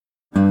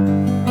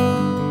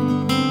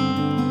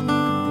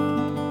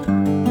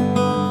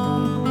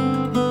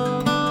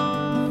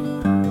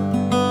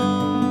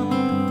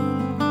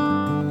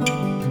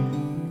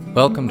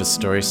Welcome to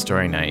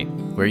Story Night,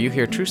 where you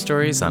hear true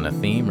stories on a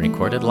theme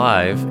recorded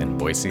live in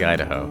Boise,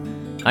 Idaho.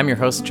 I'm your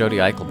host, Jody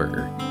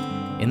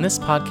Eichelberger. In this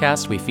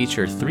podcast, we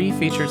feature 3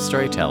 featured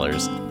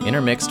storytellers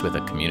intermixed with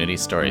a community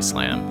story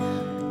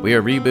slam. We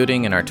are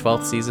rebooting in our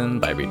 12th season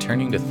by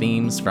returning to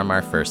themes from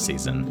our first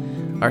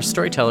season. Our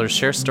storytellers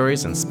share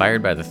stories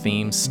inspired by the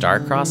theme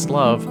Star-Crossed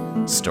Love,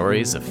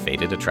 Stories of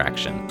Fated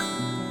Attraction.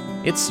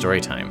 It's story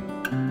time.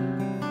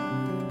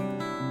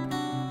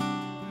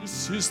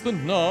 This is the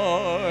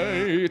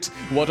night,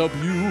 what a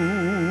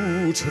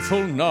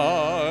beautiful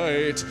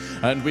night,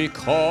 and we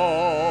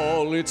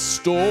call it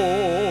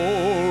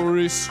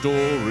Story.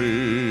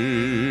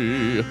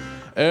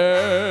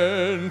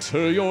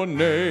 Enter your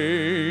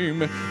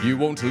name, you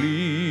won't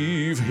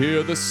leave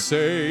here the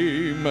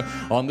same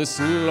on this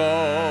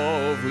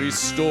lovely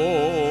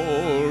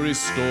story.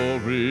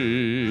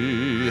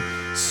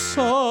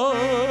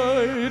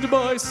 Side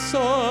by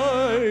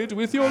side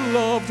with your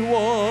loved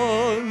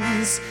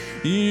ones,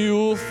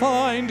 you'll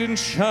find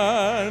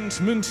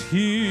enchantment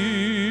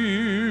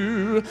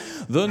here.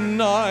 The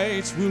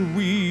night will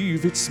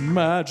weave its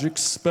magic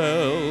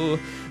spell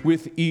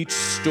with each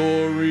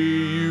story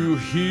you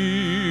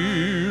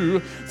hear.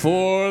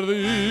 For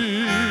this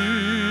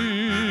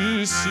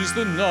is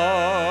the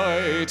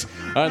night,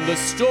 and the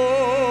stories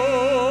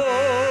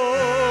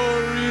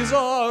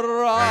are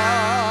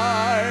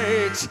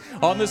right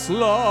on this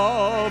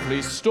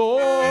lovely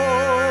story.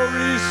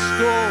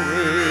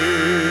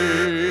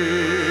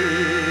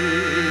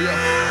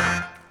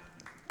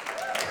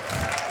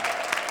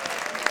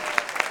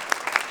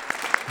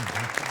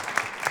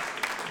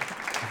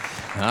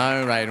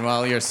 All right,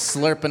 while you're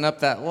slurping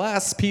up that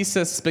last piece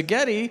of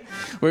spaghetti,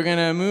 we're going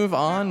to move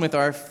on with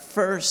our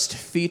first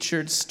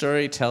featured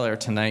storyteller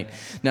tonight.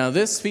 Now,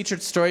 this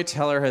featured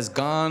storyteller has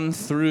gone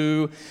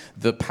through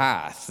the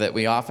path that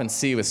we often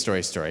see with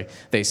Story.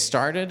 They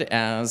started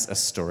as a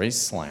story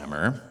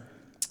slammer,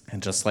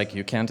 and just like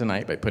you can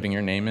tonight by putting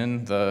your name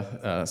in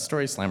the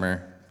story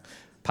slammer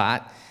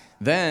pot.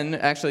 Then,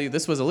 actually,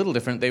 this was a little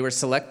different. They were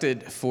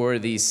selected for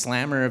the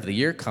Slammer of the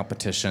Year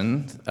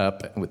competition.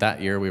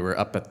 That year, we were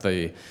up at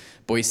the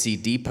Boise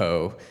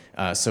Depot,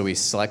 so we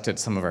selected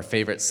some of our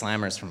favorite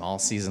slammers from all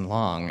season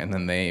long, and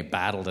then they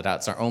battled it out.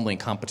 It's our only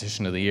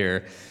competition of the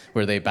year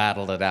where they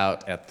battled it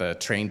out at the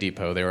train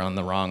depot. They were on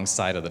the wrong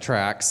side of the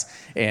tracks,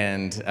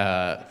 and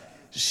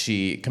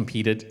she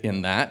competed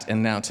in that.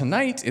 And now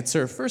tonight, it's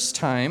her first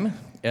time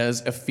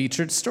as a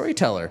featured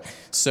storyteller.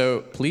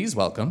 So please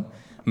welcome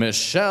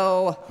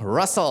Michelle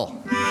Russell.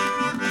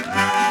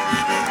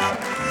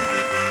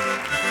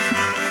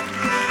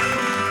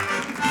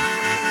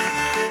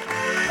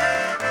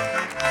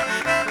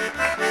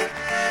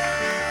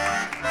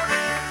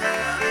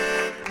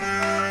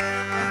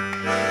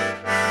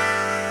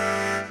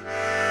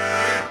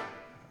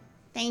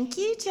 Thank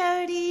you,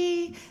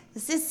 Jody.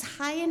 Is this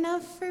high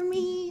enough for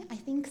me? I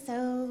think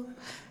so.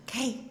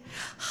 Okay.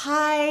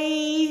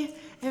 Hi,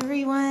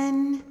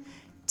 everyone.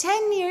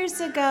 10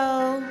 years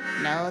ago,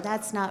 no,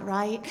 that's not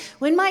right.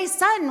 When my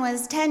son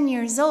was 10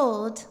 years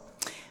old,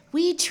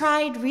 we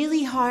tried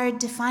really hard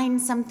to find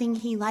something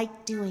he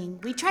liked doing.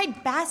 We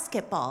tried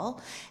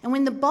basketball, and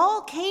when the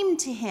ball came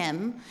to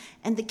him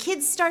and the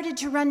kids started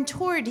to run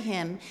toward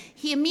him,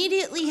 he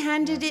immediately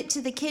handed it to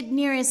the kid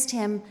nearest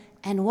him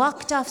and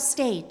walked off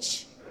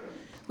stage.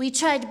 We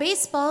tried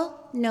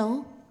baseball,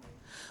 no.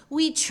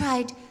 We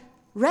tried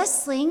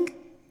wrestling,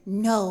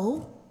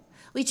 no.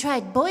 We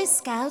tried Boy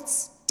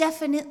Scouts,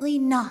 definitely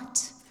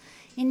not.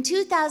 In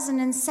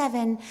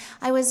 2007,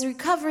 I was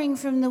recovering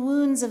from the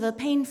wounds of a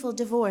painful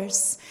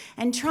divorce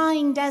and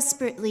trying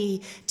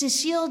desperately to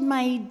shield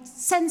my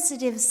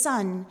sensitive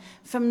son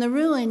from the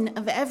ruin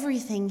of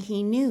everything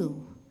he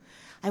knew.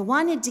 I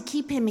wanted to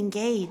keep him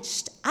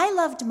engaged. I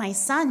loved my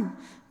son,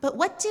 but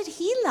what did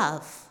he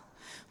love?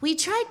 We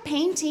tried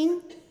painting,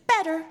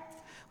 better.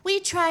 We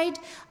tried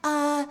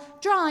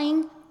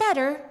drawing,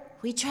 better.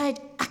 We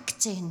tried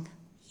acting,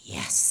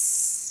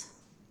 yes.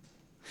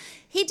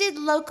 He did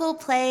local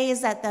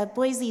plays at the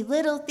Boise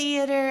Little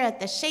Theater, at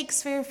the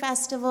Shakespeare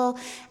Festival,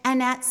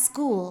 and at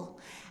school.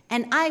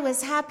 And I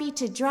was happy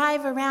to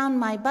drive around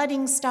my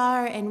budding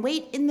star and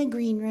wait in the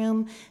green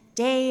room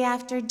day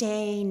after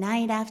day,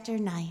 night after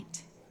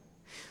night.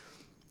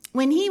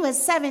 When he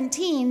was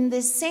 17,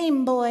 this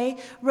same boy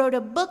wrote a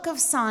book of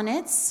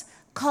sonnets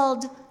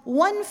called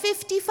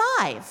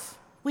 155,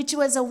 which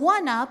was a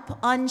one-up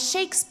on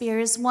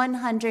Shakespeare's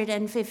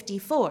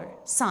 154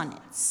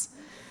 sonnets.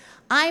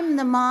 I'm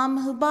the mom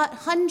who bought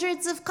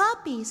hundreds of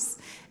copies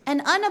and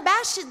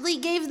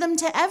unabashedly gave them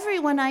to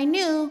everyone I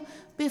knew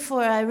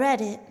before I read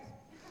it.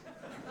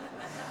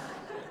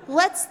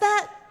 What's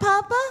that,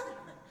 Papa?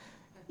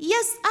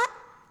 Yes,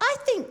 I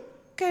think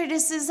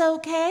Curtis is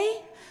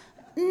okay.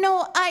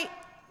 No, I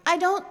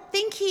don't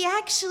think he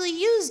actually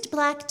used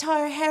black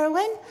tar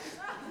heroin.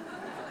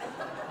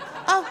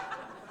 Oh,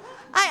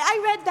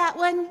 I read that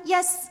one.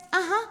 Yes,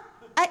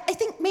 I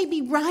think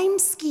maybe rhyme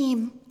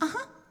scheme.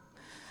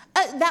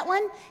 That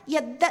one?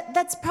 Yeah,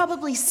 that's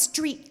probably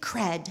street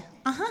cred.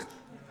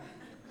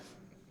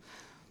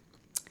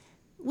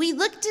 We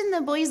looked in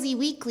the Boise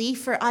Weekly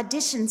for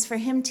auditions for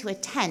him to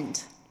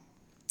attend,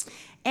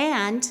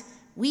 and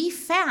we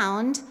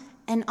found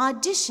an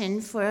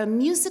audition for a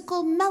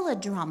musical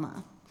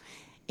melodrama.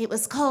 It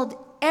was called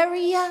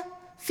Area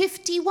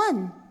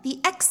 51,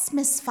 The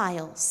Xmas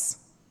Files.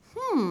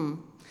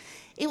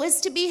 It was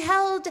to be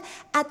held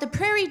at the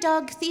Prairie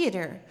Dog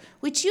Theater,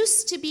 which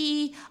used to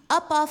be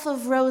up off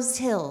of Rose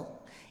Hill.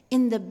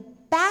 In the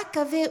back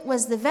of it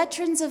was the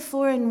Veterans of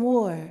Foreign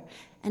War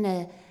and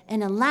a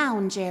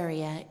lounge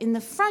area. In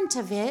the front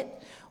of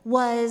it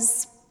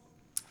was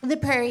the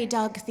Prairie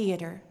Dog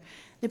Theater.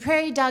 The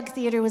Prairie Dog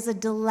Theater was a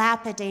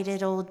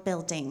dilapidated old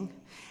building,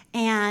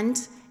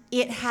 and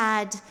it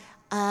had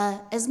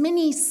as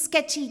many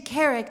sketchy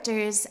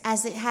characters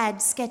as it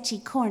had sketchy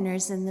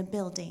corners in the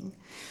building.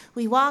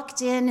 We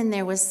walked in, and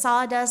there was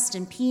sawdust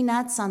and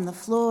peanuts on the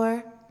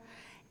floor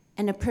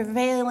and a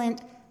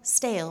prevalent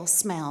stale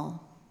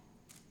smell.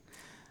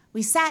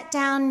 We sat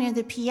down near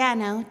the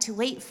piano to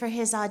wait for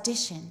his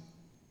audition.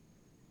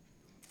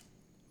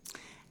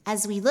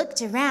 As we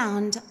looked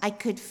around, I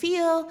could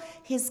feel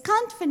his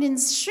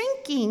confidence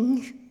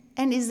shrinking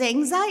and his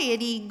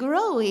anxiety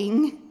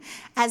growing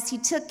as he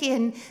took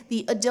in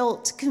the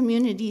adult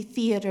community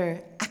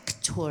theater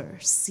actor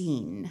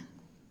scene.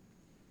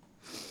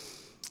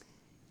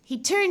 He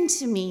turned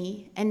to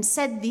me and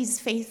said these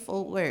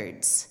faithful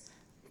words,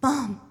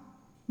 Mom,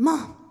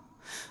 will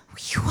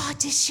you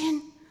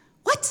audition?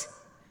 What?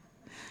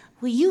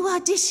 Will you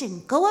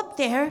audition? Go up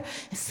there,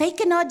 fake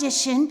an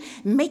audition,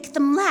 make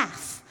them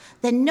laugh.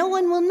 Then no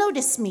one will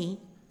notice me.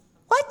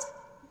 What?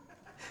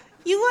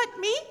 You want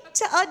me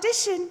to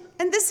audition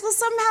and this will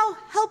somehow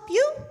help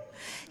you?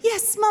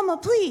 Yes, Mama,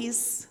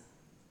 please.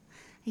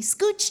 I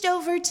scooched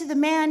over to the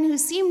man who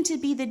seemed to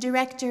be the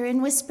director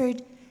and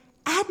whispered,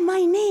 Add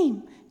my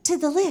name to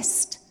the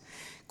list.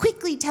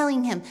 Quickly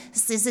telling him,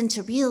 this isn't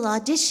a real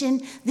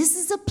audition, this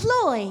is a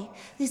ploy.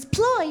 This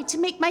ploy to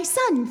make my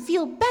son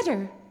feel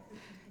better.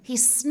 He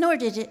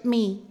snorted at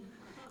me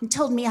and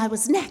told me I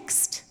was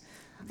next.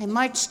 I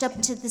marched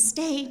up to the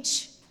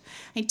stage.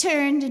 I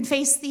turned and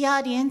faced the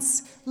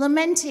audience,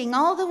 lamenting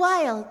all the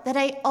while that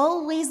I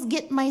always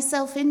get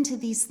myself into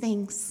these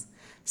things.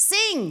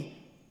 Sing!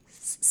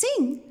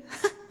 Sing!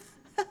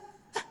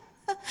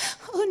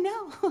 Oh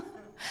no,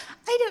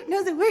 I don't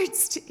know the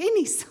words to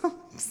any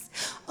songs.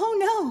 Oh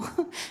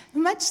no,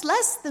 much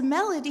less the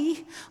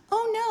melody.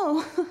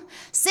 Oh no,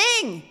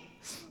 sing!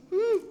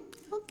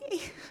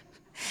 Okay.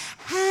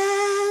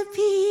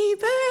 Happy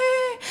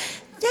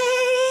birthday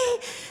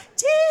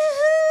to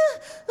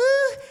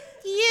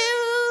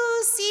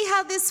you. See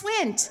how this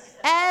went?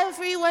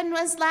 Everyone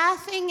was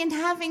laughing and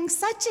having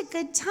such a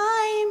good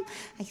time.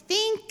 I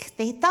think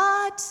they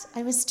thought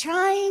I was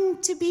trying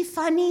to be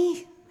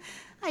funny.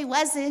 I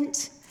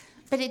wasn't,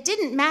 but it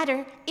didn't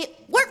matter. It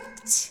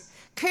worked.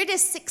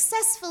 Curtis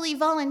successfully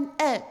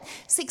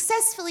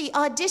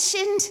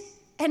auditioned,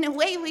 and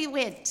away we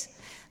went.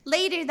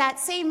 Later that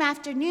same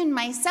afternoon,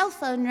 my cell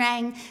phone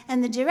rang,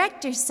 and the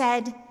director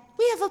said,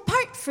 "We have a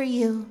part for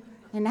you."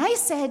 And I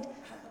said,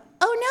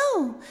 "Oh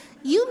no,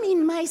 you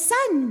mean my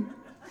son.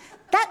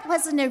 That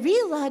wasn't a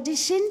real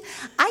audition.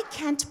 I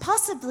can't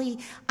possibly.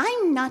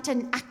 I'm not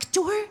an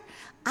actor.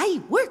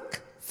 I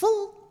work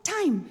full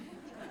time."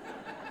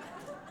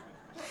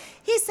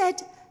 He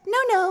said,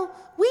 No,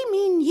 we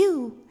mean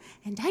you.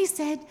 And I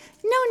said,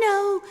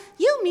 No,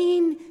 you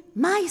mean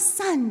my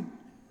son.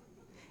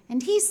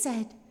 And he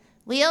said,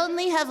 We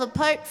only have a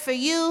part for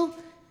you.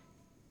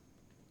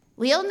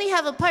 We only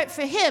have a part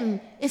for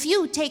him if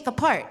you take a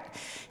part.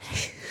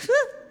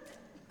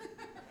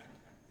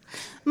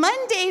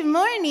 Monday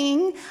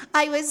morning,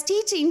 I was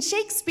teaching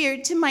Shakespeare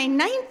to my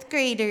 9th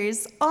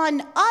graders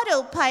on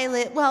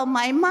autopilot while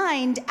my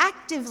mind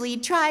actively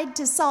tried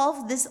to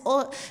solve this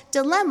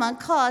dilemma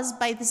caused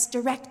by this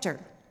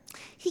director.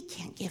 He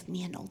can't give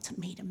me an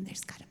ultimatum.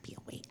 There's got to be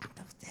a way out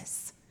of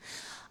this.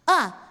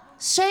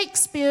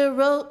 Shakespeare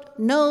wrote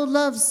no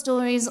love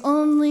stories,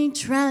 only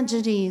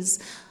tragedies.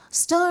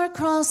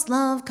 Star-crossed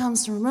love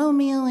comes from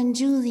Romeo and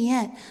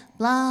Juliet,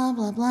 blah,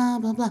 blah, blah,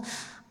 blah, blah.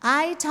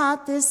 I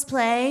taught this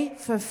play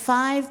for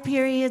 5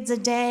 periods a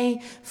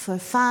day for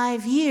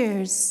 5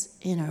 years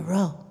in a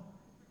row.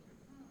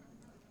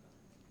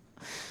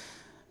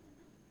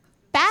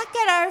 Back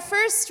at our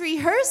first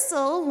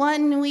rehearsal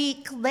 1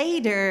 week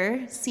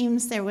later,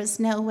 seems there was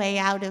no way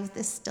out of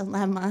this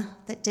dilemma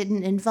that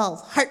didn't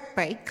involve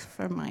heartbreak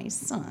for my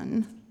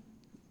son.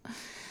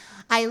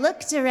 I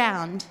looked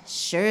around.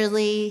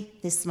 Surely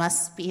this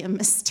must be a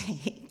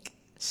mistake.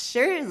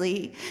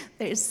 Surely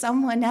there's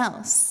someone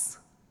else.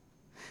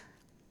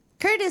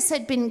 Curtis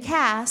had been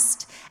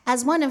cast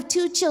as one of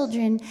 2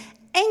 children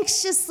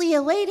anxiously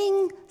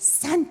awaiting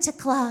Santa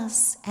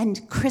Claus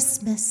and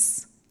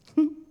Christmas.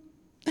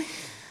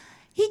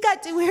 He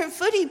got to wear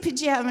footy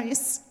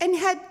pajamas and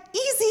had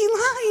easy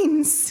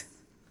lines.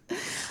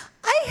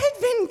 I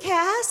had been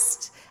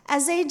cast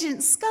as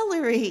Agent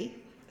Scullery,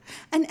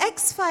 an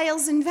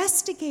X-Files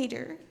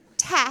investigator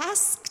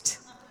tasked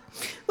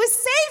with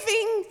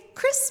saving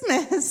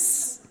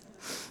Christmas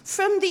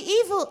from the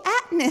evil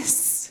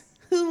Atlas,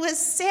 who was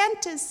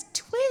Santa's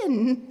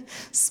twin,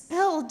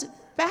 spelled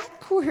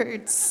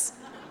backwards,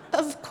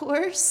 of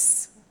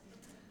course.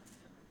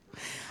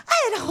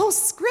 I had a whole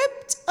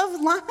script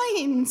of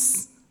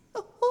lines,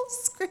 a whole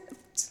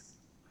script.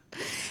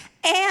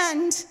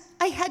 And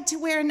I had to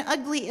wear an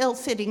ugly,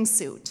 ill-fitting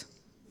suit.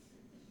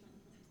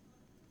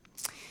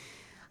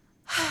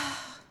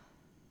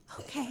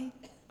 Okay.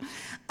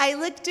 I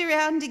looked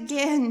around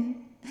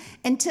again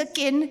and took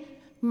in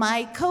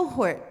my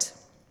cohort.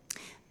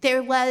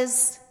 There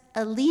was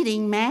a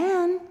leading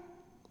man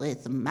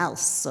with mouth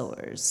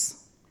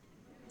sores.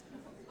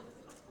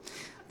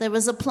 There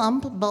was a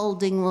plump,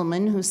 balding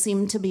woman who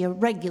seemed to be a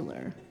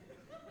regular.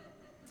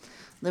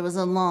 There was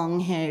a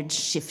long-haired,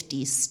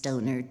 shifty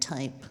stoner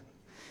type.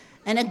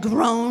 And a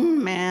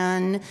grown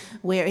man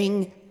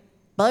wearing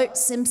Bart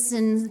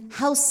Simpson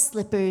house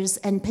slippers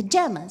and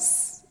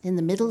pajamas in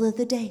the middle of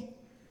the day.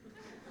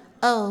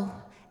 Oh,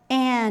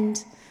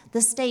 and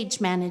the stage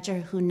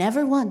manager who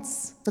never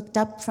once looked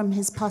up from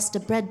his pasta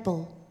bread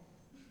bowl.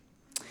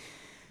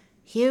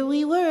 Here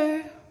we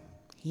were.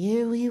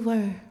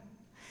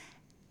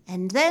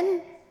 And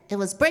then it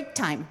was break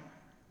time,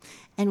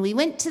 and we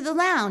went to the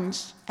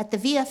lounge at the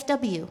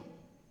VFW,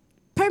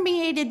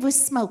 permeated with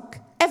smoke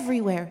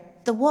everywhere.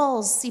 The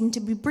walls seemed to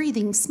be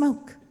breathing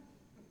smoke.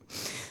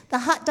 The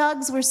hot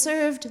dogs were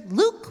served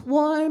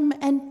lukewarm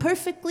and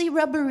perfectly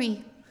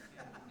rubbery.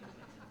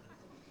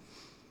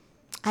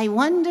 I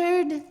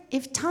wondered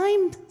if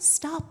time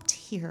stopped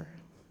here.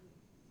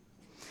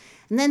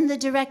 And then the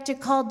director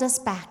called us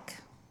back.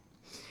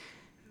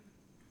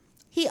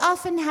 He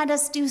often had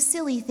us do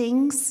silly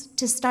things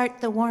to start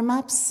the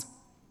warm-ups.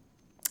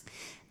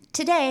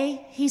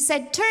 Today, he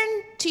said, turn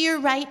to your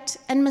right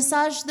and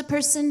massage the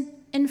person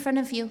in front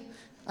of you.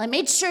 I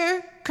made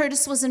sure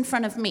Curtis was in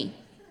front of me.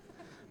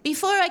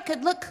 Before I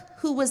could look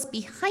who was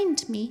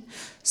behind me,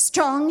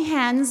 strong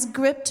hands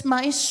gripped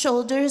my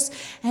shoulders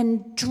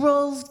and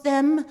drove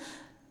them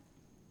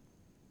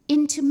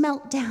into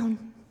meltdown.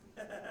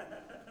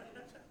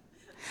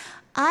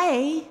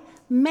 I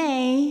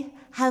may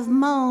have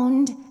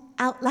moaned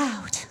out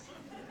loud.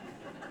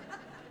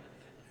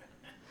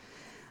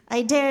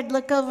 I dared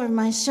look over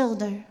my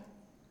shoulder.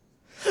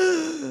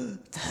 The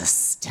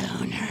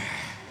stoner.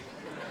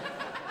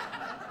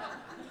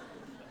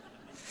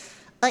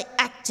 I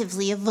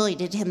actively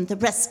avoided him the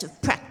rest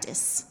of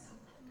practice.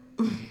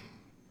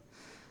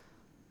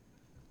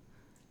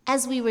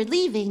 As we were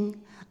leaving,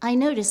 I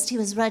noticed he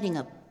was riding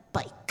a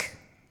bike.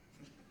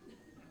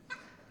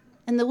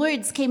 And the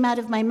words came out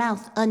of my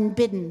mouth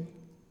unbidden.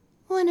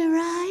 "Wanna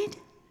ride?"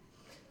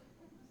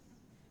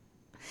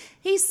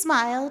 He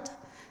smiled,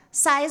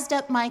 sized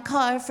up my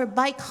car for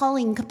bike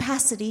hauling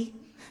capacity,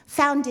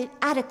 found it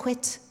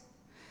adequate,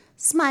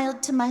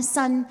 smiled to my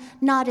son,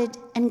 nodded,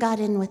 and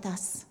got in with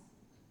us.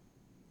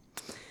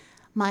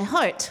 My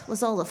heart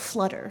was all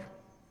aflutter.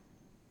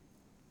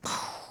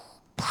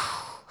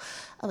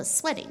 I was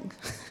sweating.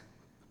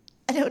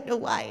 I don't know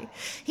why.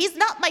 He's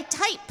not my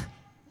type.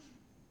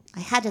 I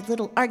had a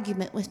little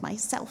argument with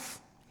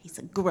myself. He's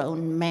a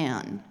grown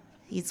man.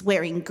 He's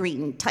wearing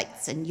green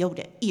tights and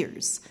Yoda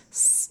ears.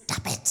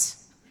 Stop it.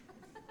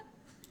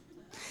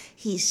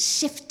 He's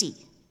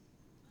shifty.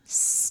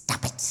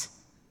 Stop it.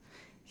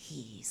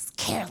 He's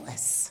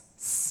careless.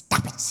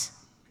 Stop it.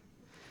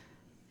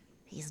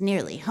 He's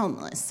nearly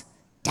homeless.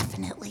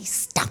 Definitely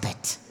stop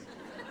it.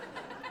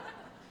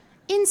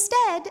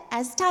 Instead,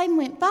 as time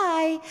went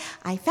by,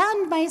 I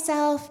found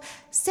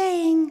myself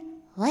saying,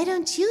 "Why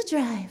don't you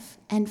drive?"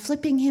 and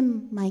flipping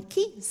him my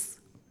keys.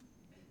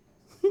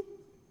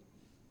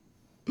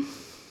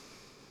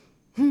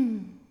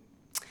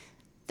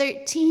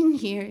 13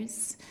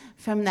 years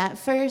from that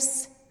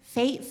first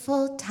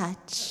fateful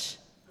touch,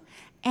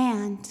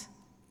 and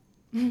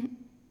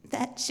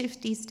that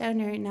shifty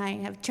stoner and I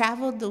have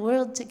traveled the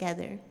world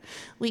together.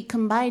 We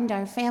combined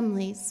our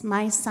families,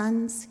 my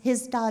sons,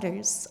 his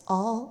daughters,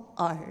 all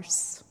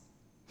ours.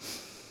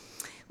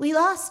 We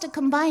lost a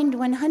combined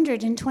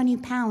 120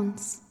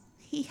 pounds.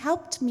 He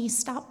helped me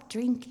stop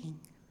drinking.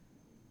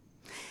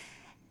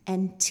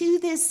 And to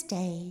this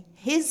day,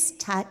 his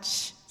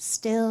touch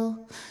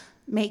still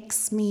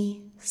makes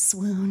me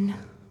swoon.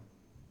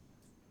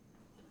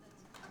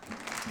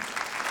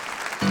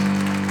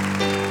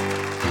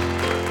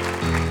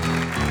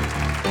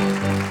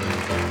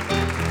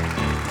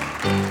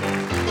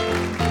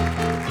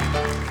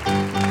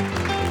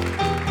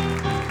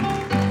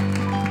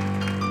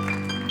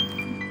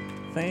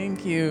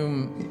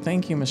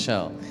 Thank you,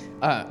 Michelle.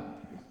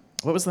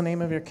 What was the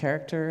name of your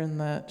character in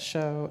that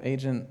show?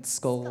 Agent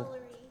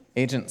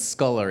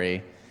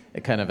Scullery,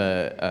 a kind of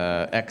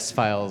a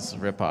X-Files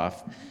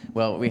ripoff.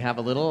 Well,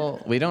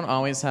 we don't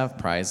always have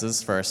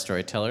prizes for our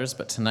storytellers,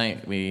 but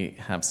tonight we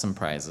have some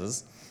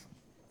prizes.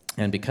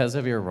 And because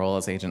of your role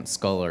as Agent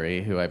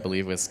Scullery, who I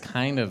believe was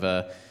kind of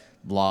a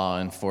law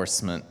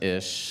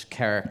enforcement-ish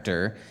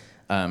character,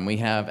 we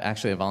have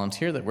actually a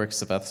volunteer that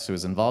works with us who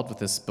is involved with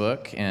this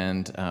book,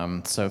 and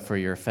so for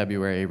your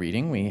February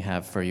reading, we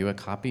have for you a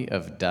copy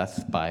of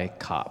Death by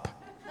Cop.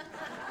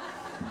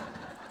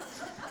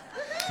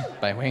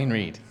 by Wayne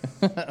Reed.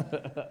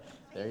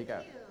 There you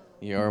go.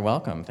 You're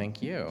welcome.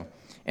 Thank you.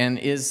 And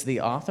is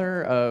the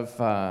author of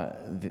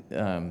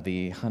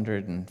the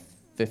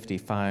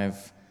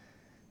 155,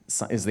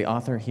 is the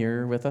author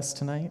here with us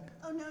tonight?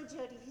 Oh no,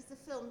 Jody, he's a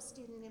film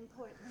student in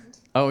Portland.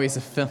 Oh, he's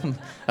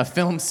a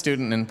film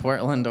student in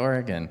Portland,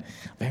 Oregon.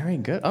 Very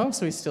good. Oh,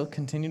 so he still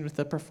continued with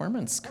the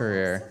performance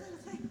career.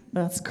 Absolutely.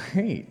 That's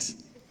great.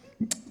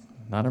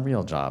 Not a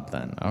real job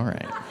then. All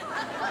right.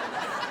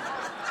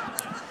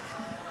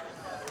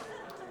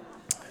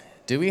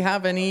 Do we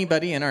have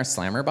anybody in our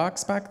slammer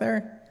box back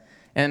there?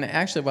 And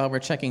actually, while we're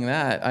checking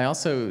that,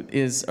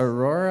 is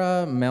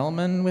Aurora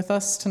Melman with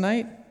us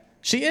tonight?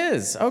 She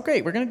is. Oh,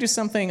 great. We're going to do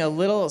something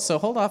so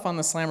hold off on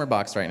the slammer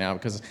box right now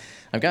because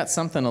I've got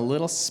something a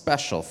little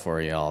special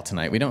for you all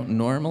tonight. We don't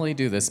normally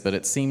do this, but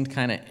it seemed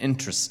kind of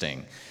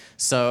interesting.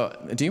 So,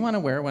 do you want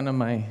to wear one of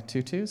my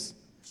tutus?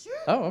 Sure.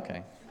 Oh,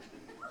 okay.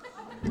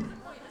 Unscripted,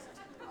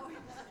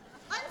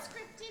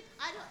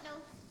 I don't know.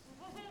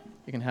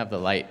 You can have the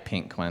light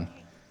pink one.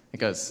 It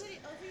goes, Put it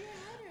over your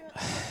head or over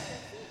your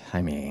feet.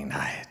 I mean,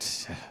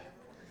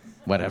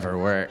 whatever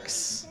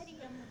works.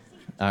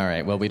 All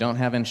right, well, we don't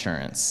have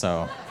insurance,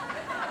 so.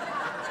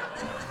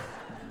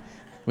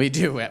 We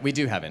do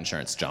have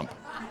insurance, Jump.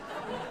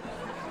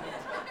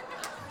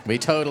 We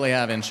totally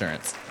have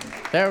insurance.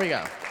 There we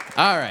go.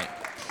 All right.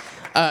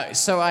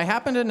 So I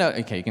happen to know,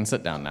 okay, you can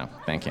sit down now.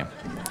 Thank you.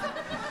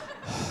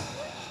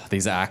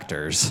 These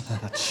actors,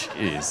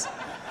 jeez.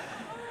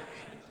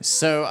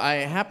 So I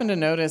happened to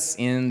notice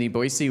in the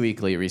Boise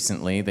Weekly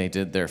recently, they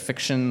did their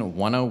Fiction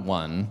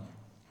 101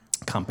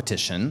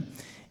 competition,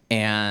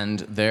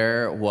 and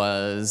there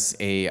was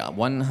a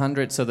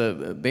 100, so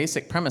the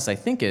basic premise, I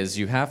think, is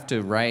you have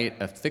to write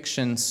a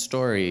fiction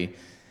story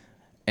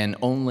and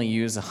only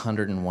use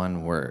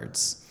 101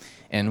 words.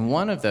 And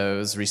one of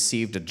those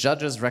received a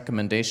judge's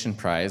recommendation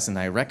prize, and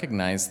I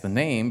recognized the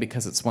name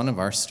because it's one of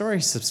our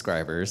story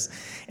subscribers.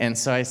 And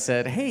so I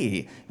said,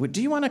 hey,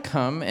 do you want to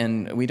come?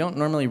 And we don't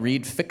normally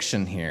read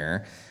fiction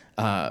here.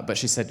 But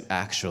she said,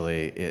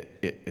 actually,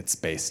 it's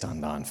based on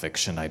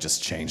nonfiction. I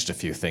just changed a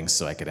few things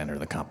so I could enter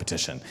the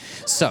competition.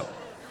 So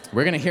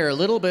we're going to hear a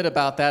little bit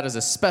about that as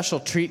a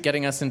special treat,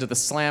 getting us into the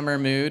slammer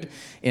mood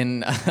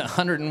in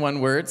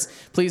 101 words.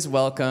 Please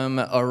welcome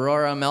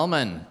Aurora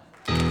Melman.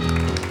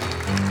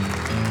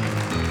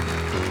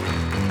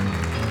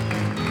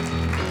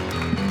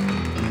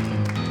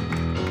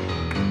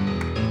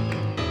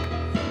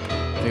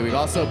 We've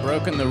also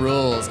broken the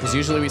rules, because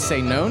usually we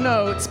say no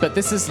notes, but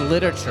this is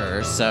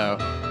literature, so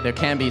there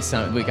can be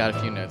some, we got a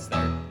few notes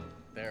there.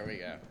 There we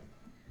go.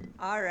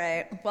 All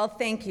right. Well,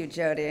 thank you,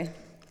 Jody.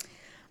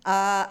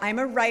 I'm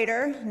a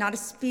writer, not a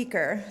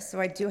speaker, so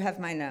I do have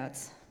my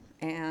notes.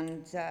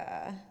 And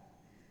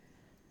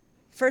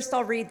first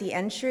I'll read the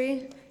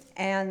entry,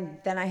 and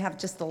then I have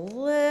just a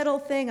little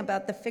thing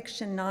about the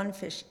fiction,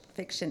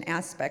 non-fiction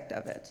aspect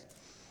of it.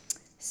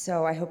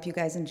 So I hope you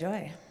guys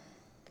enjoy.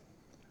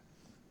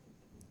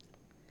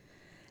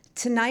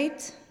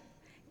 Tonight,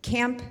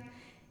 camp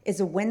is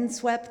a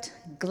windswept,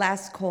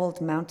 glass-cold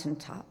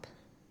mountaintop.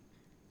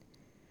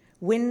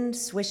 Wind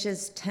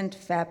swishes tent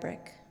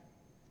fabric.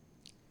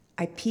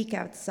 I peek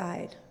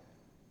outside.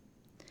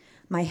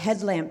 My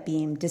headlamp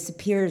beam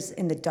disappears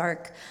in the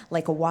dark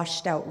like a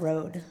washed-out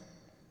road.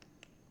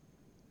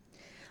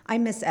 I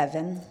miss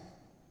Evan.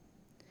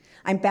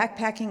 I'm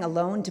backpacking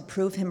alone to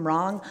prove him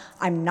wrong.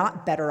 I'm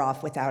not better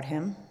off without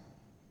him.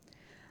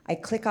 I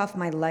click off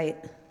my light.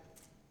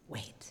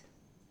 Wait.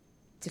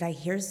 Did I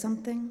hear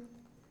something?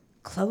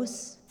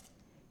 Close?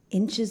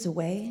 Inches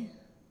away?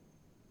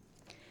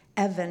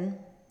 Evan,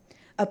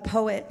 a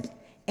poet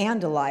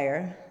and a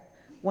liar,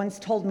 once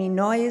told me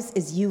noise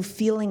is you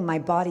feeling my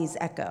body's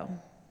echo.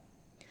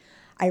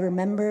 I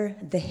remember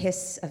the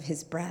hiss of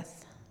his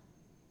breath.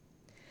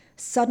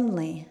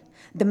 Suddenly,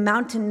 the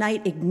mountain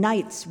night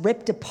ignites,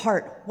 ripped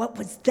apart. What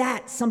was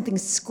that? Something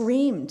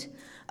screamed.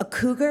 A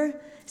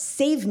cougar?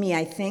 Save me,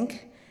 I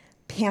think.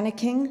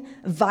 Panicking,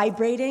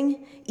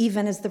 vibrating,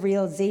 even as the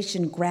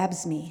realization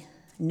grabs me.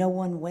 No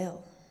one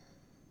will.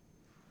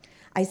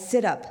 I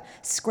sit up,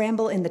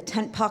 scramble in the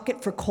tent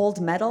pocket for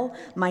cold metal.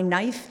 My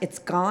knife, it's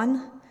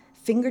gone.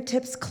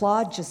 Fingertips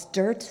clawed, just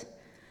dirt.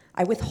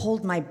 I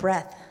withhold my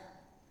breath,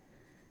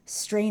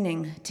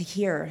 straining to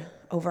hear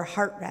over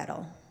heart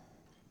rattle.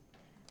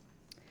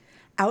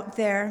 Out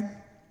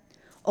there,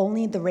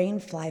 only the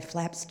rainfly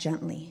flaps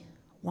gently,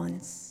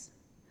 once.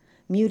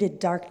 Muted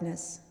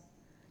darkness.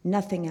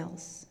 Nothing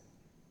else.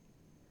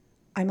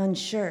 I'm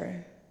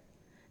unsure.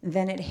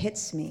 Then it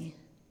hits me.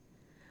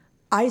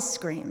 I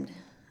screamed.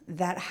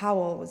 That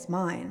howl was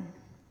mine.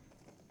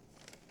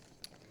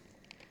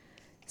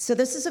 So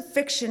this is a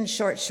fiction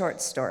short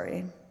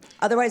story,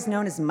 otherwise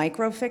known as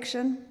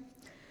microfiction.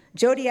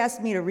 Jody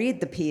asked me to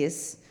read the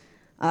piece,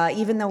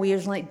 even though we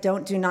usually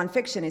don't do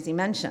nonfiction, as he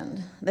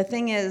mentioned. The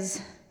thing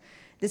is,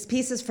 this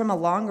piece is from a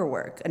longer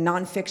work, a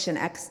nonfiction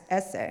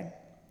essay.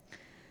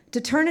 To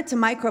turn it to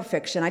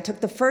microfiction, I took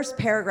the first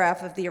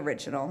paragraph of the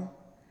original,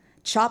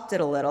 chopped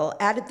it a little,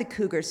 added the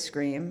cougar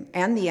scream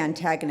and the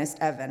antagonist,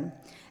 Evan,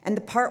 and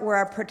the part where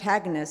our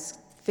protagonist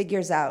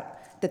figures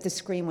out that the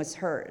scream was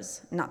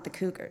hers, not the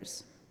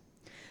cougar's.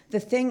 The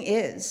thing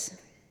is,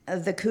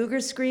 the cougar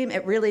scream,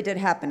 it really did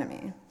happen to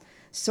me.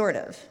 Sort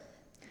of.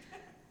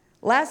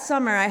 Last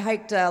summer, I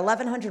hiked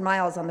 1,100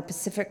 miles on the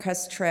Pacific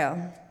Crest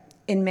Trail.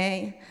 In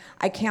May,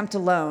 I camped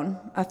alone,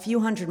 a few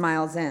hundred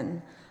miles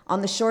in,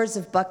 on the shores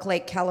of Buck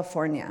Lake,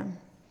 California.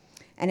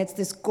 And it's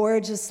this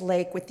gorgeous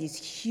lake with these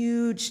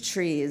huge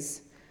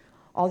trees,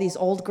 all these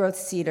old-growth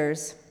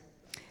cedars.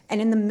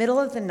 And in the middle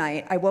of the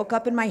night, I woke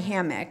up in my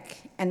hammock,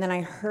 and then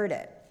I heard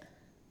it,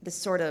 this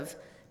sort of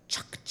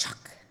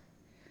chuck-chuck.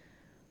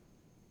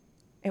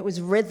 It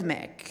was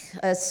rhythmic,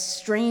 a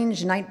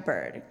strange night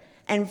bird,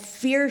 and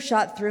fear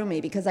shot through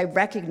me because I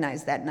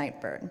recognized that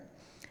night bird.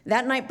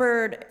 That night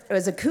bird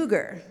was a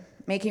cougar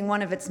making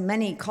one of its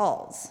many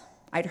calls.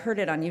 I'd heard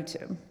it on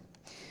YouTube.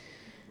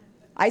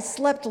 I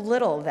slept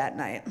little that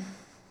night.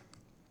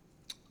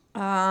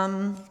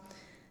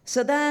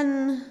 So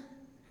then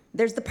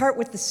there's the part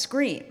with the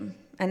scream,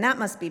 and that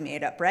must be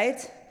made up,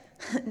 right?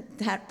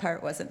 That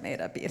part wasn't made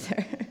up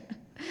either.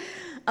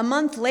 A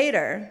month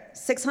later,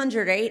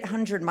 600 or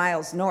 800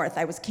 miles north,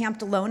 I was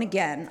camped alone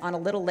again on a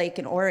little lake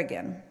in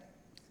Oregon,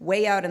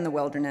 way out in the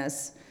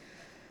wilderness.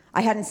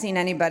 I hadn't seen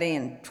anybody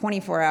in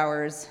 24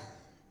 hours.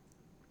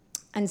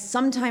 And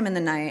sometime in the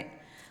night,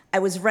 I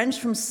was wrenched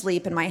from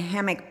sleep and my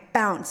hammock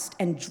bounced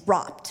and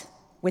dropped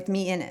with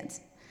me in it,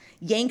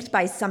 yanked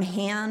by some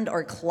hand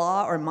or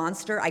claw or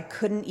monster I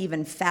couldn't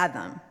even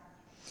fathom.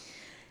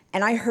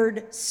 And I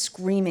heard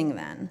screaming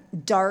then,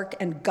 dark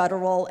and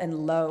guttural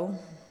and low.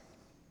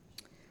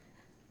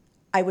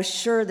 I was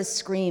sure the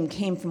scream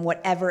came from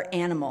whatever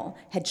animal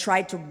had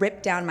tried to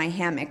rip down my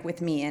hammock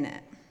with me in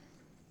it.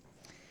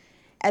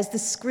 As the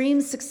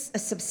screams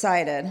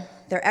subsided,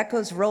 their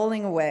echoes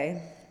rolling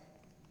away,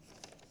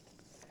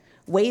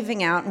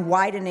 waving out and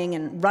widening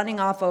and running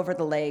off over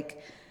the lake,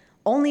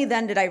 only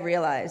then did I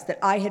realize that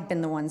I had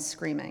been the one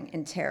screaming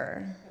in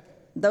terror.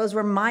 Those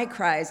were my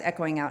cries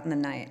echoing out in the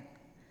night.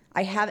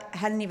 I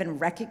hadn't even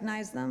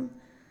recognized them.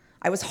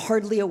 I was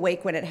hardly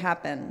awake when it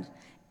happened,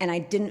 and I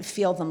didn't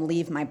feel them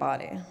leave my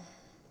body.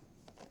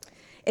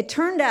 It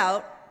turned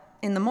out,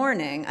 in the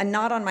morning, a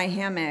knot on my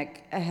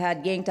hammock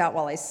had yanked out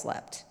while I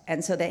slept,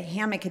 and so the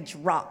hammock had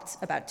dropped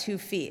about 2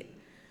 feet,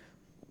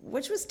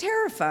 which was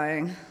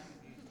terrifying.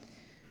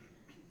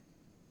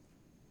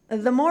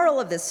 The moral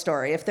of this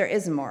story, if there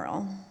is a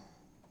moral,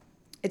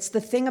 it's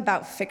the thing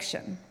about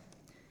fiction.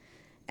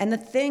 And the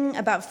thing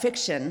about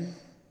fiction,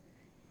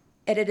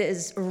 it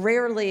is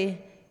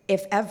rarely,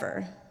 if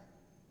ever,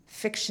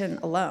 fiction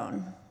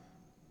alone.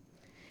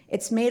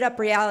 It's made-up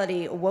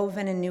reality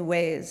woven in new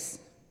ways,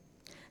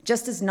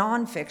 just as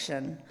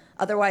nonfiction,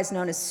 otherwise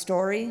known as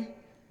story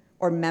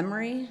or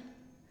memory,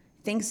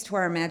 thanks to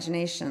our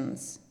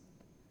imaginations,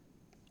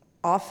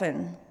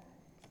 often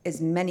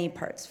is many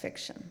parts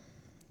fiction.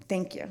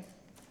 Thank you.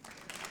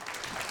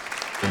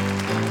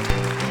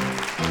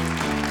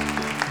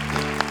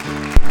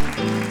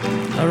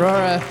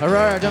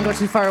 Aurora, don't go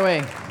too far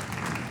away,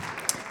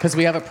 because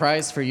we have a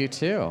prize for you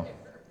too.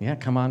 Yeah,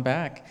 come on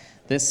back.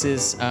 This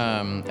is,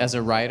 as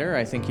a writer,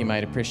 I think you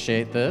might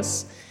appreciate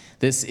this.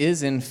 This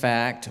is, in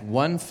fact,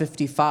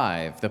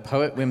 155, the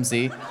Poet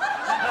Whimsy,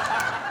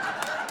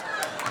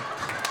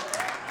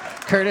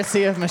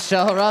 courtesy of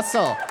Michelle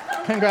Russell.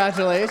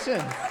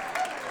 Congratulations.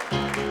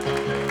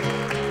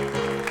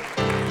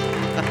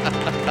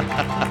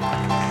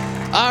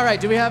 All right,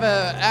 do we have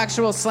an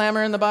actual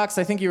slammer in the box?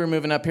 I think you were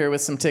moving up here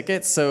with some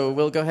tickets, so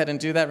we'll go ahead and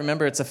do that.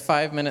 Remember, it's a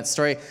 5-minute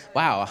story.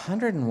 Wow,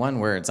 101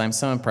 words. I'm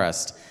so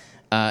impressed.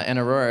 And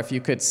Aurora, if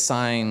you could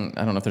sign,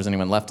 I don't know if there's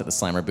anyone left at the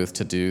Slammer booth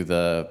to do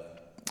the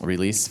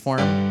release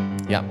form.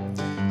 Yeah,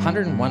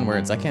 101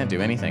 words. I can't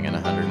do anything in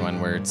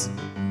 101 words.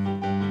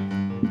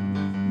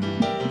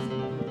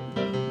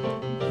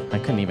 I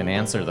couldn't even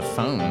answer the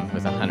phone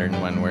with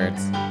 101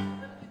 words.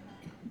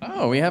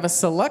 Oh, we have a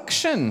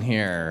selection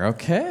here.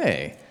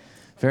 Okay.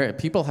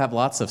 People have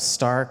lots of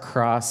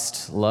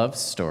star-crossed love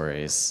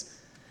stories.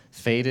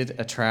 Fated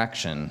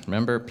Attraction.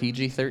 Remember,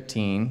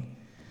 PG-13.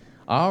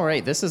 All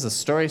right, this is a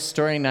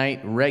Story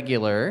Night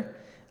regular,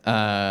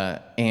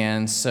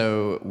 and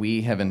so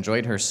we have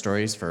enjoyed her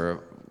stories for a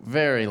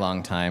very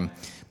long time.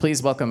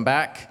 Please welcome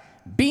back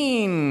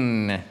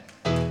Bean.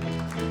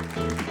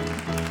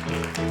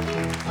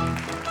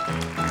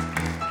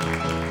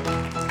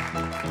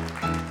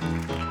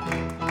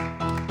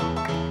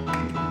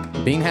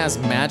 Bean has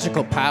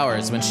magical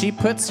powers. When she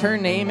puts her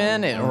name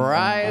in, it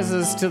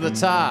rises to the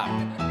top.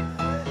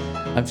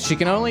 She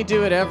can only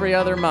do it every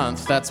other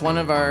month. That's one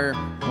of our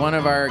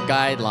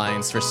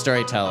guidelines for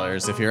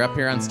storytellers. If you're up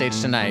here on stage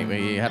tonight,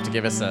 we have to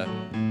give us a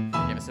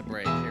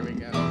break. Here we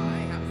go.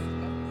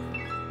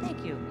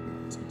 Thank you.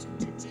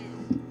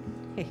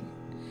 Hey,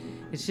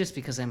 it's just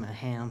because I'm a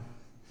ham.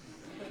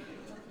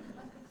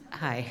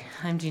 Hi,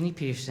 I'm Jeannie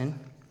Pearson.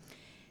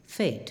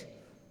 Fate.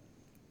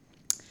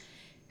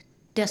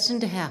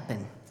 Destined to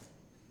happen.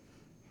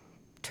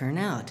 Turn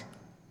out.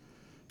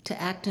 To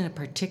act in a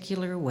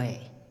particular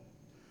way.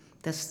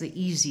 That's the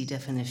easy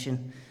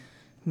definition,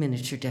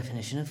 miniature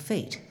definition of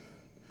fate.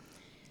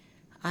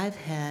 I've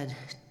had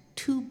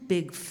 2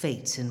 big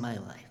fates in my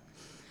life.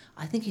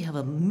 I think you have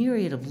a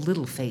myriad of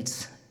little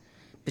fates,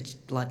 but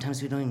a lot of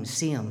times we don't even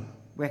see them,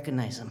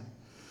 recognize them.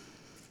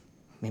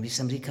 Maybe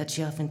somebody cuts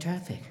you off in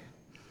traffic.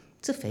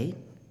 It's a fate.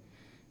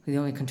 The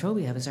only control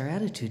we have is our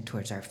attitude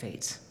towards our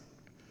fates.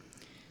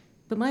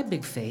 But my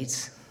big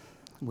fates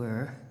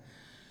were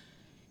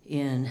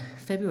in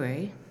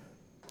February,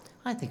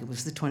 I think it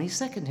was the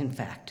 22nd, in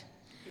fact.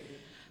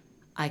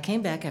 I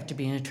came back after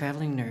being a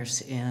traveling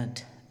nurse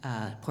at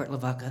Port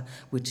Lavaca,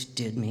 which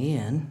did me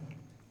in.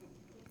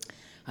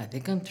 I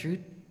think I'm through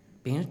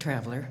being a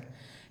traveler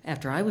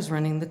after I was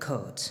running the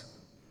codes.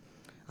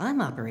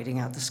 I'm operating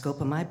out the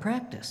scope of my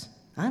practice.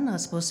 I'm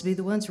not supposed to be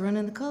the ones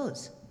running the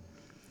codes.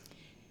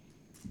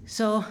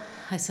 So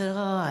I said,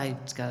 I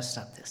got to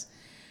stop this.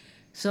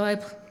 So I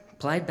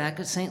applied back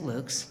at St.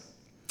 Luke's,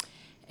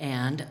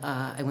 and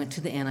I went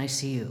to the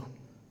NICU.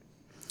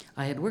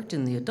 I had worked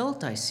in the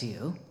adult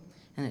ICU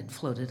and had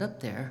floated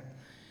up there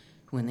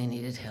when they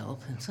needed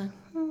help, and so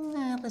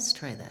let's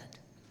try that.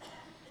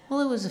 Well,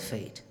 it was a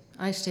fate.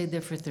 I stayed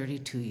there for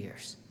 32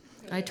 years.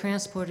 I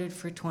transported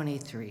for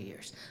 23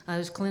 years. I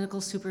was clinical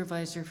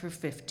supervisor for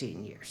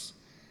 15 years.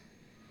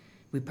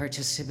 We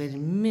participated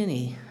in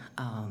many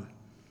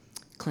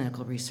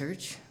clinical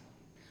research.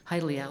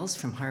 Heidi Alves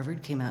from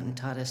Harvard came out and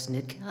taught us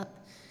NIDCAP,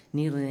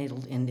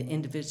 Neonatal and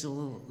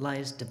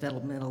Individualized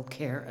Developmental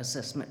Care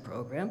Assessment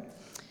Program,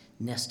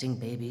 nesting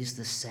babies,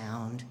 the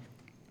sound,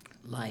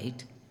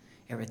 light,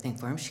 everything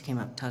for them. She came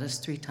out and taught us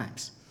 3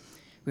 times.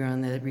 We were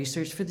on the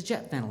research for the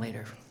jet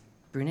ventilator,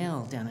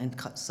 Brunel down in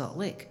Salt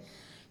Lake.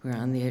 We were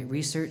on the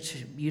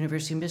research,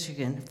 University of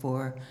Michigan,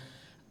 for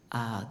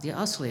the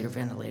oscillator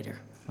ventilator,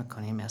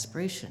 meconium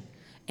aspiration.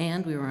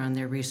 And we were on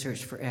their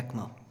research for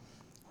ECMO.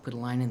 Put a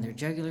line in their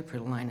jugular, put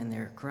a line in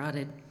their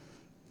carotid,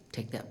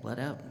 take that blood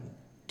out, and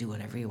do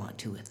whatever you want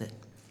to with it.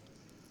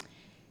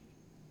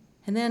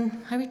 And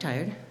then I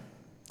retired.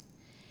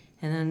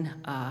 And then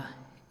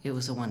it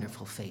was a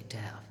wonderful fate to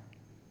have.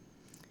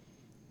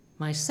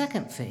 My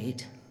second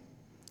fate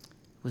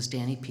was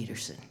Danny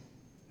Peterson.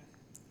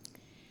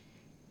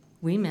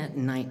 We met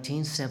in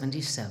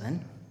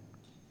 1977,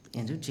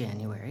 end of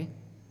January.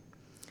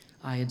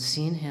 I had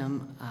seen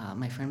him,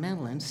 my friend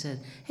Madeline said,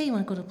 hey, you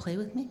want to go to play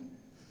with me?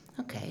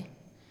 Okay.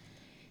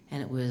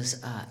 And it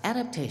was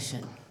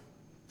adaptation.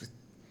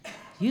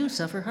 You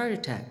suffer heart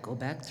attack, go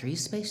back 3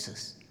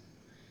 spaces.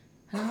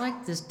 And I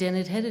liked this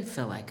dented-headed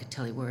fella. I could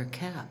tell he wore a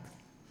cap.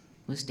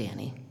 It was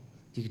Danny.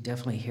 You could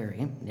definitely hear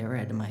him. Never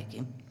had to mic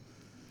him.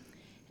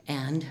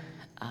 And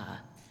I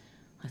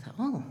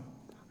thought,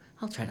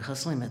 I'll try to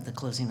hustle him at the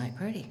closing night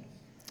party.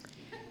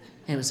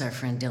 And it was our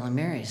friend Dylan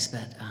Marys,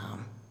 but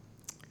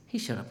he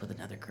showed up with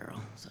another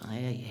girl. So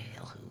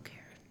hell, who cared?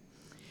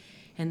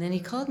 And then he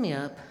called me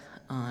up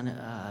on,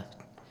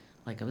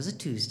 like it was a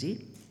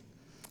Tuesday.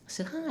 I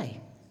said, hi,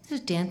 this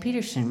is Dan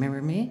Peterson,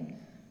 remember me?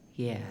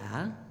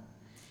 Yeah.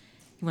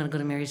 You want to go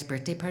to Mary's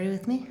birthday party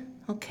with me?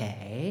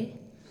 Okay.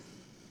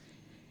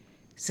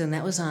 So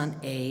that was on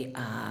a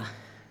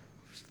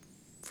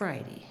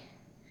Friday.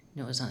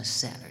 No, it was on a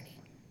Saturday.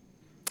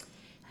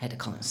 I had to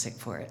call in sick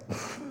for it.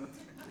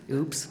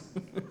 Oops.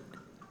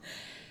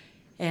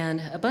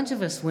 And a bunch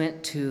of us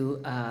went to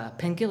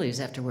Penn Gillies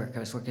after work. I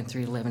was working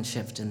 3-11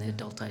 shift in the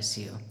adult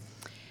ICU.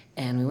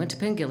 And we went to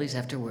Penn Gillies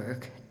after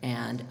work,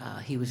 and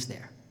he was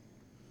there.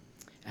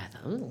 I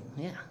thought,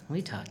 yeah.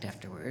 We talked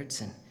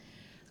afterwards, and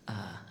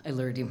I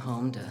lured him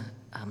home to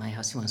my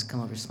house. He wants to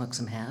come over and smoke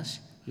some hash.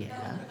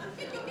 Yeah.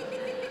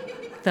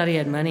 Thought he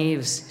had money. He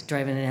was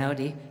driving an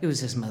Audi. It was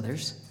his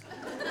mother's.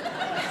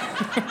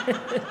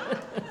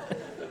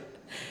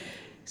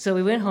 So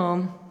we went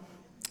home,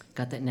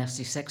 got that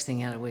nasty sex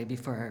thing out of the way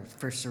before our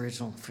first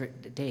original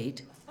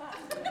date.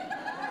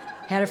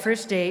 Had a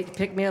first date,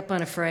 picked me up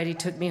on a Friday,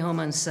 took me home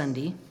on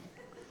Sunday.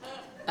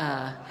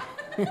 That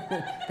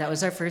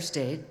was our first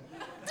date.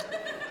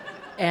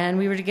 And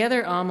we were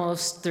together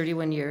almost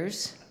 31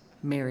 years,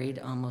 married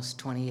almost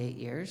 28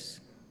 years.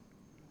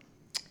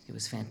 It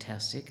was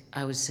fantastic.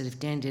 I would say if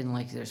Dan didn't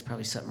like you, there's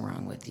probably something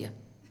wrong with you.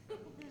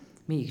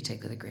 Me, you could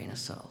take with a grain of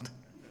salt.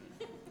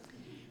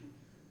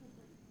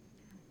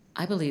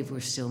 I believe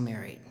we're still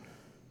married.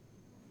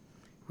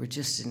 We're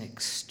just in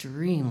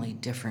extremely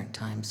different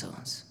time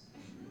zones.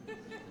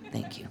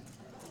 Thank you.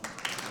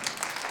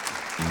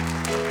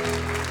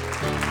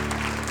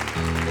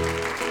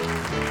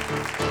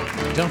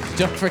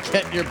 Don't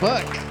forget your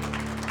book,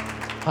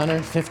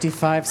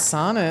 155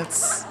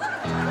 Sonnets.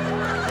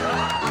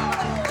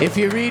 If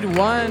you read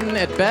one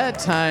at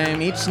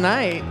bedtime each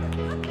night,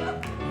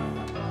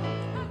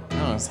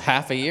 it's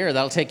half a year.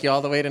 That'll take you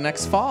all the way to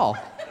next fall.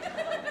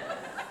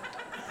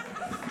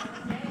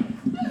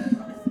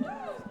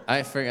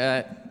 I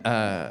forgot,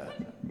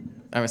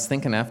 I was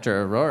thinking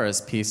after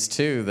Aurora's piece,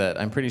 too, that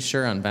I'm pretty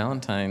sure on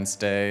Valentine's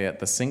Day at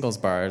the singles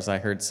bars, I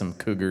heard some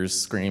cougars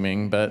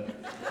screaming, but...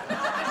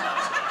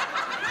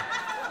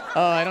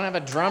 I don't have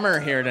a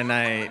drummer here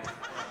tonight.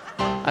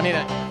 I mean,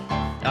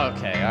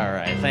 Okay, all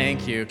right.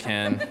 Thank you,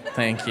 Ken.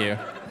 Thank you.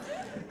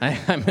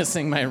 I'm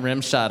missing my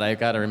rim shot. I've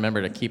got to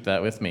remember to keep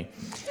that with me.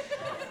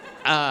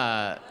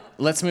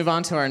 Let's move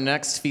on to our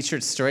next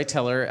featured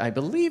storyteller. I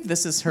believe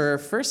this is her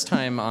first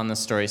time on the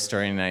Story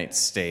Night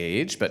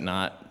stage, but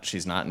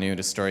she's not new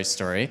to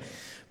Story.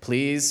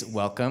 Please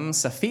welcome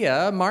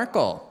Sophia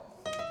Markle.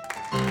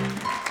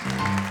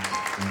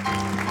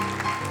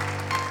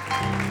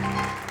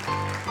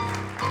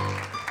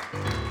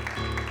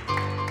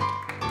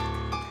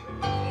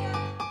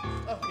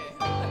 Okay,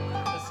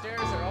 the stairs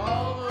are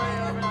all the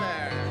way over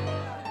there.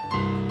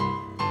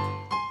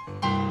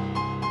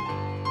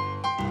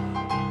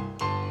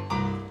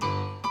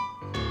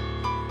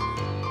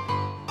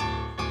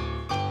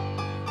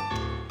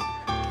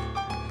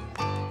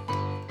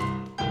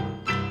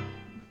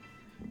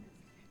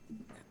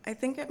 I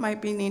think it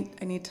might be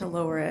I need to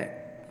lower it.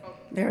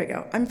 There we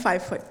go. I'm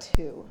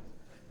 5'2".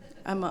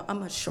 I'm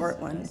a short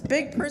one.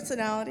 Big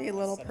personality,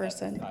 little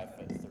person.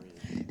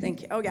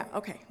 Thank you. Oh yeah.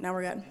 Okay. Now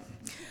we're good.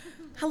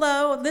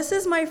 Hello. This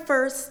is my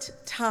first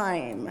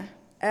time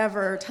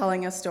ever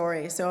telling a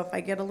story. So if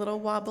I get a little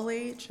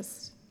wobbly,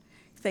 just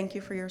thank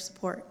you for your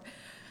support.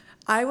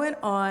 I went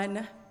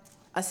on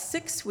a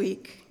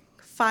 6-week,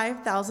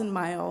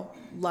 5,000-mile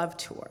love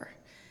tour,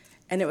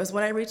 and it was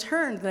when I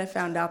returned that I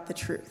found out the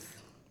truth.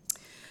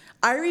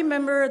 I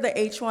remember the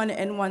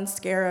H1N1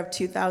 scare of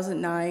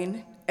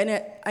 2009,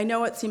 and I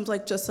know it seems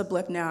like just a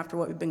blip now after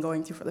what we've been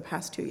going through for the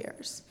past 2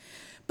 years.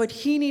 But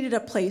he needed a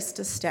place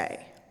to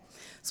stay.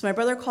 So my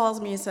brother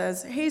calls me and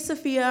says, "Hey,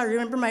 Sophia,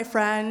 remember my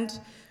friend,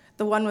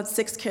 the one with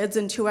 6 kids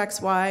and 2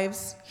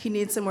 ex-wives? He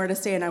needs somewhere to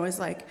stay." And I was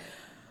like,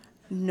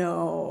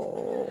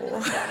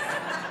 no.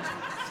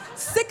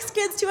 6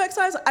 kids, 2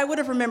 ex-wives? I would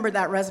have remembered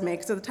that resume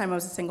because at the time I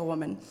was a single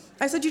woman.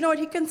 I said, "You know what,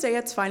 he can stay,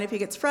 it's fine. If he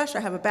gets fresh, I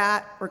have a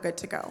bat, we're good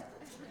to go."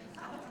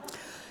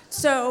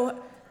 So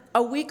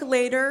a week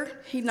later,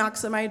 he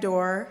knocks on my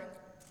door,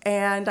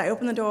 and I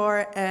open the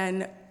door,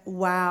 and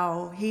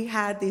wow, he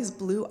had these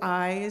blue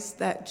eyes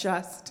that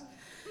just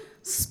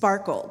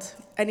sparkled.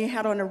 And he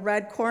had on a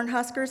red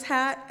Cornhuskers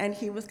hat, and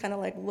he was kind of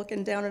like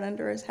looking down and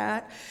under his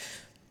hat.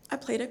 I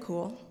played it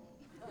cool.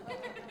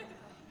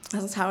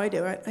 That's how I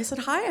do it. I said,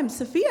 "Hi, I'm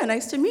Sophia,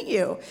 nice to meet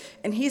you."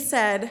 And he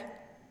said,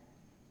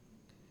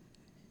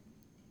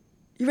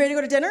 "You ready to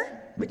go to dinner?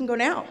 We can go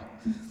now."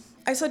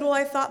 I said, "Well,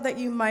 I thought that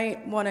you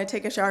might want to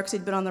take a shower because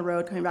he'd been on the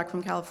road coming back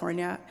from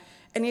California."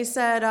 And he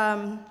said,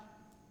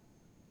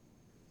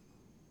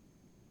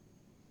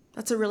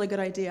 "That's a really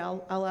good idea.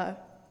 I'll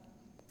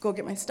go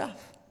get my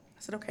stuff." I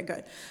said, "Okay,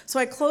 good." So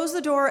I closed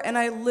the door, and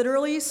I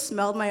literally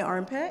smelled my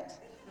armpit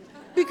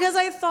because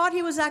I thought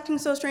he was acting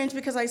so strange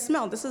because I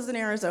smelled. This is in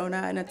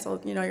Arizona, and it's,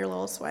 you're a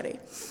little sweaty.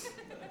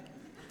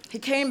 He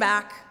came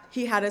back.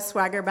 He had his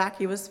swagger back.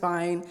 He was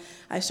fine.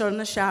 I showed him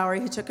the shower.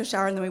 He took a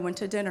shower, and then we went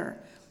to dinner.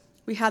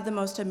 We had the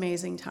most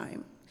amazing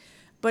time.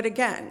 But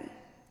again,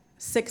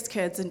 6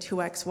 kids and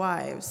 2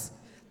 ex-wives.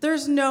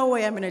 There's no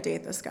way I'm going to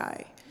date this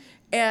guy.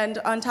 And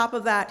on top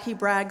of that, he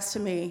brags to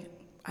me,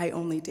 "I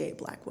only date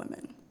black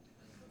women."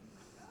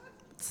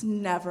 It's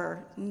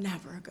never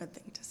a good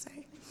thing to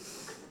say.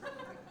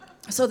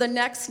 So the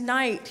next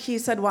night, he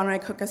said, "Why don't I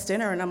cook us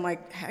dinner?" And I'm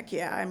like, heck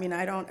yeah. I mean,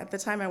 at the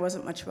time, I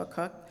wasn't much of a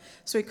cook.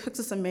 So he cooked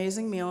this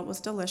amazing meal. It was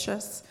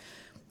delicious.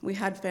 We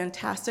had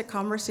fantastic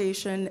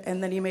conversation,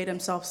 and then he made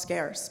himself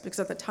scarce because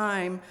at the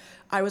time,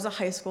 I was a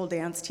high school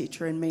dance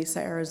teacher in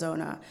Mesa,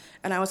 Arizona,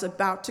 and I was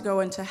about to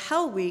go into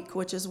Hell Week,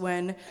 which is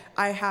when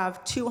I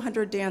have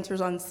 200 dancers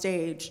on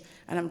stage,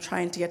 and I'm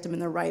trying to get them in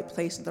the right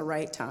place at the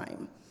right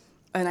time,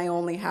 and I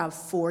only have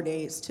 4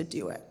 days to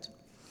do it.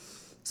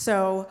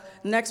 So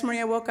the next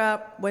morning I woke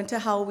up, went to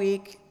Hell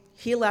Week,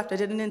 he left, I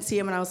didn't see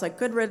him, and I was like,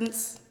 "Good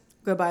riddance,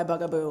 goodbye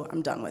bugaboo,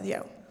 I'm done with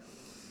you."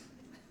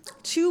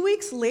 2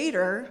 weeks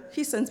later,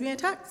 he sends me a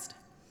text.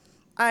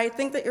 "I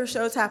think that your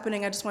show's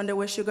happening. I just wanted to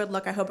wish you good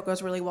luck. I hope it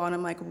goes really well." And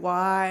I'm like,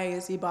 why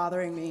is he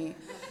bothering me?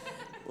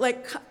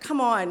 Like, come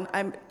on.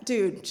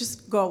 Dude,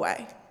 just go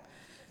away.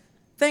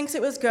 Thanks,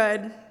 it was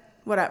good.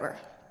 Whatever.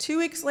 2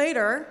 weeks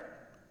later,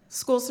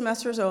 school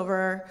semester's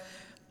over.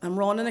 I'm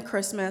rolling into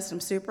Christmas. I'm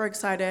super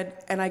excited.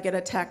 And I get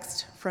a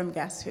text from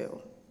guess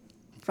who?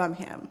 From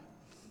him.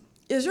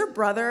 "Is your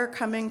brother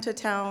coming to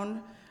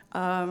town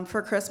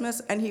for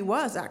Christmas?" And he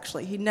was,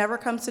 actually. He never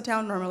comes to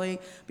town normally,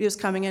 but he was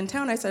coming in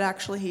town. I said,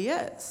 "Actually, he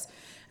is."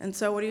 And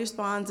so what he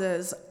responds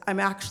is, "I'm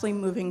actually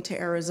moving to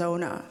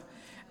Arizona,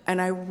 and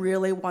I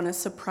really want to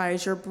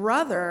surprise your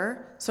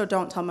brother, so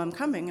don't tell him I'm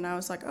coming." And I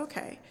was like,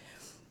 okay.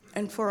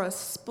 And for a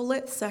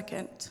split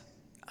second,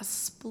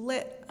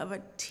 a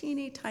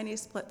teeny tiny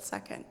split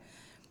second,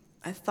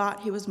 I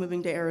thought he was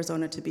moving to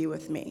Arizona to be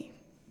with me.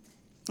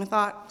 I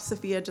thought,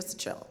 Sophia, just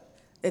chill.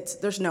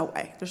 There's no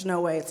way,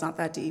 it's not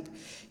that deep.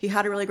 He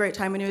had a really great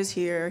time when he was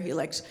here. He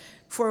liked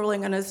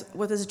four-wheeling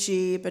with his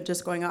Jeep and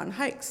just going out on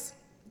hikes.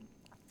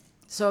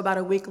 So about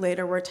a week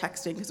later, we're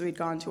texting because we'd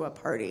gone to a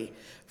party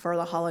for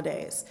the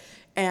holidays.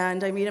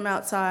 And I meet him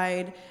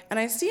outside, and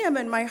I see him,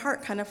 and my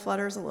heart kind of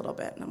flutters a little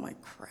bit. And I'm like,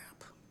 crap.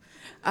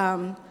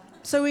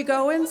 So we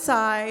go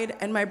inside,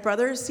 and my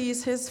brother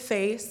sees his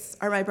face,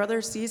 or my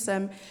brother sees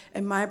him,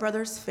 and my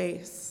brother's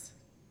face,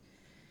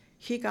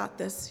 he got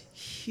this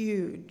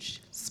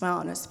huge smile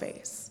on his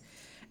face.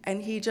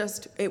 And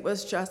it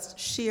was just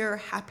sheer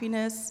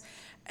happiness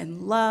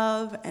and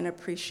love and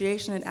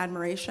appreciation and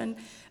admiration.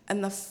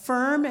 And the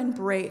firm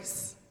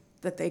embrace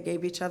that they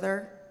gave each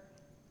other,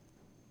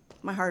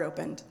 my heart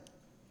opened.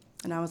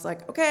 And I was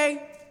like,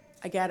 okay,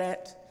 I get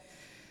it.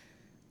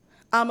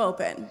 I'm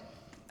open.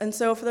 And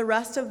so for the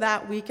rest of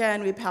that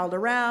weekend, we palled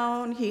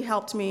around. He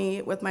helped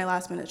me with my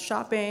last minute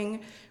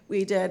shopping.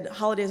 We did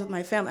holidays with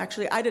my family.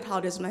 Actually, I did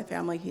holidays with my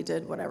family. He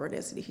did whatever it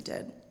is that he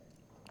did.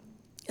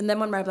 And then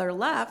when my brother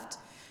left,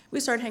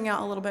 we started hanging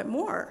out a little bit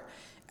more.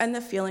 And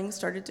the feelings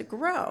started to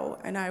grow.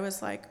 And I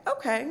was like,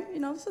 okay,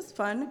 this is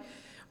fun.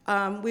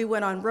 We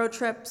went on road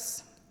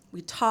trips.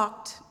 We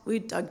talked. We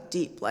dug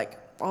deep, like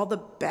all the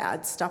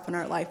bad stuff in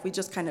our life. We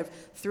just kind of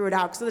threw it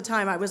out. Because at the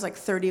time, I was like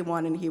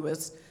 31 and he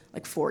was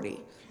like 40.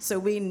 So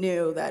we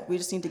knew that we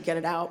just need to get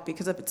it out,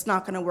 because if it's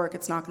not going to work,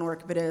 it's not going to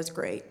work. If it is,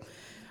 great.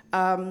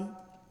 And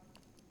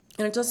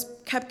it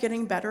just kept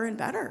getting better and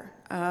better.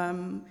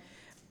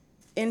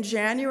 In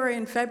January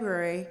and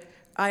February,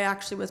 I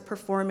actually was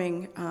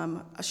performing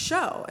a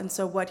show. And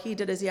so what he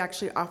did is he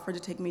actually offered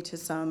to take me to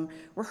some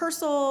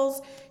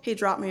rehearsals. He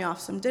dropped me off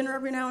some dinner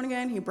every now and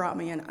again. He brought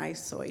me an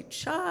iced soy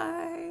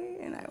chai,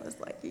 and I was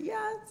like,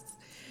 yes.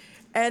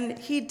 And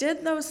he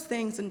did those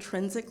things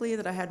intrinsically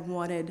that I had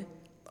wanted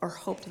or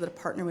hoped that a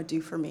partner would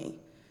do for me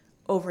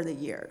over the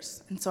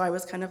years. And so I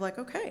was kind of like,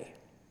 okay,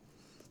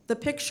 the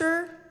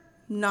picture,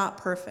 not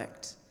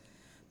perfect.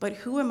 But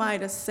who am I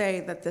to say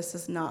that this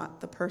is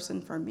not the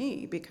person for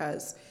me?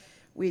 Because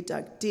we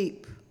dug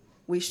deep.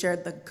 We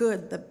shared the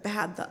good, the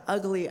bad, the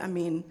ugly.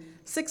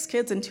 6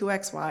 kids and 2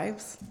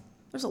 ex-wives.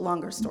 There's a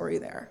longer story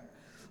there.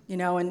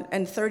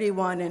 And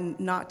 31 and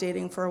not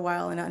dating for a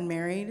while and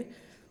unmarried,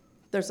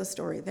 there's a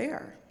story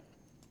there.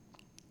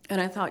 And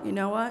I thought, you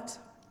know what?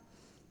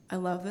 I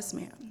love this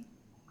man.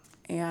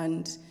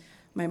 And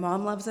my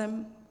mom loves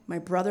him. My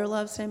brother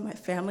loves him. My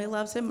family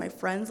loves him. My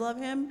friends love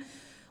him.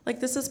 Like,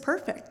 this is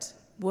perfect.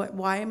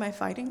 Why am I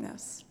fighting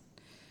this?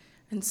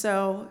 And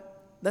so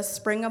the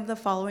spring of the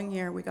following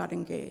year, we got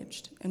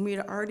engaged. And we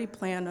had already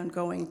planned on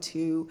going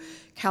to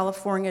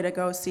California to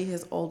go see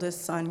his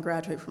oldest son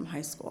graduate from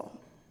high school.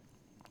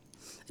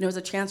 And it was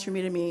a chance for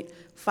me to meet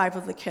 5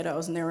 of the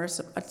kiddos, and there were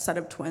a set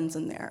of twins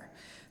in there.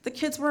 The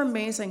kids were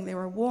amazing. They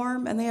were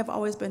warm, and they have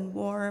always been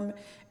warm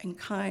and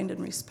kind and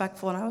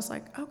respectful. And I was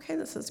like, okay,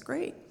 this is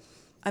great.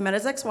 I met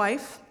his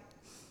ex-wife.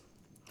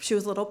 She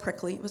was a little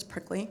prickly. It was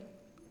prickly.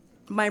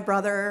 My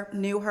brother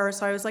knew her,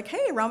 so I was like,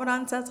 hey,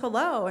 Ramadan says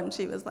hello. And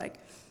she was like,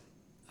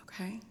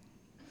 okay.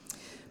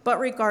 But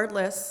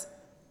regardless,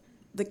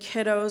 the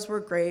kiddos were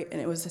great,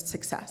 and it was a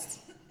success.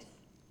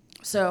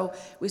 So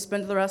we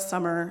spent the rest of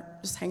summer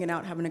just hanging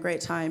out, having a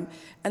great time.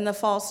 And the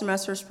fall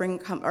semester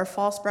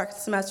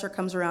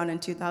comes around in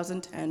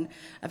 2010.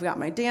 I've got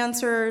my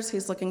dancers.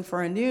 He's looking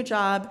for a new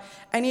job,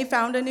 and he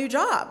found a new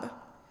job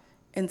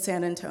in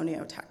San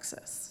Antonio,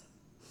 Texas.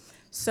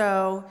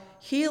 So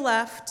he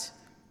left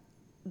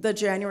the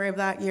January of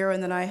that year,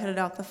 and then I headed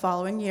out the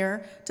following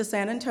year to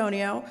San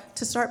Antonio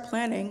to start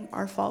planning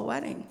our fall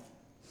wedding.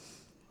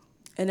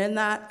 And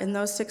in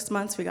those 6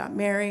 months, we got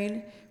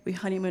married. We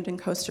honeymooned in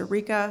Costa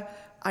Rica.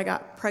 I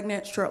got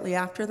pregnant shortly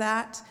after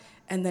that,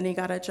 and then he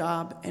got a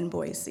job in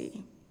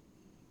Boise.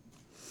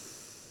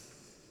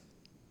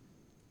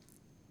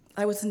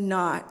 I was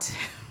not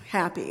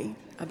happy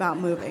about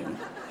moving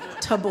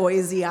to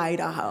Boise,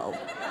 Idaho.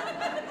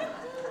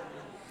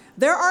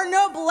 There are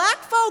no black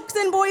folks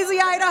in Boise,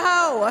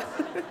 Idaho.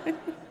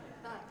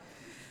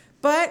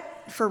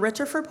 But for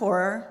richer, for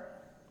poorer,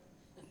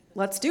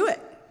 let's do it.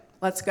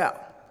 Let's go.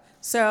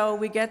 So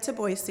we get to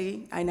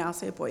Boise. I now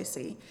say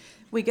Boise.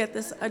 We get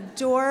this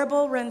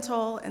adorable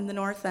rental in the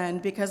North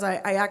End, because I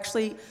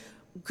actually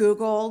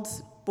Googled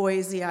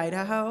Boise,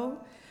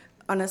 Idaho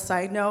on a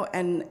side note,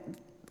 and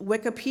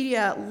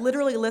Wikipedia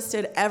literally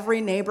listed every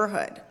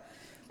neighborhood.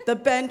 The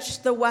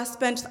bench, the West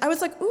Bench. I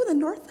was like, ooh, the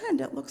North End,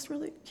 it looks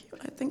really cute.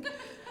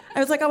 I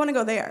was like, I want to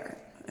go there.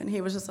 And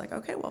he was just like,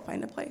 okay, we'll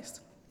find a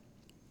place.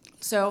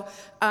 So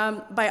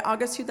by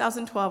August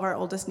 2012, our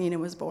oldest Nina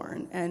was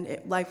born, and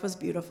life was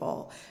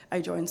beautiful.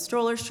 I joined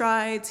Stroller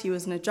Strides. He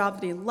was in a job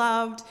that he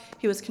loved.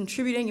 He was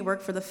contributing. He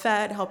worked for the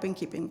Fed, helping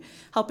keep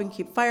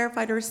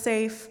firefighters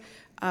safe.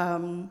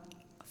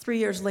 3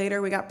 years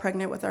later, we got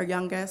pregnant with our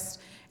youngest,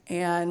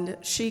 and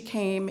she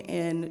came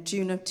in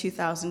June of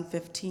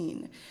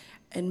 2015.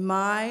 And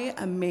my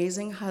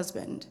amazing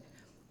husband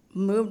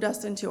moved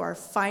us into our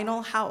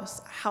final house,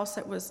 a house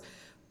that was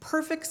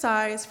perfect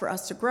size for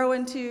us to grow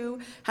into,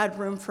 had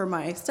room for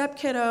my step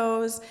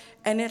kiddos,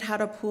 and it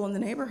had a pool in the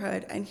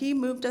neighborhood. And he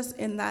moved us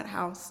in that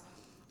house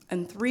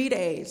in 3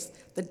 days,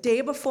 the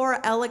day before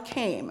Ella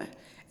came.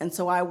 And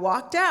so I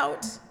walked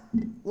out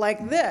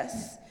like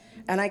this,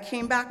 and I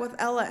came back with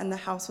Ella, and the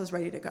house was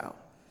ready to go.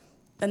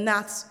 And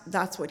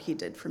that's what he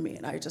did for me,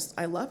 and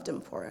I loved him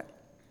for it.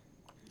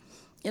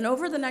 And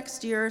over the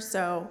next year or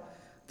so,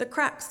 the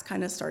cracks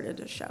kind of started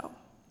to show.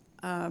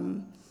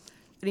 And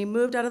he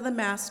moved out of the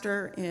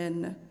master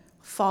in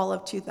fall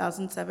of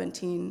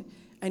 2017,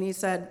 and he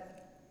said,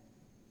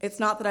 "It's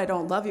not that I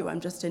don't love you,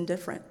 I'm just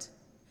indifferent."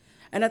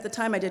 And at the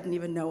time, I didn't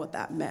even know what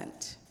that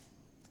meant.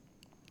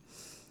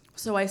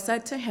 So I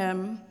said to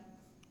him,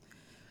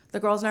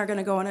 "The girls and I are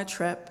gonna go on a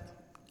trip,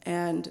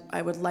 and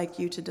I would like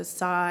you to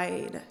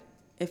decide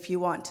if you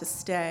want to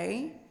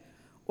stay,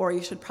 or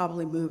you should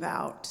probably move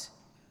out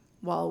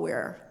while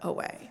we're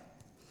away."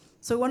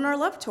 So we went on our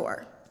love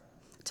tour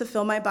to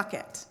fill my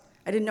bucket.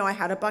 I didn't know I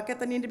had a bucket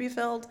that needed to be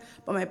filled,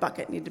 but my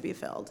bucket needed to be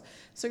filled.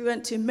 So we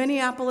went to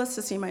Minneapolis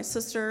to see my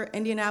sister,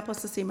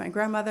 Indianapolis to see my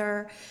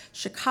grandmother,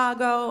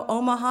 Chicago,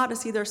 Omaha to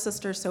see their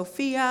sister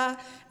Sophia,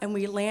 and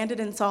we landed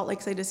in Salt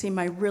Lake City to see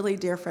my really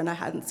dear friend I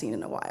hadn't seen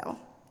in a while.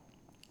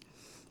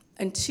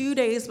 And 2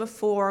 days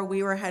before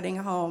we were heading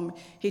home,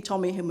 he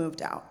told me he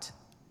moved out.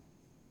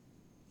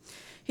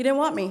 He didn't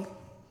want me.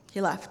 He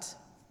left.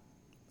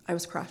 I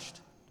was crushed.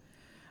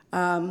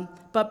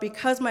 But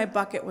because my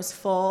bucket was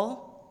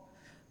full,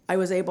 I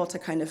was able to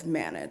kind of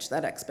manage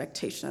that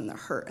expectation and the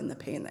hurt and the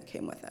pain that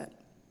came with it.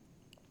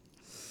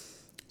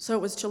 So it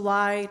was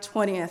July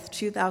 20th,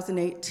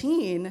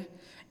 2018,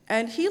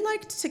 and he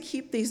liked to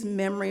keep these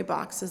memory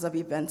boxes of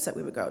events that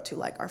we would go to,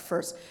 like our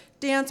first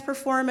dance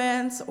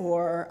performance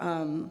or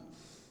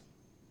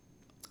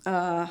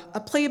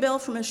a playbill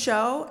from a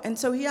show, and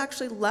so he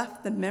actually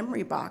left the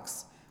memory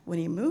box when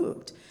he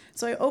moved.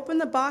 So I open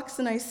the box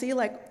and I see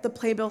like the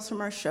playbills from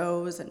our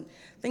shows and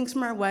things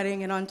from our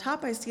wedding, and on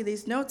top I see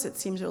these notes. It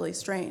seems really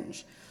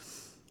strange.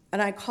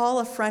 And I call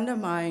a friend of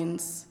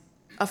mine's,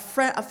 a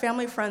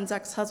family friend's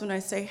ex-husband. I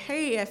say,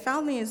 "Hey, I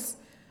found these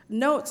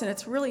notes and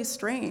it's really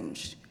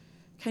strange.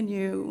 Do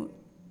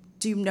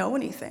you know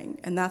anything?"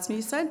 And that's when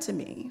he said to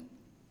me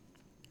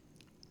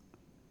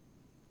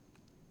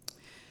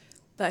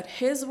that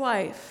his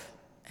wife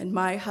and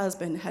my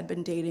husband had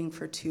been dating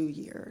for 2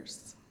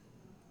 years.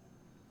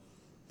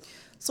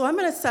 So I'm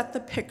going to set the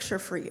picture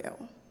for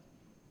you.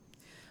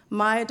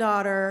 My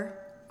daughter,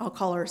 I'll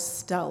call her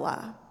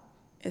Stella,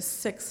 is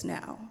 6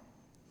 now.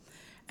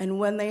 And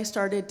when they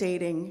started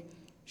dating,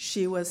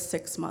 she was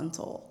 6 months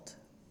old.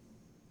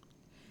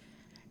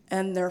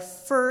 And their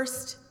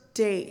first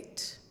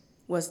date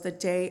was the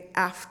day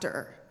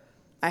after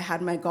I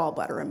had my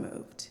gallbladder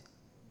removed.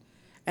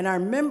 And I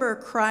remember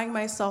crying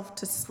myself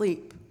to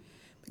sleep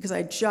because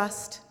I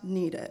just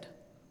needed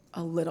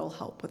a little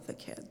help with the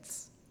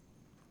kids.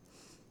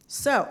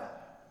 So,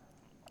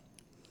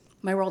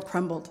 my world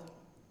crumbled.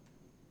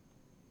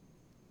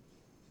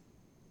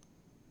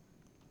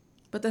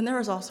 But then there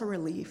was also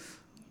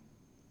relief,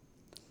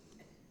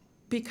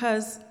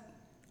 because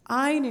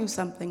I knew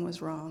something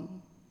was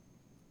wrong,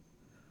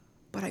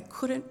 but I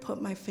couldn't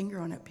put my finger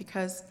on it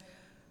because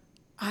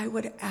I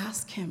would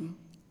ask him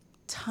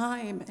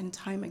time and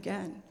time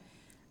again,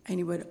 and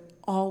he would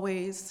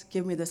always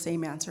give me the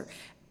same answer.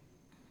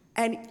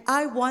 And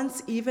I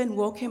once even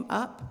woke him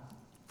up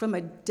from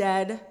a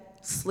dead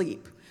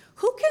sleep.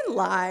 Who can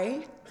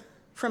lie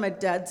from a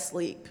dead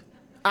sleep?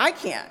 I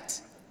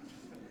can't.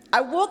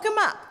 I woke him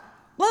up,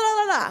 blah, blah,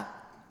 blah, blah.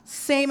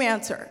 Same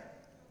answer.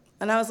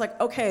 And I was like,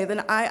 okay,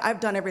 then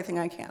I've done everything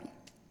I can.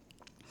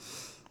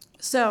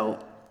 So,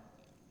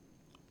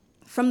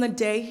 from the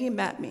day he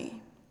met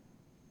me,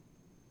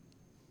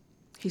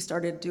 he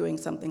started doing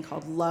something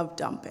called love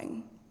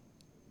dumping.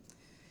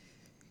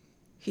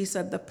 He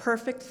said the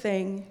perfect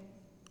thing.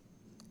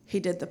 He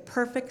did the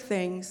perfect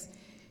things.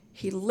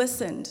 He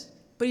listened,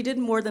 but he did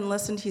more than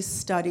listen. He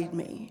studied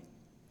me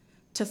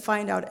to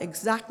find out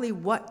exactly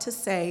what to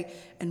say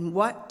and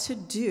what to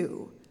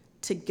do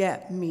to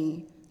get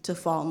me to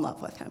fall in love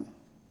with him.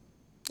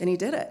 And he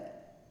did it.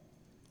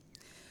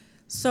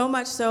 So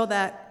much so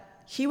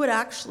that he would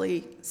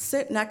actually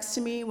sit next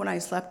to me when I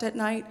slept at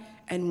night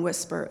and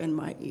whisper in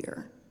my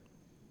ear.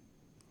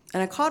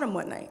 And I caught him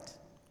one night,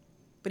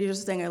 but he was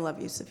just saying, "I love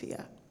you,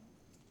 Sophia."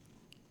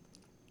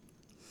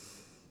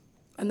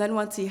 And then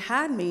once he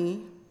had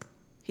me,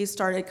 he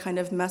started kind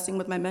of messing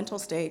with my mental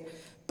state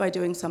by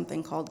doing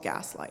something called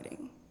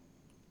gaslighting,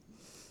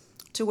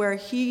 to where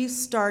he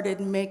started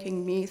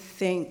making me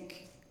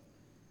think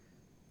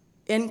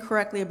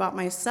incorrectly about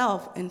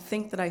myself and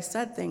think that I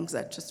said things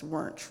that just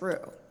weren't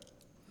true.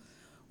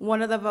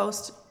 One of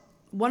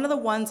the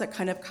ones that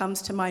kind of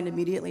comes to mind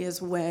immediately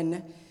is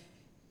when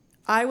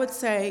I would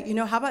say,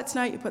 how about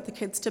tonight you put the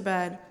kids to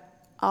bed,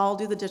 I'll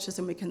do the dishes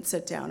and we can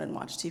sit down and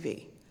watch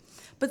TV.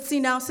 But see,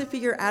 now, Sophie,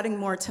 you're adding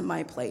more to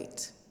my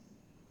plate.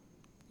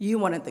 You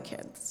wanted the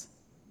kids.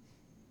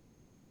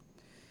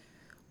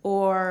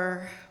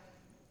 Or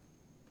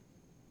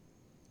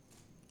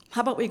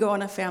how about we go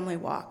on a family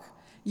walk?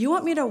 You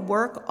want me to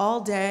work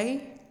all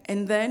day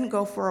and then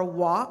go for a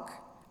walk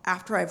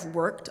after I've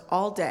worked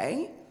all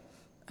day?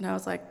 And I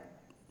was like,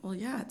 well,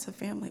 yeah, it's a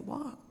family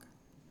walk.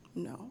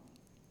 No.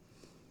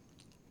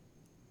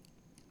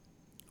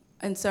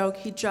 And so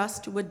he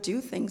just would do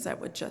things that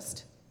would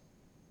just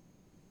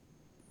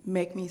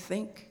make me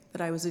think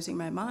that I was losing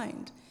my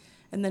mind.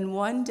 And then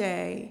one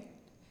day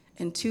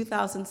in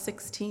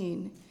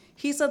 2016,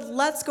 He said,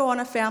 let's go on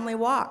a family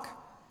walk.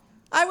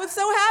 I was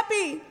so happy.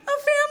 A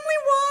family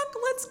walk,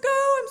 let's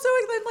go. I'm so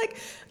excited. Like,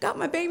 got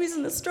my babies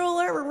in the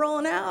stroller, we're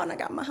rolling out, and I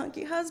got my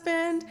hunky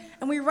husband,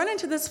 and we run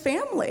into this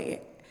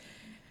family.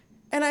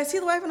 And I see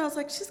the wife, and I was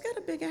like, she's got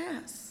a big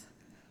ass.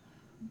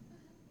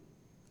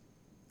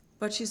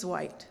 But she's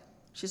white.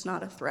 She's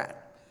not a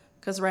threat.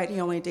 Because, right, he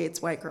only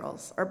dates white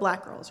girls, or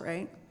black girls,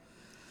 right?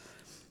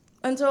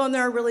 And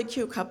they're a really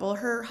cute couple.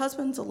 Her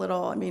husband's a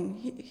little, I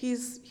mean,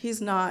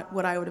 he's not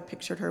what I would have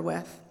pictured her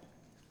with.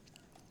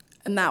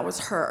 And that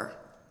was her.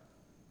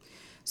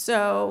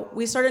 So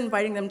we started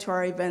inviting them to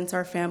our events,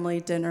 our family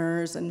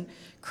dinners, and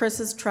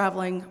Chris is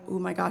traveling. Oh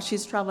my gosh,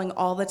 he's traveling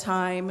all the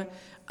time.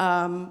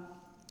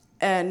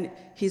 And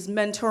he's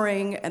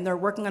mentoring, and they're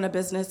working on a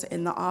business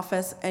in the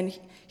office. And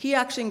he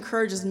actually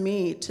encourages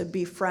me to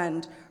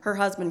befriend her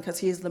husband because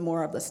he's the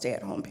more of the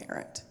stay-at-home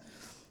parent.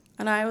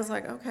 And I was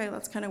like, okay,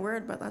 that's kind of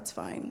weird, but that's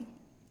fine.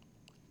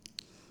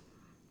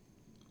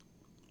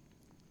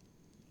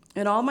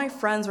 And all my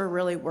friends were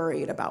really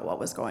worried about what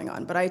was going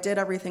on, but I did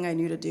everything I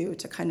knew to do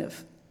to kind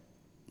of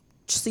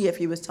see if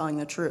he was telling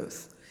the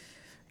truth.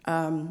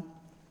 I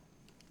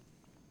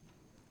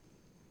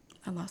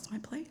lost my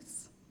place.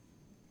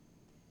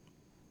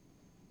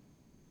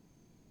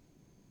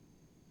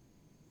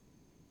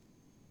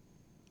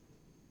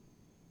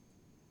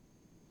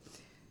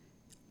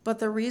 But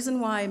the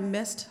reason why I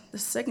missed the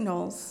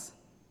signals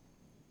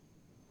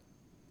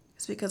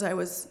is because I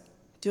was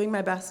doing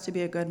my best to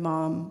be a good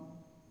mom,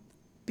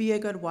 be a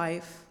good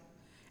wife,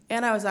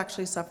 and I was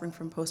actually suffering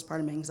from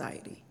postpartum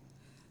anxiety.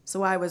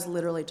 So I was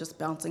literally just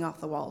bouncing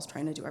off the walls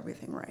trying to do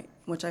everything right,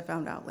 which I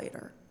found out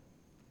later.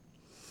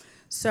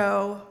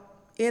 So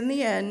in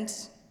the end,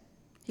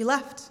 he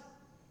left.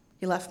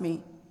 He left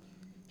me.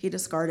 He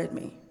discarded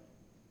me.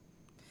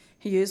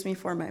 He used me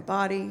for my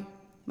body,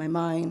 my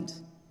mind,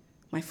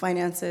 my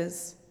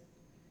finances.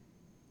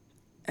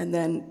 And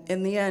then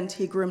in the end,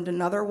 he groomed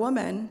another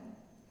woman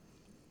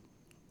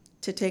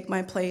to take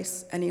my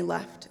place, and he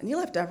left. And he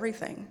left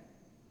everything.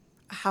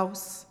 A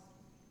house,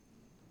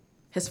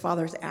 his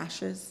father's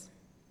ashes.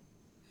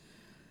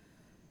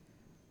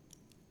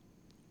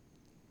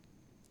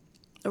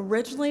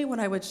 Originally, when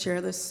I would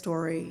share this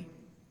story,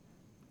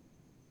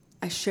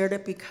 I shared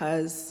it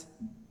because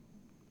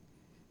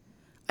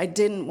I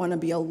didn't want to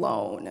be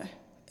alone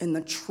in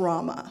the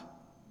trauma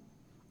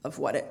of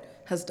what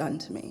it has done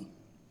to me.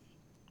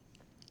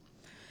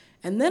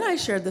 And then I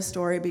shared the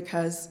story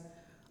because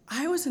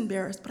I was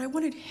embarrassed, but I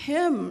wanted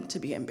him to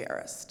be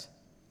embarrassed,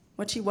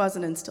 which he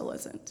wasn't and still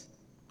isn't.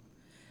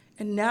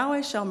 And now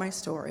I share my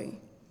story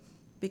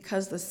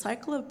because the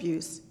cycle of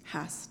abuse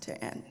has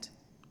to end.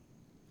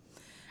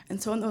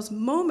 And so in those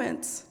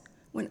moments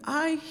when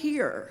I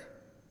hear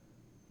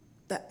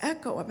the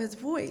echo of his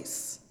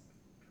voice,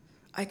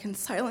 I can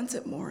silence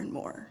it more and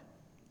more.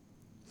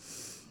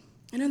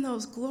 And in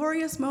those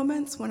glorious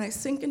moments when I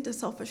sink into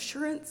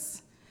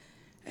self-assurance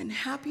and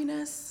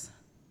happiness,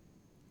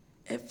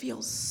 it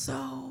feels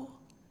so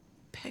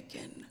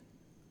pickin'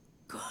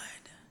 good.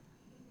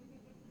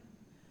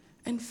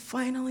 And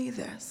finally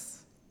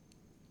this,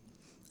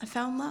 I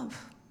found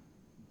love.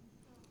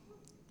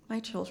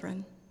 My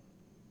children.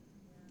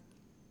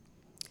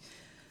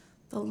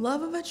 The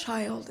love of a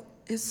child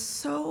is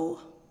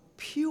so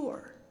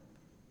pure.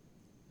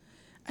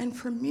 And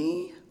for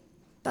me,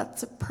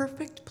 that's a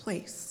perfect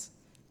place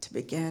to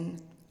begin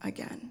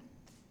again.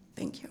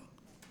 Thank you.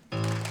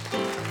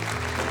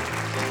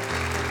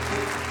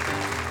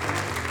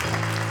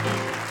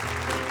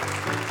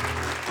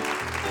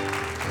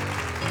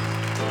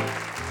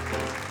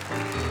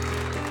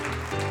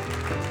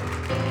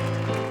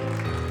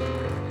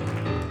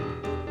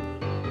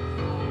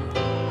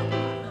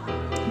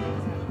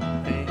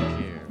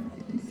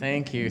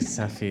 Thank you,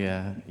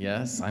 Sophia.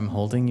 Yes, I'm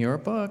holding your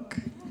book.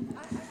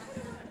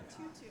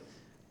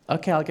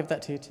 Okay, I'll give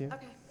that to you too.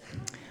 Okay.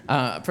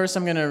 First,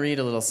 I'm going to read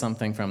a little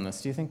something from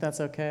this. Do you think that's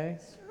okay?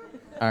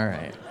 All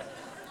right.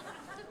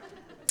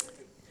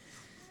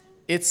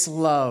 It's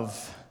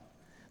love.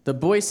 The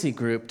Boise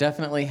group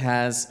definitely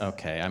has...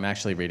 Okay, I'm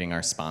actually reading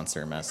our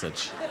sponsor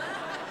message.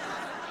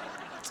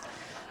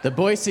 The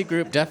Boise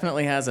group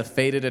definitely has a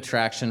faded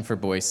attraction for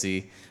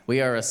Boise.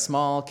 We are a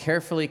small,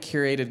 carefully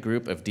curated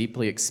group of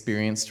deeply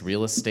experienced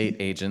real estate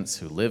agents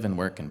who live and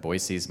work in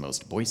Boise's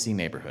most Boise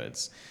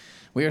neighborhoods.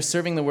 We are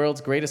serving the world's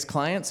greatest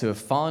clients who have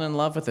fallen in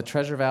love with the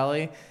Treasure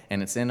Valley,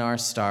 and it's in our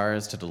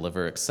stars to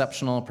deliver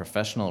exceptional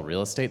professional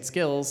real estate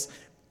skills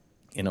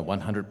in a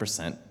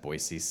 100%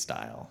 Boise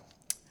style.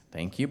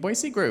 Thank you,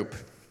 Boise Group.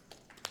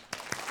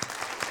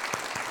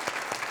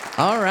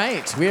 All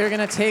right, we are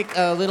going to take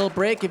a little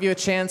break, give you a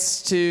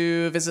chance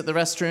to visit the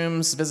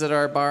restrooms, visit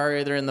our bar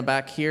either in the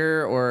back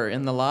here or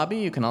in the lobby.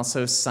 You can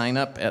also sign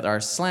up at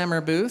our Slammer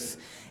booth.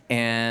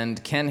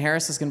 And Ken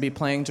Harris is going to be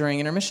playing during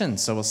intermission,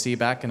 so we'll see you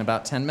back in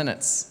about 10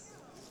 minutes.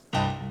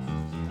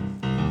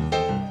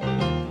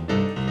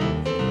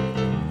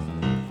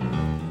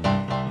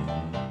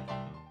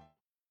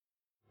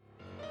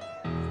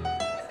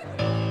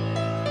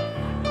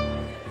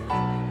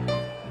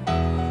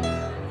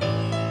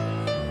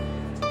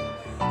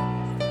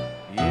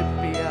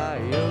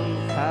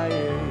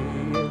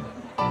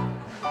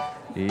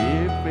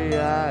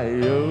 Yippee-yi-yo-ki-yay.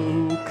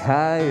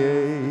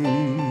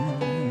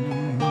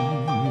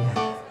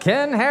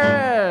 Ken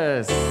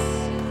Harris.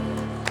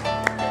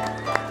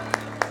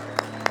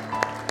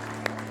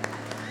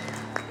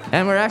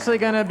 And we're actually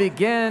going to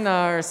begin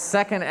our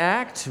second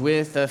act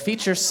with a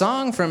feature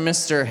song from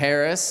Mr.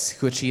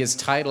 Harris, which he has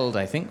titled,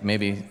 I think,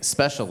 maybe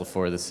special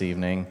for this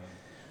evening,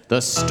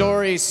 The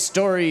Story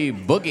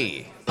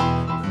Boogie.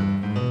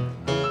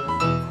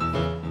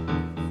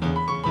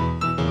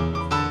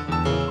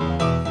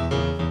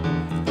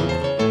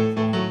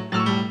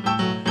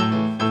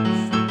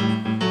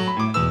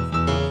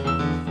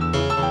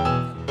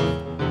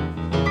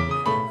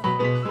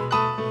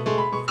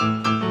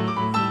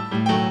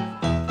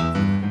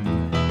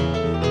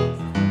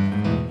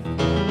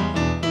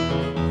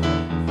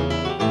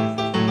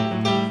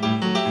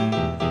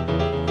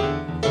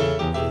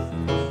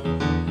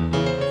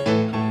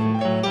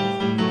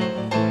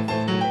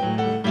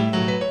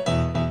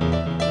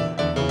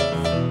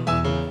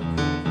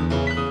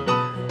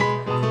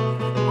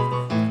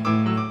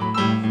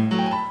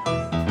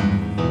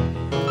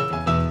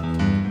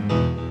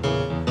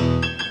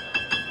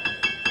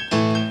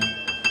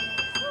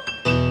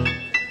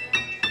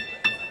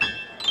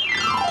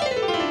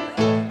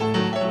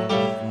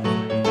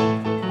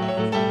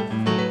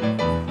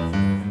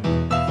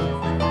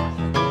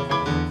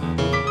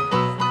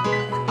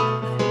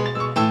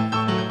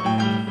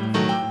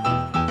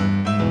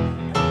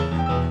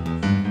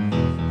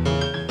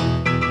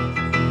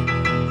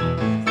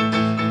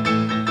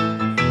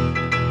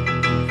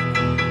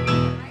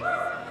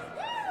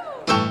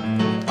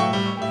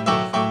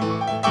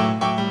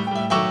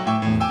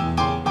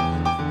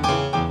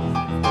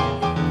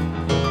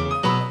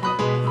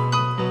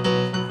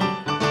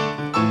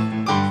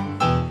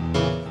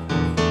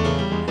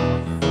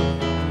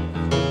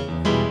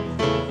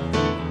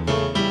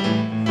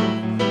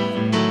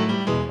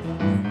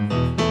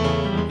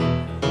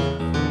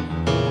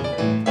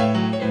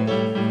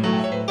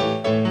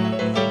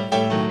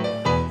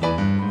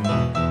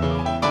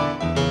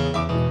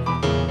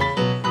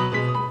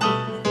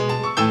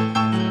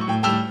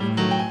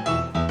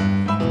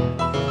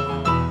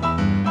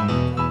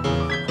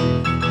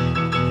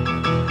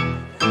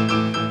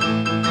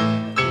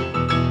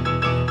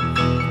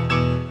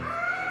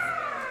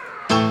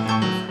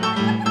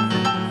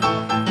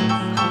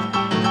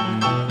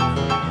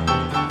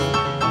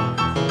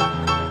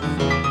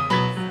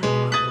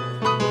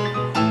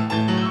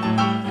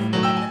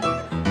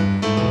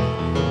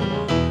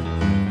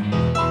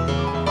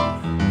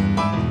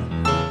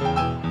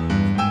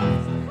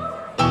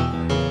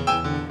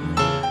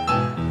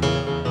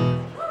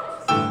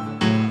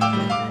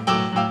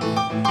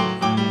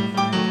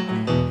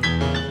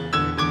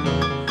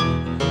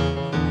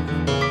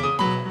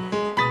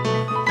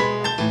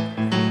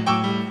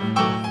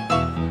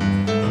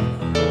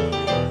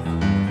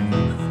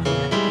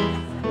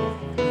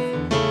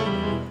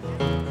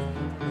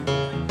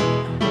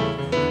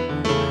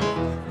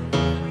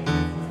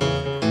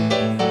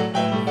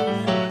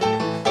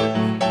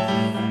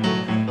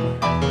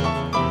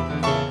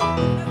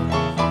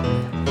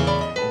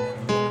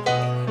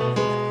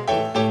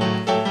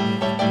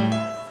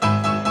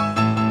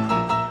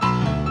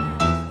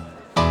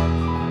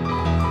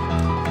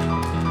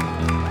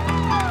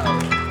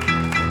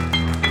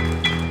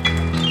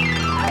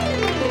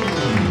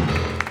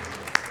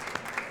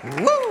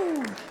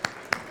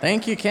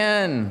 Thank you,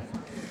 Ken.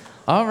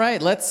 All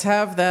right, let's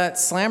have that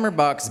slammer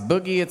box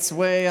boogie its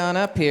way on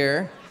up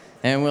here.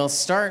 And we'll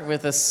start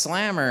with a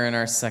slammer in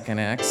our second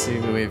act. See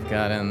who we've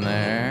got in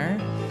there.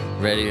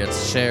 Ready to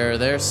share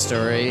their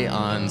story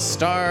on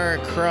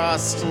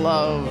Star-Crossed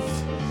Love,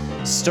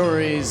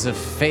 Stories of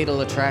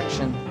Fatal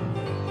Attraction.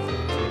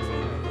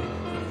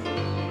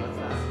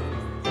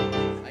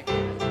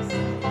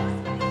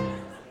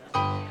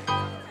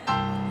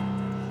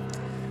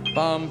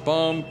 Bum,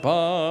 bum,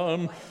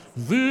 bum.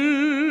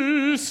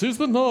 This is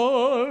the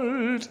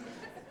night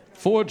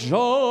for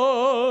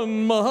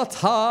John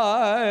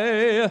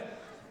Matai,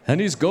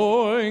 and he's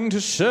going to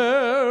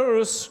share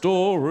a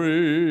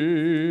story.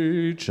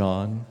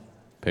 John,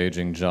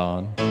 paging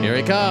John. Here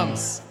he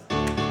comes.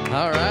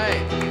 All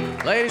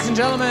right, ladies and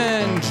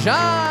gentlemen,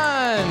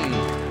 John.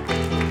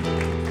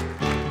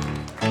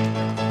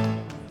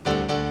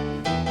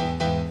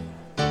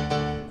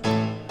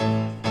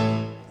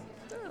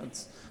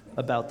 That's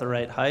about the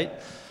right height.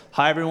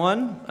 Hi,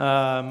 everyone.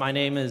 My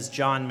name is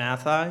John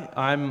Mathai.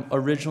 I'm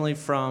originally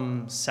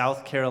from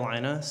South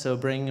Carolina, so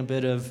bringing a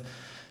bit of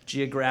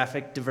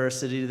geographic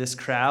diversity to this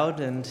crowd.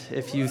 And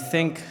if you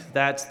think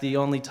that's the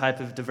only type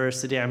of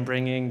diversity I'm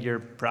bringing, you're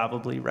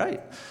probably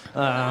right.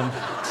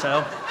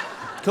 So,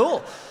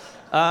 cool.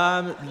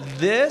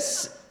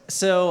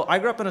 So I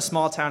grew up in a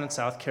small town in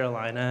South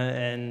Carolina,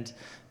 and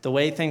the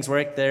way things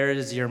work there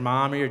is your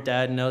mom or your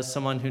dad knows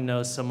someone who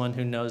knows someone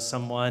who knows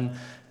someone,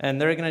 and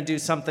they're going to do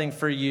something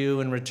for you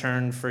in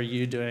return for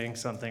you doing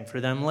something for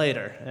them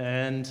later.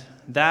 And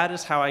that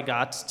is how I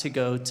got to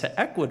go to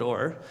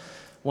Ecuador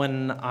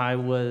when I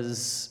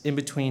was in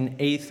between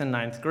 8th and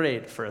 9th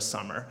grade for a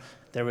summer.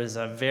 there was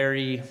a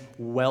very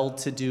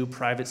well-to-do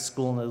private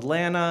school in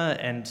Atlanta,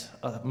 and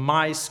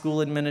my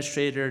school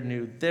administrator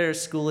knew their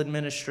school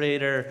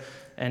administrator,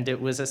 and it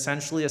was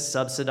essentially a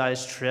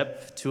subsidized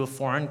trip to a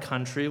foreign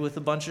country with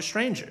a bunch of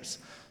strangers.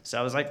 So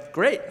I was like,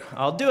 great,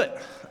 I'll do it.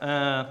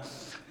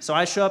 So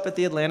I show up at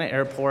the Atlanta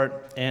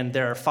airport, and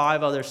there are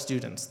 5 other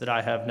students that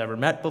I have never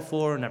met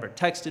before, never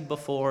texted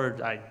before.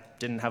 I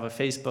didn't have a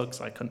Facebook,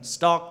 so I couldn't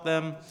stalk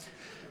them.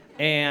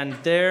 And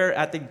they're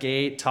at the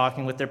gate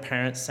talking with their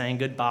parents, saying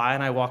goodbye,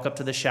 and I walk up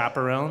to the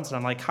chaperones, and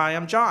I'm like, hi,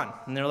 I'm John.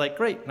 And they're like,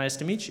 great, nice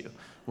to meet you.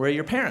 Where are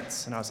your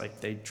parents? And I was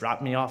like, they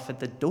dropped me off at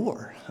the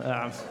door.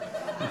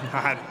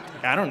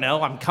 I don't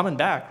know, I'm coming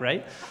back,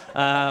 right?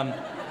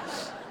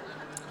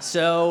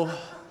 So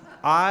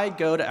I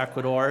go to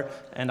Ecuador,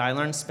 and I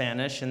learn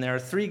Spanish, and there are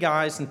 3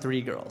 guys and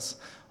 3 girls.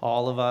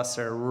 All of us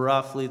are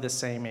roughly the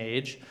same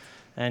age.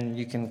 And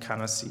you can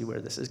kind of see where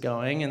this is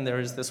going. And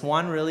there's this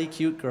one really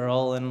cute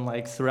girl, and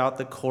like throughout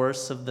the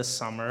course of the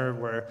summer,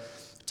 we're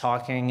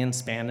talking in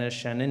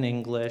Spanish and in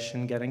English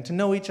and getting to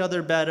know each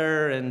other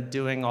better and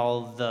doing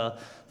all the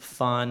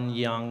fun,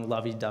 young,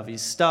 lovey-dovey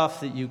stuff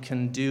that you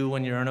can do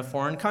when you're in a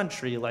foreign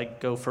country, like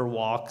go for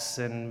walks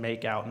and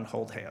make out and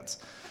hold hands.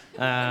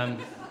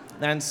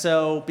 And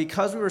so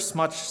because we were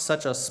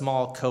such a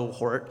small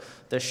cohort,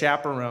 the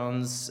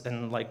chaperones,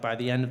 and like by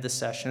the end of the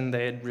session,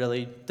 they had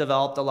really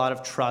developed a lot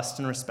of trust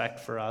and respect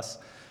for us.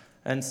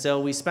 And so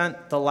we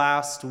spent the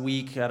last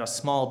week at a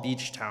small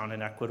beach town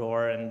in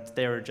Ecuador, and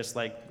they were just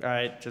like, all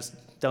right, just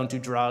don't do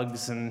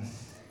drugs and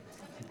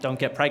don't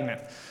get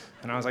pregnant.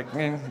 And I was like,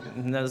 those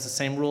are the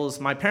same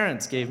rules my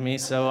parents gave me,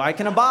 so I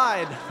can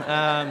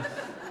abide.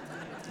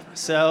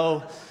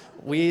 So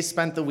we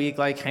spent the week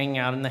like hanging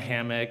out in the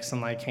hammocks and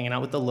like hanging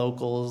out with the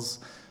locals,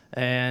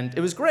 and it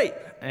was great.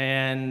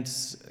 And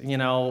you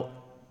know,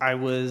 I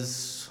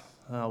was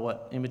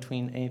in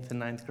between 8th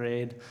and 9th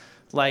grade.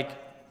 Like,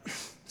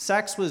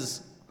 sex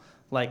was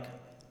like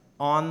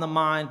on the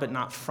mind, but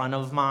not front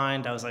of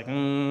mind. I was like,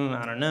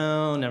 I don't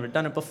know, never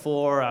done it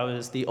before. I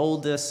was the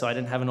oldest, so I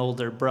didn't have an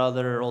older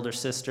brother or older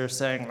sister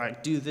saying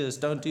like, do this,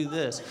 don't do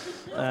this.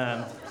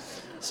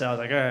 So I was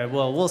like, all right,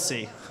 well, we'll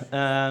see.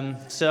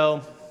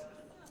 So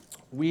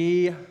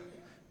we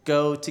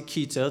go to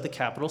Quito, the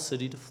capital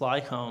city, to fly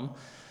home,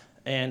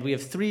 and we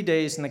have 3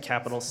 days in the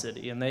capital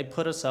city, and they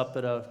put us up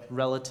at a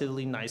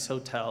relatively nice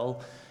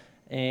hotel,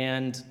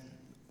 and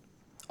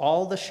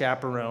all the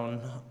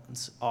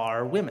chaperones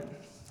are women.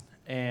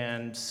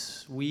 And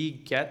we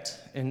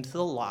get into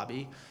the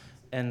lobby,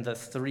 and the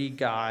 3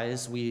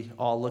 guys, we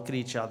all look at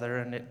each other,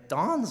 and it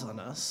dawns on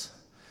us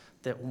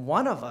that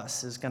one of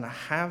us is gonna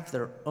have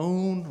their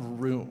own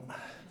room,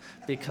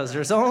 because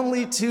there's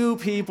only 2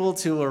 people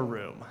to a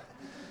room.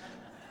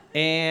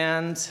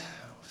 And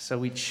so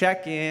we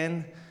check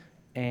in,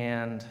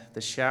 and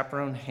the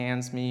chaperone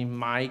hands me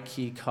my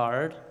key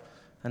card,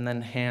 and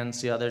then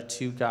hands the other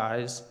 2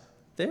 guys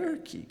their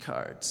key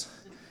cards.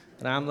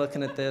 And I'm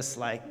looking at this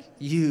like,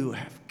 you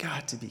have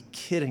got to be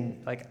kidding me.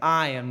 Like,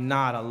 I am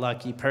not a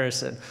lucky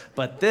person,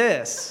 but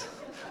this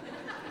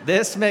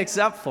makes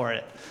up for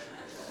it.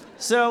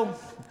 So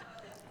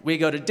we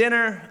go to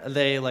dinner.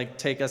 They like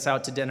take us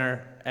out to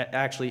dinner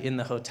actually in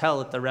the hotel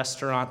at the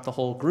restaurant, the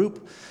whole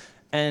group.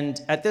 And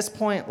at this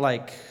point,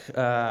 like,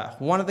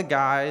 one of the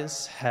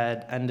guys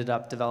had ended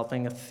up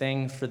developing a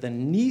thing for the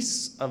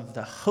niece of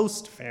the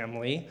host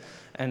family.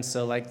 And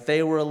so, like,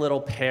 they were a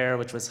little pair,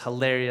 which was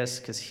hilarious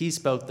because he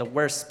spoke the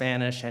worst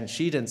Spanish and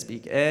she didn't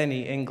speak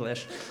any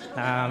English.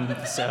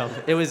 So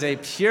it was a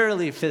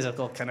purely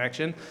physical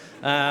connection.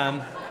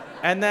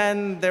 And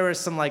then there were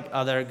some, like,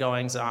 other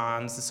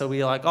goings-ons. So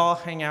we, like, all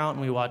hang out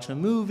and we watch a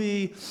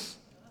movie.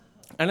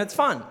 And it's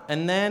fun.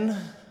 And then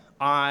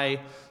I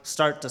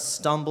start to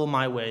stumble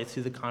my way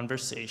through the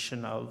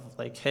conversation of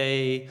like,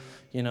 hey,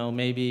 you know,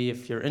 maybe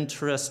if you're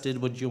interested,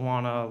 would you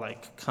want to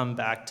like come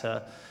back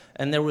to,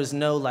 and there was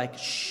no like,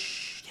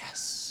 shh,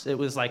 yes. It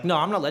was like, no,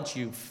 I'm going to let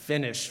you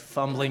finish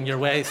fumbling your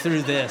way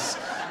through this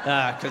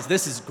because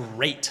this is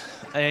great.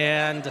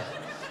 And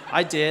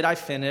I did, I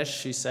finished,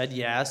 she said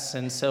yes.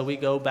 And so we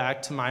go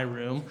back to my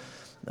room,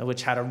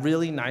 which had a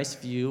really nice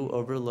view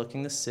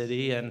overlooking the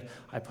city, and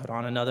I put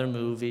on another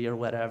movie or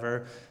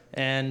whatever.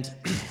 And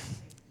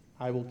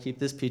I will keep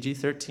this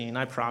PG-13,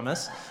 I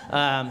promise.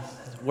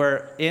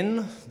 We're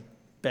in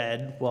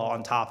bed, well,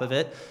 on top of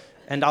it,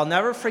 and I'll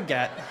never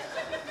forget,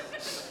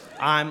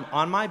 I'm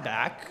on my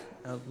back,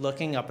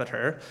 looking up at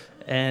her,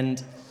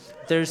 and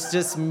there's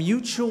this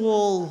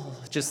mutual,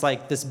 just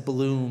like this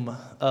bloom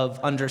of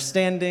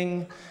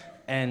understanding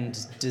and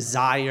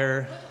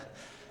desire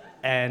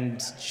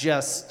and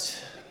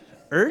just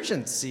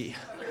urgency.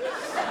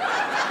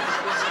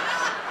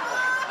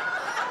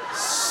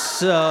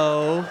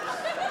 So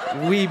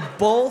we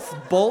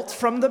both bolt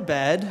from the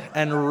bed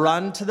and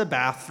run to the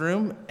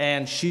bathroom,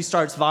 and she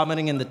starts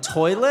vomiting in the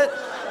toilet,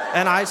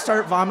 and I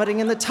start vomiting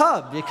in the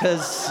tub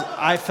because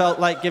I felt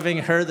like giving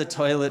her the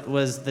toilet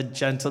was the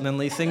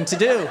gentlemanly thing to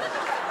do.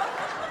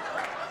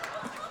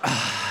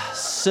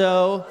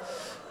 So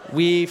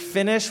we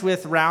finish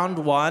with round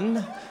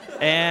 1,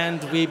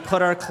 And we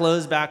put our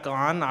clothes back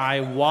on. I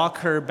walk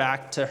her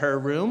back to her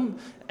room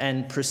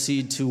and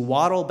proceed to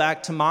waddle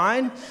back to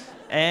mine.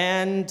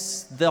 And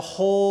the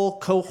whole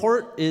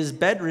cohort is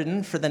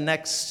bedridden for the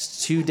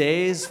next 2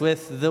 days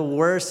with the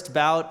worst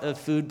bout of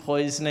food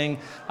poisoning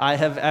I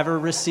have ever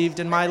received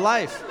in my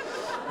life.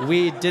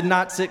 We did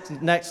not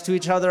sit next to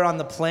each other on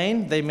the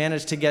plane. They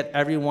managed to get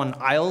everyone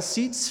aisle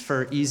seats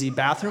for easy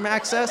bathroom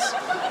access.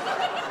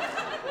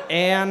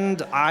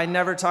 And I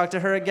never talked to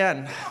her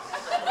again.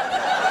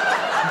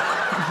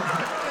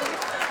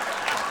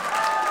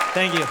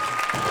 Thank you.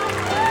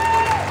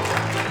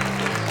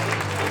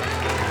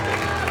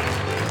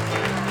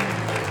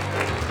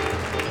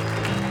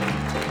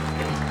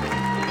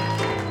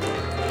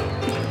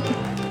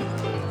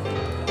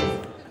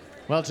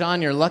 Well,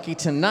 John, you're lucky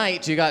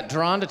tonight. You got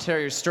drawn to tell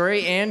your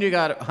story, and you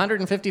got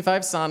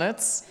 155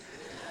 sonnets.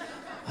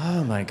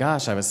 Oh my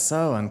gosh, I was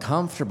so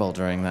uncomfortable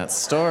during that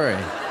story.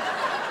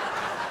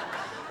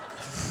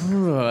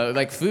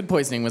 Like food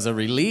poisoning was a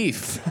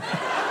relief.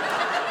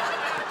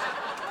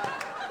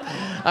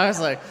 I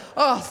was like,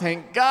 oh,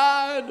 thank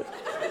God.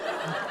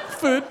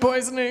 Food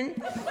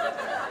poisoning.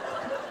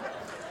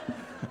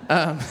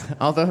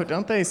 Although,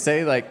 don't they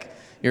say, like,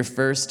 your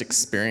first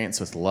experience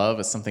with love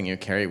is something you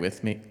carry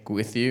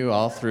with you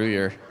all through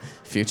your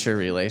future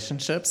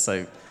relationships?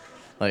 I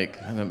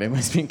don't know, it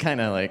must be kind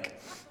of like,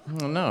 I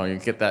don't know, you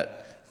get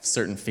that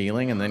certain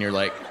feeling, and then you're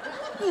like,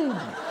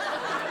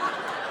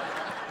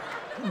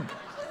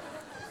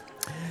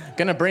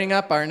 Gonna bring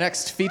up our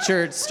next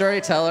featured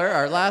storyteller,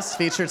 our last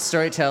featured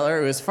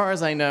storyteller, who, as far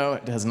as I know,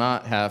 does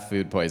not have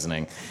food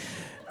poisoning.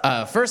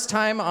 First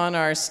time on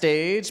our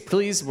stage,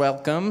 please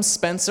welcome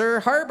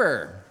Spencer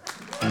Harbor.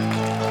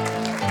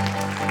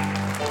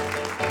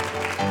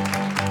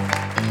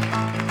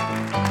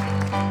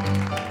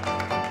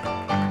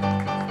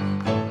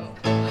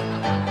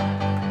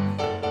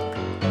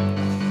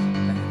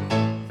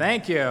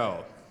 Thank you.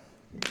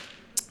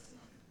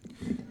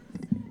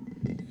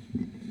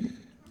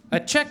 A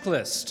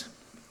checklist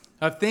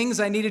of things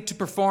I needed to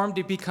perform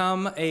to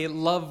become a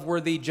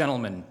love-worthy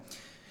gentleman.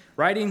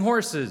 Riding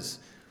horses,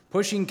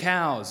 pushing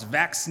cows,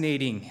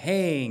 vaccinating,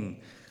 haying,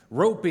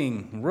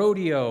 roping,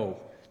 rodeo,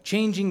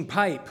 changing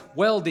pipe,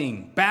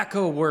 welding,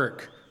 backhoe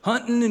work,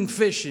 hunting and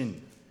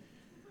fishing.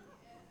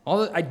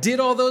 I did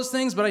all those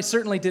things, but I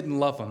certainly didn't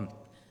love them.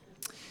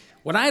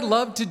 What I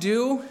loved to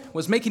do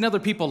was making other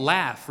people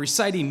laugh,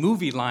 reciting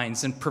movie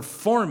lines, and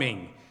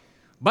performing.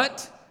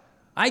 But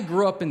I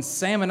grew up in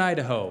Salmon,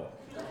 Idaho.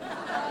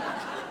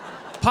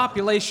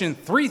 Population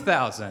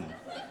 3,000.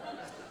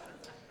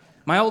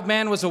 My old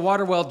man was a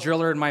water well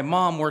driller, and my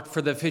mom worked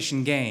for the Fish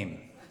and Game.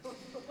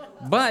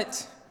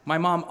 But my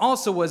mom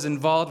also was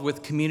involved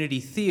with community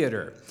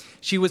theater.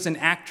 She was an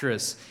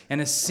actress and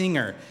a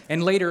singer,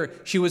 and later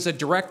she was a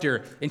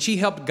director, and she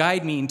helped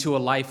guide me into a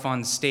life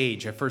on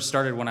stage. I first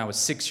started when I was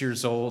 6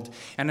 years old,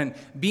 and then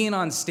being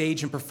on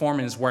stage and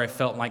performing is where I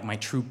felt like my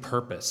true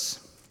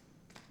purpose.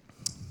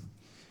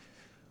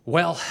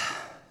 Well,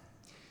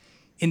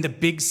 in the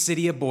big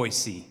city of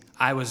Boise,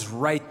 I was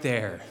right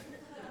there,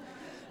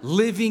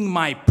 living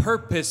my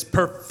purpose,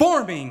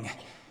 performing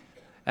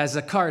as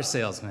a car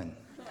salesman.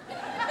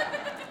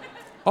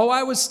 Oh,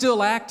 I was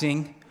still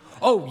acting.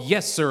 Oh,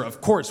 yes, sir,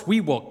 of course, we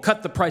will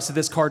cut the price of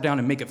this car down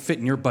and make it fit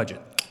in your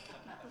budget.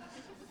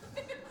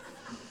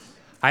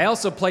 I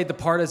also played the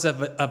part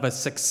of a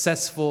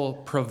successful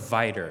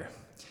provider.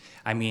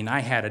 I mean, I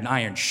had an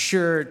iron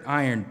shirt,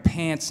 iron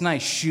pants,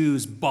 nice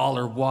shoes,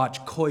 baller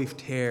watch,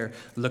 coiffed hair,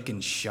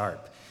 looking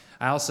sharp.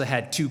 I also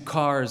had 2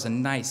 cars, a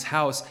nice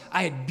house.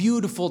 I had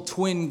beautiful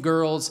twin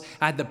girls.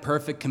 I had the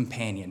perfect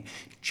companion.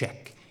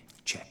 Check,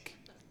 check,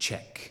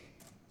 check.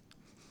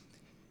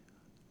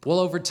 Well,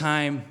 over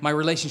time, my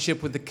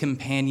relationship with the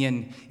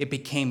companion, it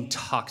became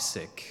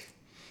toxic.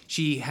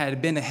 She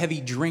had been a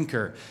heavy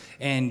drinker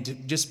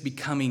and just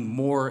becoming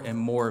more and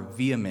more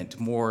vehement,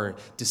 more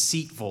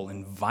deceitful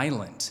and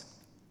violent.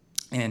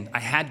 And I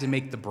had to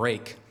make the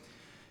break.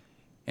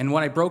 And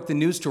when I broke the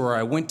news to her,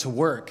 I went to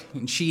work,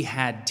 and she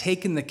had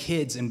taken the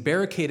kids and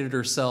barricaded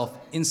herself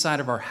inside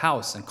of our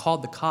house and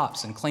called the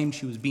cops and claimed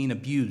she was being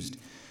abused.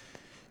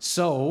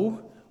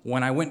 So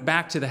when I went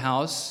back to the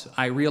house,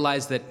 I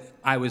realized that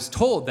I was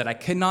told that I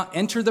could not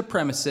enter the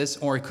premises,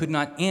 or I could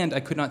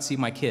not see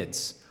my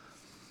kids.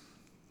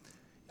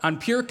 On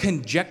pure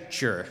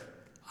conjecture,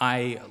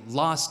 I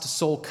lost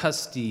sole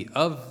custody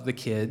of the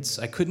kids.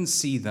 I couldn't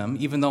see them,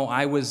 even though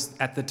I was,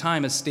 at the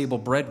time, a stable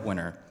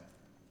breadwinner.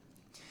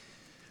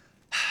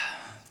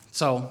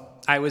 So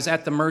I was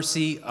at the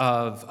mercy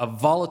of a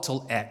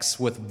volatile ex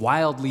with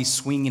wildly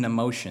swinging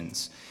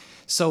emotions.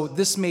 So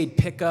this made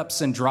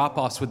pickups and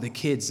drop-offs with the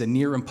kids a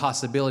near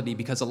impossibility,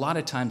 because a lot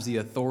of times the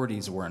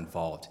authorities were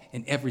involved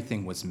and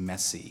everything was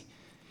messy.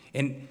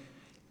 And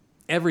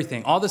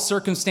everything, all the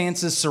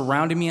circumstances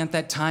surrounding me at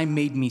that time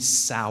made me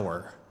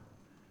sour.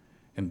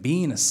 And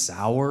being a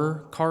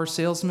sour car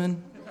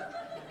salesman,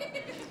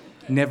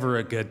 never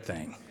a good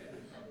thing.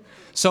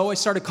 So I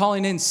started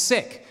calling in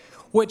sick,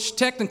 which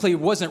technically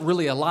wasn't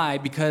really a lie,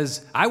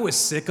 because I was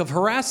sick of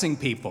harassing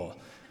people.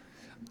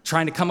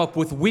 trying to come up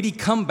with witty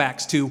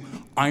comebacks to,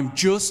 "I'm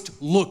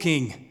just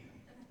looking."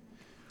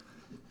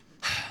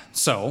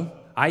 So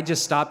I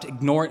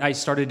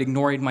started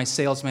ignoring my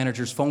sales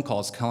manager's phone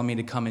calls telling me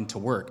to come into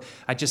work.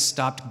 I just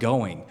stopped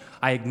going.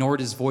 I ignored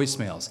his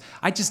voicemails.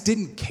 I just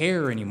didn't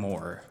care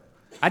anymore.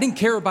 I didn't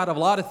care about a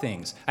lot of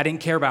things. I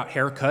didn't care about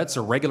haircuts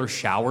or regular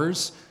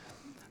showers.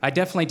 I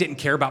definitely didn't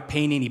care about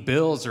paying any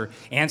bills or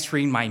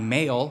answering my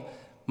mail.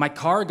 My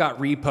car got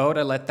repoed.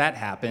 I let that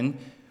happen.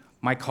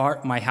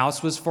 My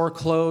house was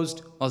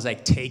foreclosed. I was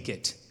like, take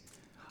it.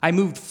 I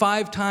moved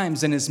 5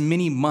 times in as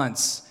many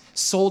months,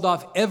 sold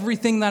off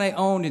everything that I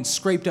owned, and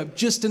scraped up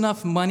just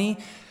enough money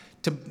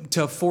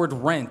to afford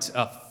rent,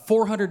 a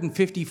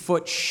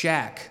 450-foot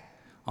shack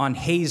on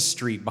Hayes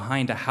Street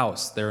behind a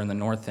house there in the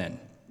North End.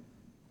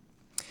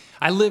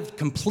 I lived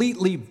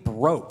completely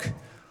broke.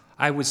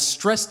 I was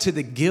stressed to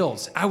the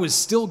gills. I was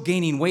still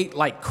gaining weight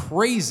like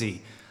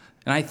crazy.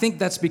 And I think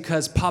that's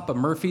because Papa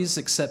Murphy's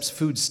accepts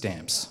food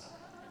stamps.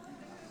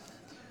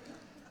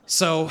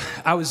 So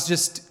I was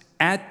just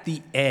at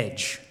the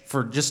edge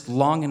for just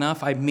long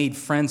enough. I made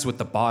friends with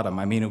the bottom.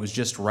 I mean, it was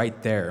just right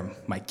there.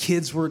 My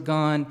kids were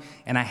gone,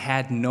 and I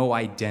had no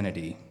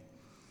identity.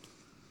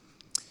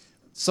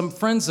 Some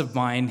friends of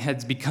mine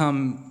had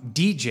become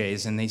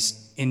DJs, and they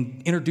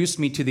introduced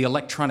me to the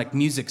electronic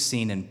music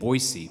scene in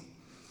Boise.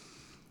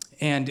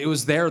 And it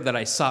was there that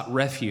I sought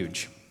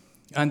refuge.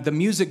 And the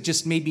music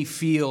just made me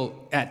feel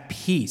at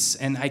peace,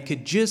 and I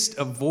could just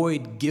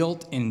avoid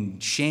guilt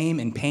and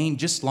shame and pain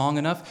just long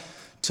enough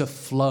to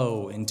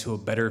flow into a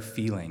better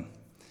feeling.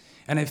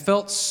 And I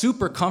felt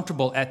super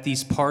comfortable at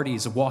these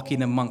parties,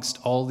 walking amongst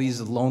all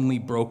these lonely,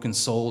 broken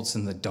souls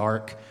in the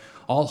dark,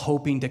 all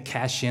hoping to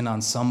cash in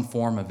on some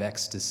form of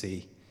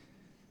ecstasy.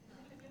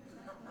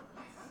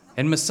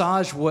 And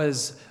massage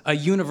was a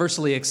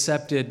universally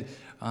accepted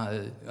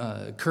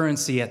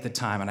currency at the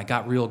time, and I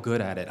got real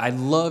good at it. I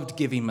loved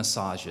giving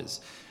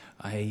massages.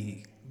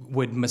 I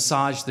would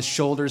massage the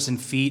shoulders and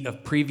feet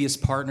of previous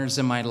partners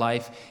in my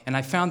life, and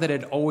I found that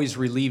it always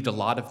relieved a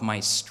lot of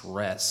my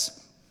stress.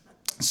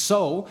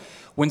 So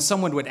when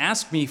someone would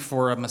ask me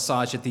for a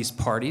massage at these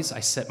parties,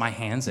 I set my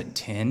hands at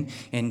 10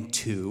 and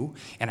 2,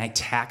 and I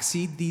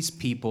taxied these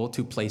people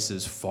to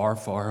places far,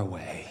 far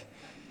away.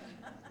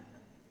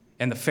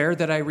 And the fare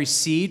that I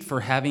received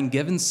for having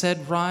given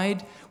said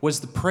ride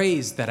was the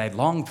praise that I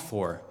longed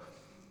for.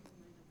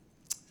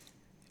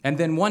 And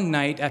then one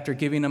night, after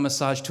giving a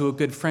massage to a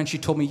good friend, she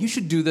told me, "You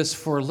should do this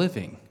for a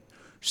living."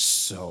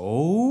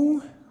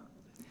 So,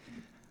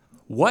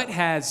 what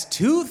has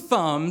 2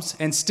 thumbs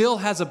and still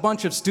has a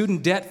bunch of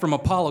student debt from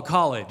Apollo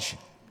College?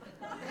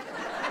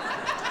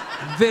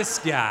 This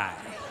guy.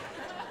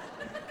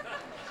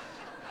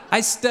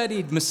 I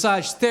studied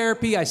massage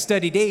therapy, I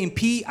studied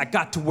A&P, I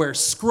got to wear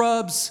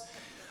scrubs,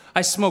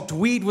 I smoked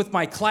weed with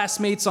my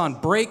classmates on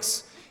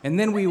breaks, and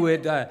then we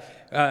would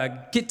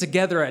get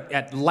together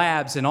at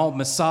labs and all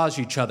massage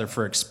each other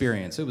for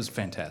experience. It was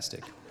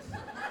fantastic.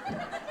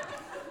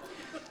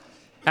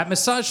 At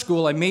massage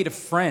school, I made a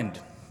friend.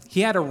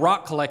 He had a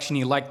rock collection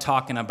he liked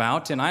talking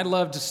about, and I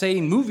loved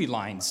saying movie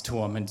lines to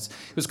him, and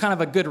it was kind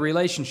of a good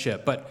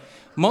relationship. But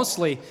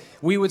mostly,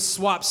 we would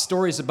swap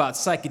stories about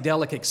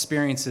psychedelic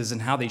experiences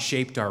and how they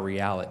shaped our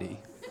reality.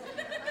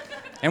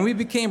 And we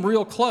became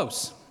real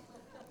close.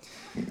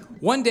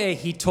 One day,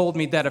 he told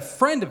me that a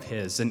friend of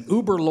his, an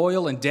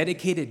uber-loyal and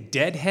dedicated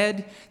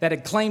deadhead that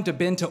had claimed to have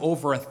been to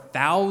over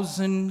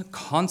 1,000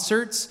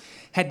 concerts,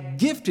 had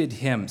gifted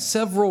him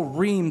several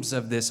reams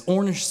of this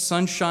orange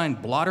sunshine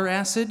blotter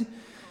acid.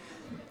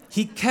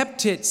 He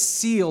kept it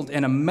sealed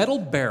in a metal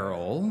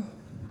barrel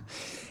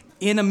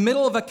in the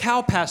middle of a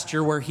cow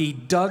pasture where he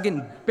dug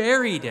and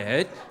buried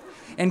it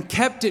and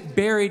kept it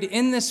buried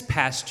in this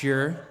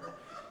pasture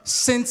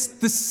since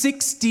the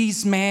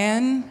 60s,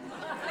 man.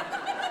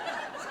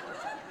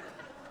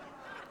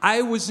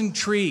 I was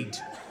intrigued.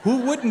 Who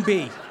wouldn't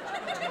be?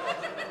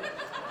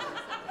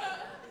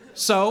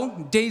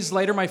 So, days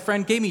later, my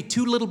friend gave me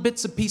 2 little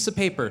bits of piece of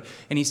paper,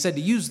 and he said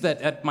to use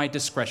that at my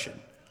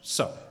discretion.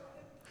 So,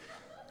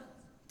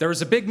 there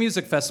was a big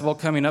music festival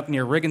coming up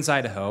near Riggins,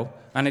 Idaho,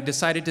 and I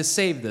decided to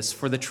save this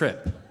for the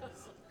trip.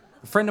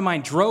 A friend of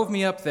mine drove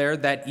me up there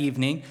that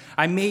evening.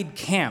 I made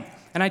camp,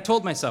 and I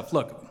told myself,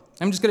 look,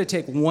 I'm just going to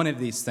take one of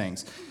these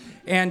things.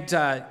 And,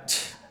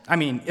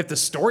 if the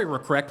story were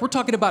correct, we're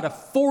talking about a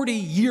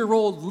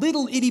 40-year-old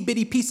little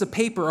itty-bitty piece of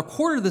paper, a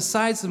quarter the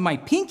size of my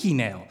pinky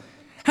nail.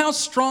 How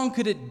strong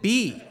could it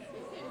be?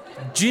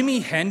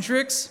 Jimi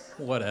Hendrix?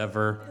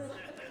 Whatever.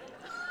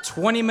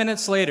 20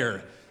 minutes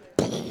later,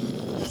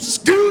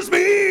 excuse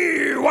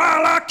me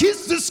while I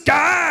kiss the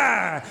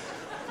sky.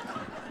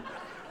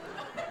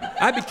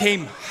 I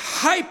became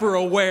hyper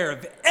aware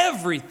of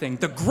everything,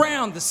 the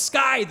ground, the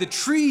sky, the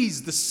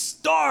trees, the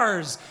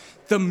stars,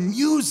 the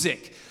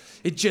music.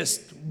 It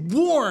just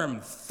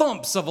warm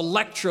thumps of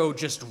electro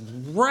just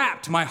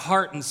wrapped my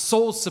heart in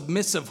soul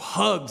submissive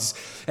hugs,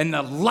 and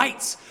the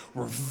lights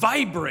were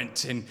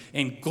vibrant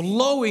and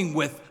glowing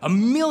with a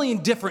million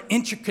different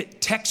intricate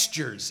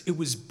textures. It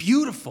was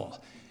beautiful,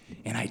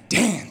 and I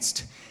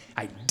danced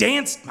I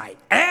danced my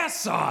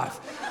ass off.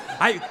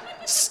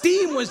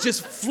 Steam was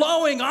just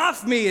flowing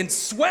off me and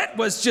sweat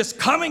was just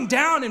coming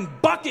down in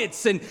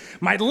buckets and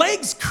my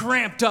legs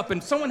cramped up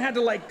and someone had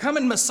to come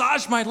and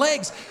massage my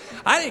legs.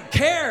 I didn't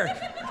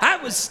care. I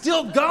was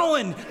still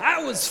going.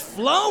 I was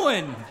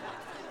flowing.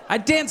 I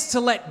danced to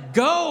let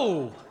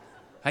go.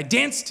 I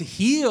danced to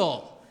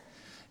heal.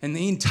 And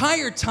the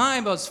entire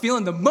time I was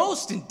feeling the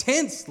most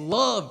intense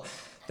love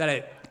that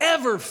I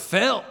ever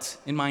felt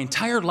in my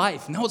entire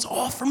life. And that was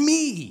all for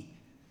me.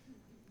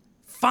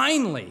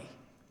 Finally,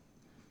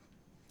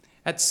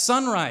 at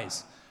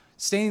sunrise,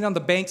 standing on the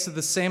banks of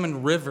the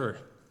Salmon River,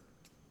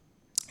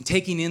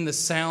 taking in the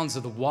sounds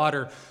of the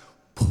water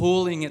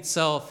pulling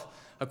itself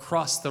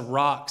across the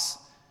rocks,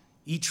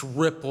 each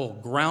ripple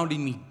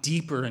grounding me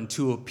deeper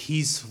into a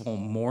peaceful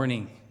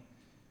morning.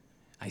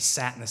 I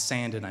sat in the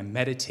sand and I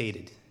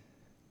meditated.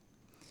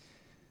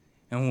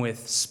 And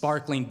with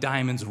sparkling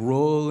diamonds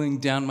rolling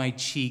down my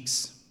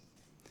cheeks,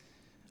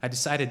 I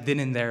decided then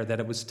and there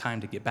that it was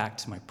time to get back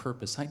to my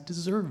purpose. I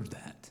deserved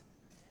that.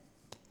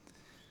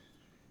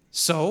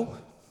 So,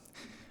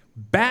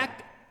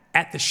 back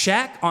at the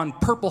shack on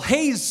Purple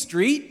Haze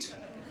Street,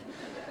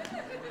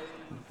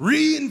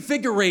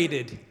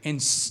 reinvigorated and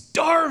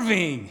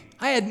starving.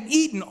 I hadn't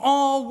eaten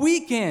all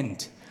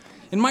weekend.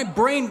 And my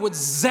brain was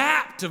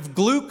zapped of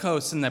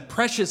glucose and the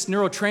precious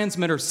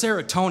neurotransmitter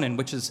serotonin,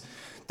 which is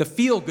the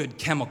feel-good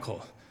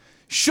chemical.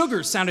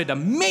 Sugar sounded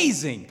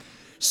amazing.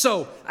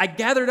 So I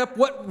gathered up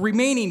what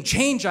remaining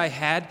change I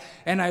had,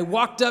 and I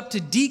walked up to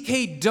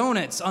DK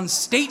Donuts on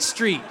State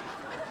Street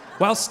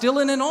while still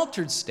in an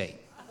altered state.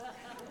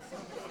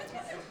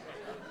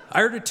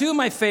 I ordered two of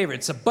my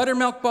favorites, a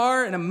buttermilk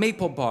bar and a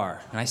maple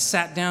bar, and I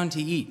sat down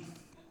to eat.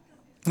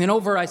 And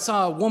over I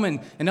saw a woman,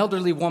 an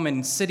elderly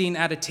woman, sitting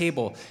at a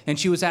table, and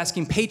she was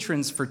asking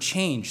patrons for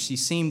change. She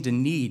seemed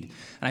in need,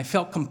 and I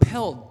felt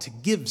compelled to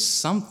give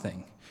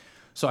something.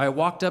 So I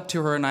walked up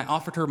to her and I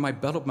offered her my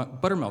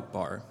buttermilk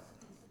bar.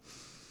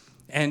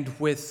 And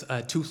with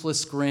a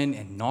toothless grin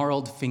and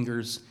gnarled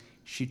fingers,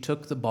 she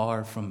took the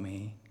bar from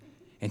me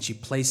and she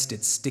placed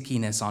its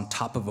stickiness on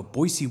top of a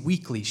Boise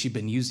Weekly she'd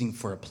been using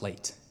for a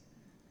plate.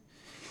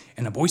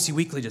 And a Boise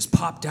Weekly just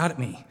popped out at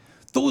me.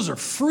 Those are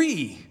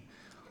free.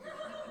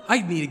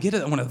 I need to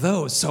get one of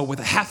those. So with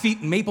a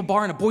half-eaten maple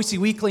bar and a Boise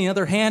Weekly in the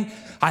other hand,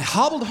 I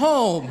hobbled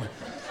home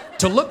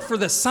to look for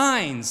the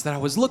signs that I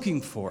was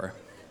looking for.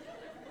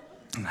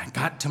 And I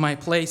got to my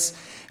place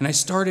and I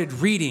started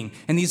reading,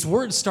 and these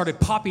words started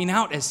popping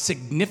out as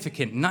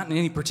significant, not in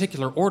any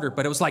particular order,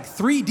 but it was like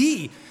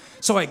 3D.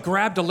 So I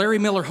grabbed a Larry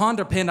Miller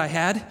Honda pen I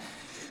had,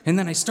 and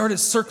then I started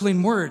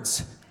circling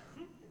words.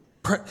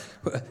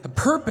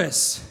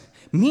 Purpose,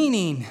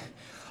 meaning,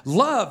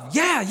 love.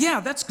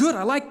 Yeah, that's good.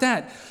 I like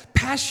that.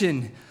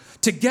 Passion,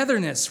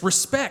 togetherness,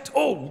 respect.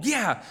 Oh,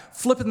 yeah.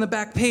 Flipping the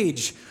back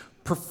page.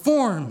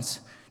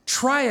 Performs,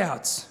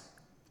 tryouts.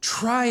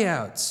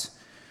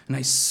 And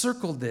I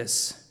circled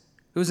this.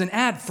 It was an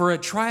ad for a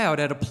tryout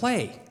at a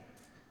play.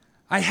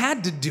 I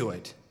had to do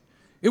it.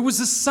 It was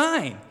a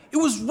sign. It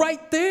was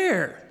right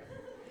there.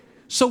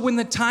 So when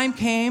the time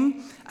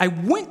came, I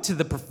went to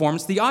the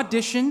performance, the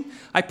audition,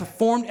 I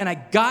performed, and I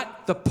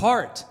got the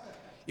part.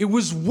 It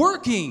was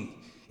working.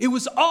 It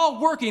was all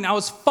working. I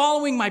was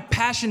following my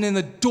passion, and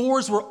the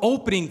doors were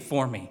opening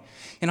for me.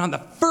 And on the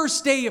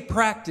first day of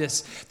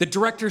practice, the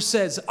director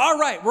says, all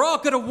right, we're all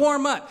going to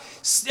warm up.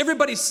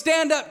 Everybody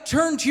stand up,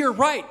 turn to your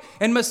right,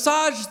 and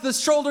massage the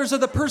shoulders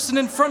of the person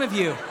in front of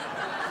you.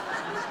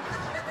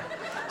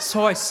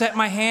 So I set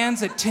my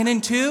hands at 10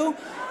 and 2,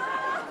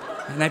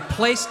 and I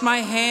placed my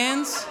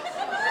hands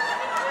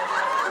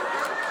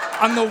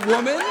on the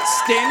woman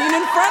standing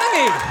in front of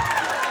me.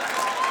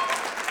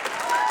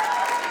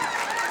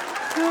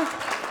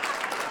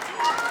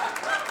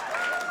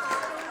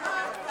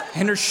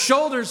 And her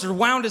shoulders are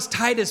wound as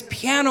tight as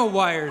piano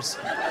wires.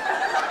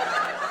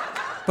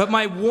 But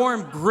my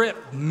warm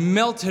grip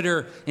melted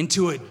her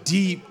into a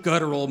deep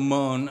guttural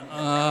moan.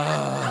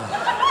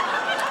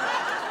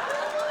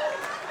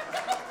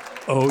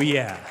 Oh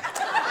yeah.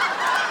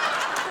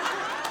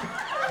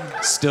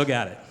 Still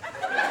got it.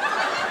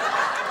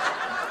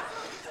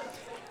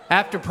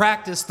 After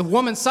practice, the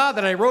woman saw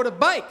that I rode a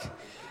bike,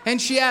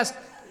 and she asked,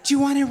 "Do you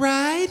want to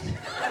ride?"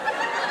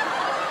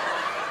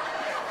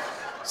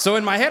 So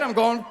in my head, I'm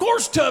going, of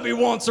course Tubby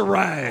wants a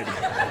ride.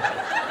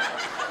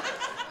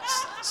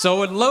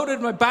 So it loaded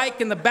my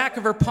bike in the back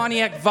of her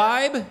Pontiac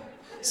Vibe,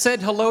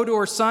 said hello to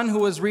her son who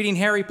was reading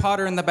Harry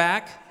Potter in the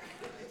back,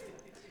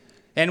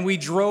 and we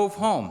drove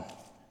home.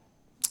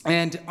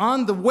 And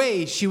on the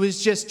way, she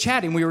was just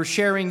chatting. We were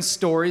sharing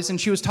stories, and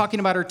she was talking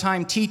about her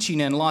time teaching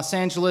in Los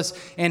Angeles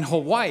and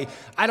Hawaii.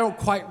 I don't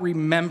quite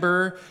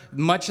remember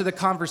much of the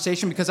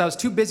conversation because I was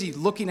too busy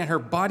looking at her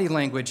body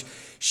language.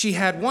 She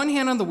had one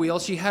hand on the wheel,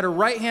 she had her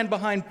right hand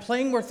behind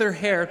playing with her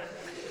hair,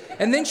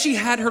 and then she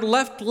had her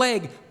left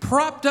leg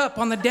propped up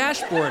on the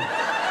dashboard.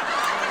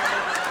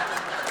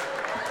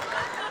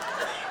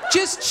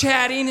 Just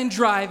chatting and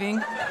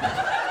driving.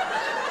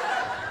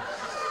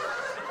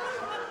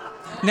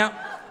 Now,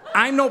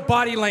 I'm no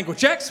body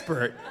language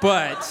expert,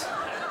 but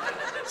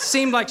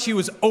seemed like she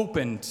was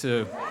open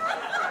to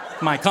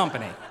my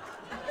company.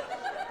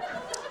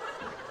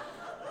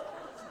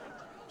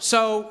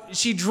 So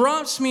she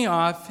drops me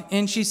off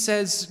and she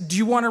says, "Do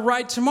you want to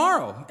ride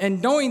tomorrow?"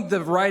 And knowing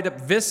the ride up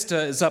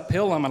Vista is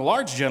uphill, I'm a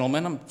large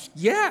gentleman,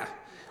 yeah,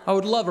 I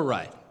would love a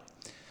ride.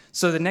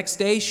 So the next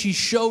day she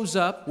shows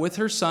up with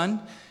her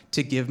son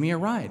to give me a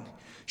ride.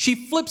 She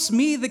flips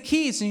me the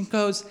keys and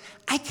goes,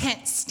 "I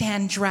can't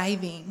stand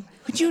driving.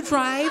 Would you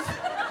drive?"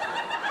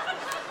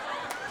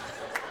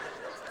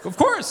 Of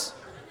course.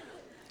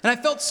 And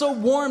I felt so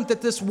warm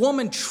that this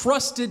woman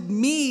trusted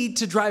me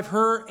to drive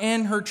her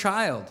and her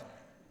child.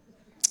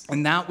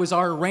 And that was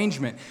our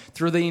arrangement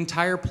through the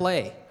entire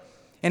play.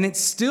 And it's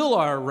still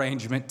our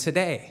arrangement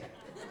today.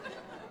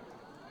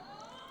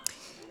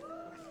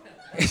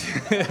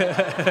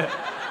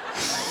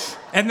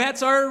 And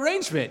that's our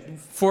arrangement.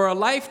 For a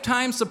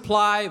lifetime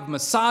supply of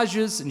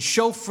massages and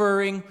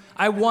chauffeuring,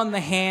 I won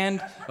the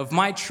hand of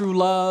my true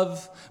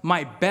love,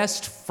 my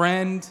best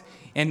friend,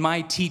 and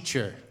my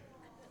teacher.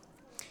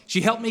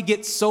 She helped me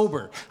get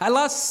sober. I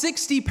lost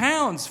 60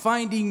 pounds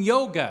finding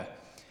yoga.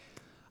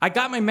 I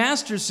got my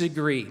master's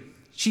degree.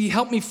 She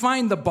helped me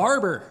find the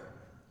barber.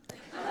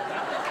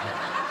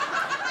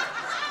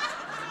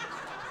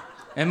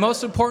 And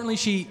most importantly,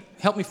 she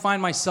helped me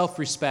find my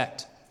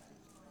self-respect.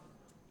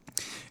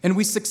 And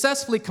we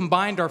successfully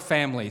combined our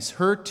families.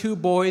 Her 2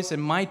 boys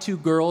and my 2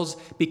 girls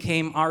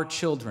became our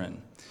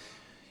children.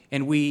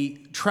 And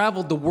we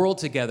traveled the world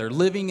together,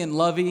 living and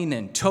loving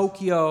in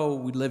Tokyo.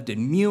 We lived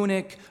in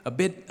Munich, a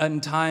bit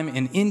in time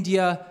in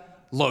India,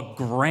 La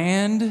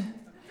Grande.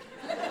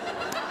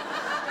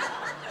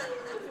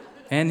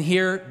 And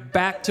here,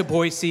 back to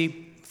Boise,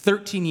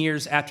 13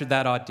 years after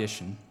that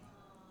audition.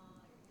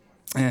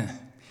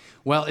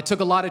 Well, it took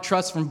a lot of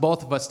trust from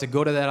both of us to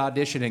go to that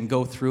audition and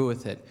go through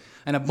with it.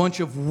 And a bunch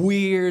of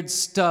weird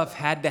stuff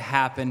had to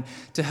happen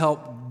to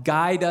help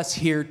guide us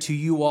here to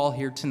you all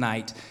here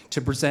tonight to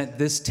present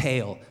this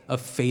tale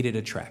of Fated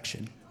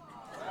Attraction.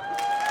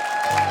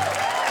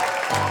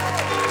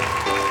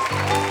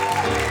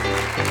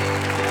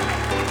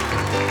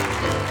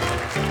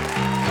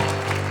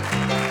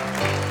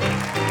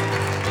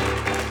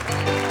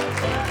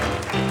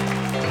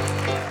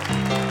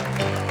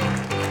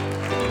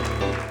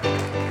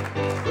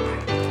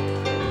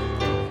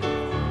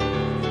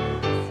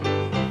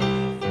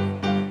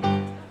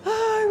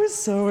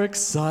 So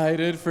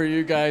excited for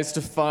you guys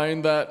to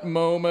find that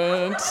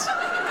moment.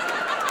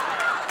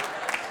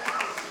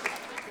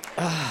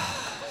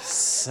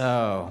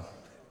 So,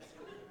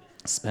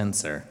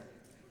 Spencer,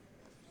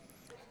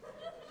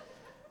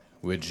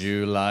 would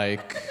you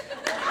like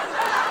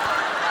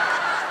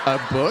a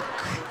book?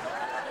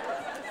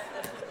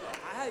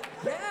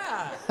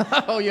 Yeah.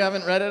 Oh, you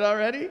haven't read it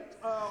already?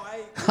 Oh,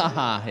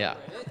 Haha, yeah.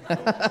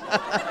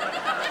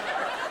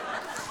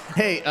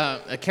 Hey,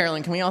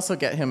 Carolyn, can we also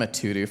get him a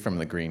tutu from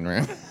the green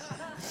room?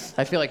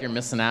 I feel like you're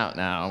missing out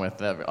now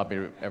with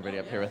everybody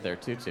up here with their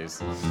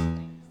tutus.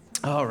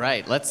 All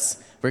right,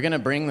 we're gonna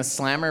bring the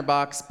slammer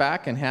box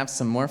back and have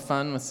some more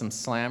fun with some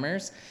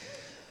slammers.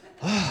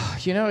 Oh,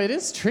 you know, it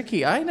is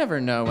tricky. I never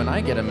know when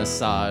I get a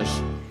massage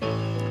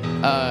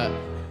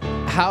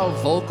how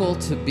vocal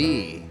to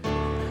be.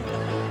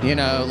 You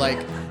know,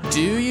 like,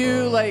 do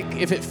you, like,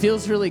 if it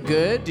feels really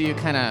good, do you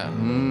kind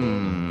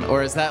of,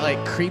 or is that,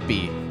 like,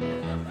 creepy?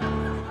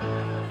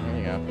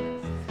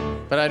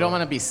 But I don't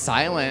want to be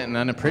silent and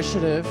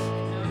unappreciative.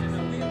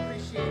 we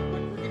appreciate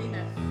when we're getting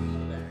that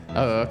feedback.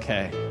 Oh,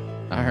 okay.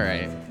 All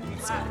right.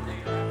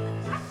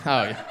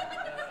 Oh, yeah.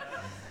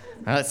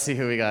 Let's see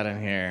who we got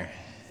in here.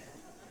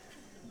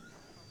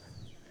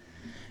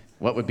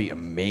 What would be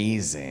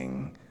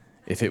amazing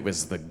if it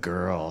was the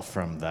girl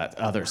from that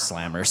other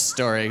slammer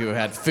story who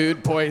had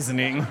food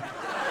poisoning?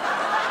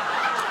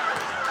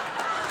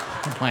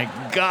 Oh my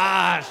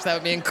gosh, that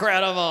would be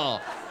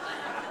incredible.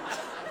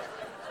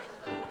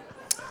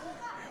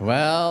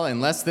 Well,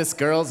 unless this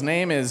girl's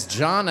name is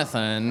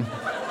Jonathan,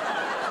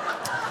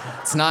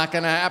 it's not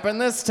gonna happen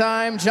this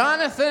time.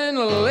 Jonathan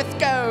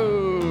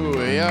Lithgow,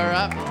 you're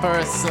up for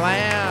a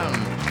slam.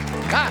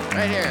 Ah,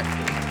 right here.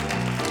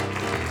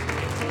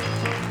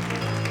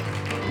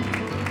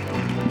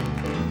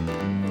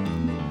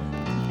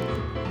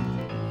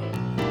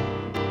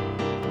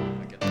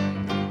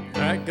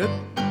 All right, good.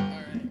 All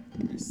right,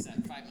 you're set.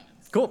 5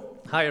 minutes.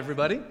 Cool. Hi,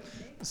 everybody.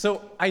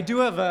 So I do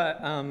have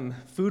a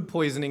food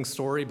poisoning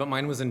story, but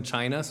mine was in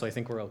China, so I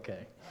think we're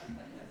okay.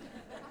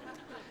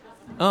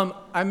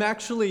 I'm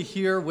actually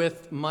here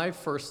with my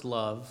first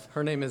love.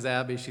 Her name is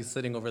Abby. She's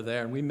sitting over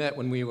there, and we met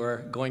when we were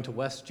going to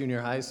West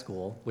Junior High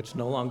School, which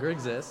no longer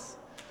exists.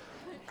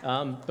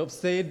 But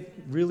stayed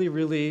really,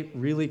 really,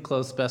 really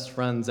close best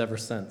friends ever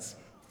since.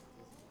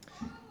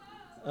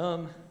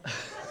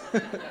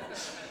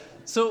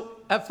 So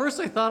at first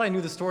I thought I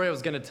knew the story I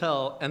was going to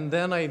tell, and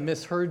then I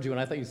misheard you, and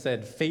I thought you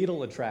said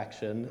fatal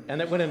attraction,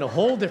 and it went in a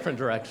whole different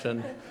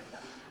direction.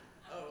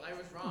 Oh, I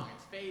was wrong.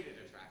 It's Fated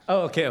Attraction.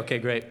 Oh, okay,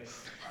 great.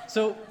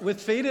 So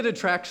with fated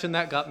attraction,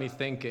 that got me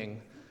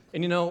thinking.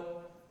 And you know,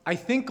 I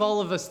think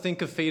all of us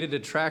think of fated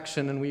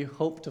attraction and we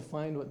hope to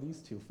find what these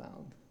two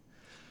found.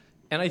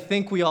 And I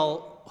think we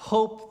all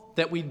hope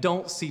that we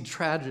don't see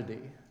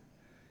tragedy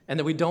and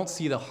that we don't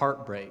see the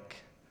heartbreak.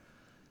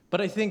 But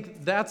I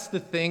think that's the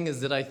thing,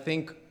 is that I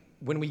think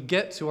when we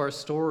get to our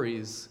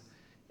stories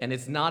and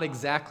it's not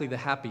exactly the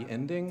happy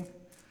ending,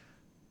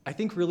 I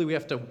think really we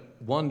have to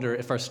wonder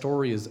if our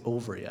story is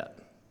over yet.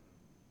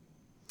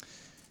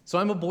 So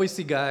I'm a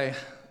Boise guy,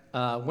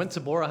 went to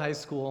Bora High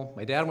School.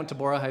 My dad went to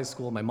Bora High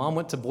School. My mom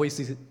went to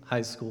Boise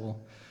High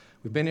School.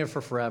 We've been here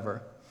for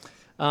forever.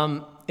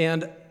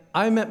 And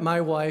I met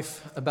my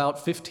wife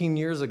about 15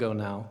 years ago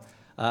now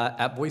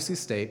at Boise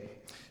State.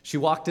 She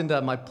walked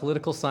into my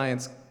political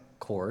science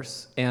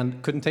course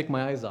and couldn't take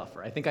my eyes off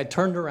her. I think I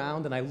turned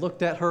around and I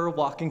looked at her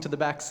walking to the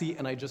back seat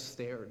and I just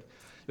stared.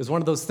 It was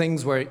one of those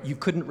things where you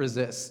couldn't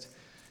resist.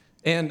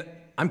 And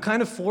I'm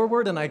kind of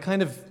forward and I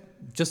kind of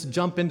just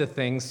jump into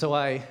things. So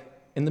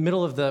in the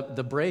middle of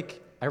the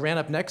break, I ran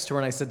up next to her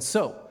and I said,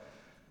 "So,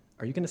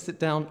 are you gonna sit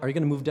down, are you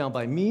gonna move down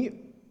by me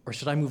or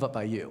should I move up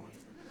by you?"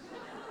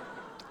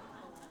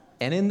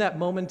 And in that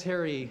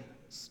momentary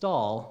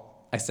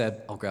stall, I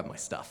said, "I'll grab my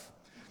stuff."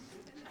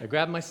 I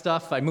grabbed my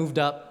stuff, I moved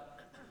up,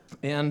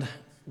 and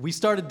we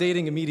started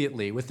dating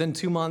immediately. Within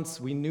 2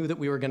 months, we knew that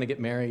we were gonna get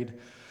married.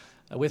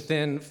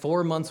 Within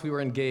 4 months, we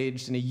were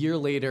engaged, and a year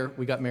later,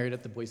 we got married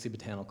at the Boise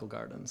Botanical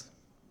Gardens.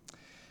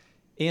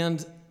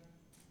 And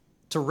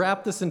to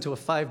wrap this into a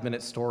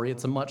 5-minute story,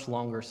 it's a much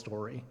longer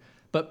story.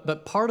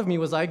 But part of me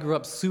was I grew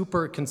up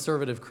super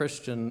conservative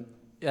Christian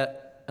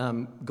at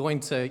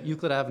going to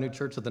Euclid Avenue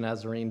Church of the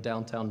Nazarene,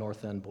 downtown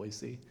North End,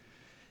 Boise.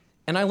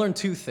 And I learned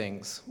 2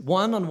 things.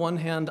 One, on one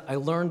hand, I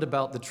learned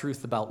about the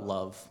truth about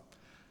love,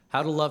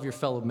 how to love your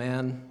fellow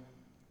man,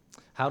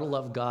 how to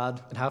love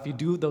God, and how if you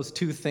do those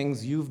 2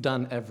 things, you've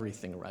done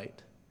everything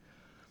right.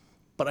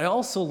 But I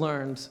also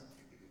learned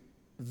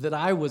that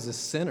I was a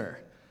sinner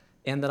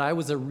and that I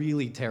was a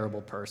really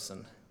terrible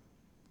person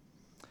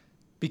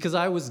because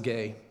I was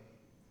gay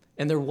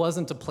and there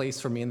wasn't a place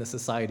for me in the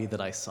society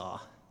that I saw.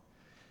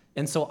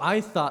 And so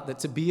I thought that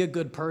to be a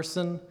good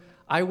person,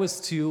 I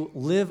was to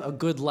live a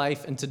good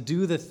life and to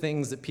do the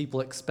things that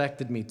people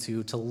expected me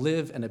to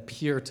live and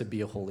appear to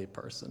be a holy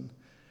person.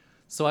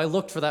 So I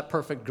looked for that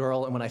perfect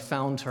girl, and when I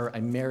found her,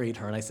 I married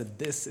her, and I said,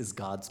 this is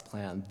God's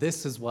plan.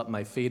 This is what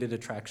my fated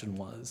attraction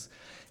was.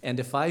 And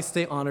if I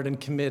stay honored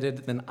and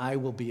committed, then I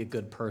will be a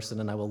good person,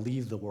 and I will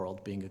leave the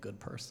world being a good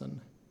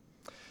person.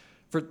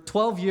 For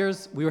 12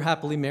 years, we were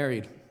happily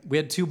married. We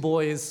had 2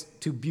 boys,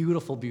 2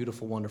 beautiful,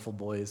 beautiful, wonderful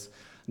boys,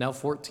 now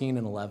 14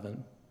 and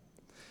 11.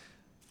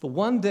 But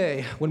one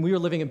day, when we were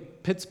living in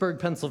Pittsburgh,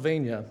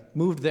 Pennsylvania,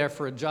 moved there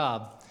for a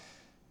job,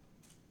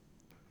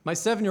 my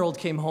 7-year-old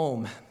came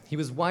home. He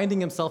was winding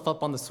himself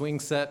up on the swing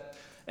set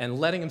and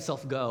letting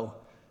himself go.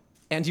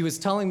 And he was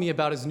telling me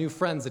about his new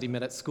friends that he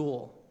met at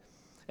school.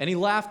 And he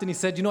laughed and he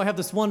said, I have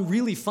this one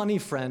really funny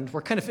friend.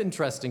 We're kind of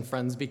interesting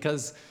friends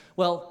because,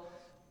 well,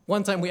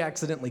 one time we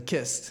accidentally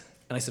kissed.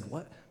 And I said,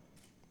 what?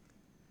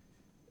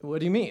 What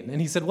do you mean?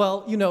 And he said,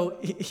 well,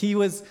 he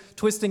was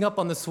twisting up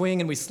on the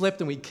swing and we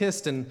slipped and we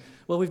kissed and,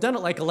 well, we've done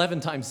it like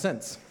 11 times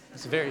since.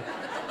 He's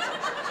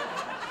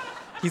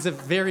a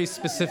very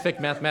specific,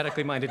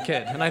 mathematically minded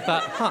kid. And I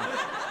thought,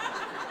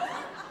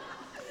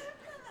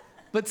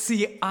 But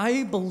see,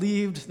 I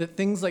believed that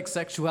things like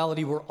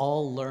sexuality were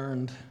all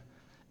learned.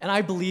 And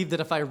I believed that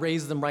if I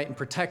raised them right and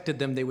protected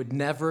them, they would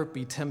never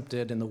be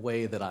tempted in the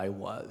way that I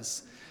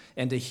was.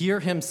 And to hear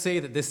him say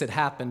that this had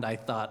happened, I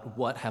thought,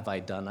 what have I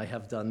done? I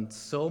have done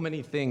so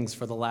many things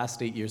for the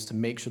last 8 years to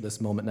make sure this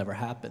moment never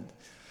happened.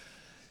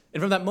 And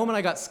from that moment,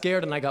 I got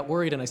scared and I got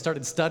worried and I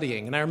started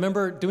studying. And I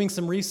remember doing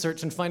some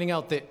research and finding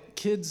out that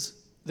kids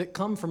that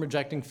come from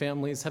rejecting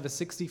families have a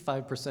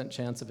 65%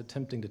 chance of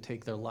attempting to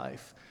take their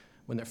life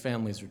when their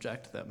families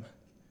reject them.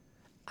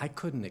 I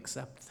couldn't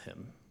accept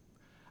him.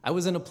 I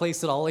was in a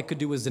place that all I could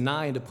do was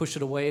deny and to push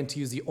it away and to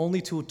use the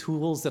only 2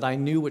 tools that I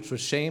knew, which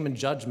was shame and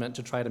judgment,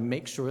 to try to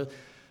make sure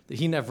that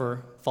he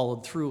never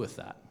followed through with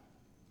that.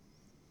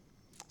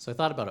 So I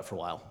thought about it for a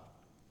while.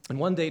 And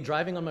one day,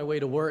 driving on my way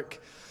to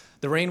work,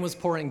 the rain was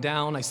pouring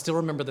down. I still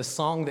remember the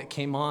song that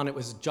came on. It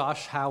was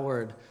Josh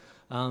Howard,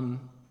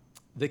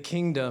 The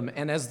Kingdom.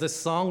 And as this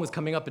song was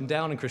coming up and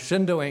down and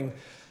crescendoing,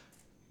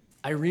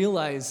 I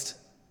realized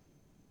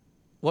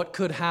what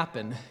could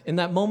happen. In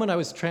that moment, I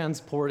was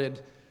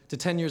transported to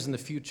 10 years in the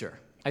future.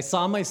 I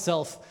saw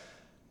myself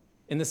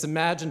in this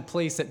imagined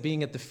place at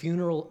being at the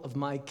funeral of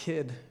my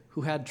kid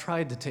who had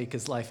tried to take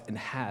his life and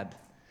had,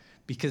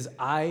 because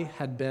I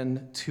had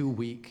been too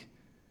weak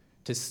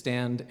to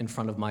stand in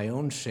front of my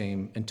own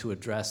shame and to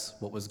address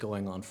what was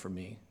going on for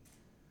me.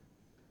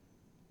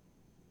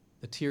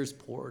 The tears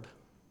poured.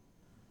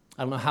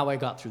 I don't know how I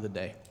got through the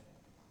day.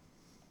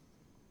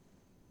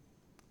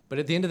 But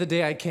at the end of the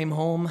day, I came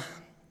home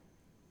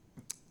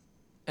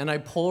and I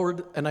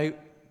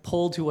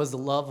pulled who was the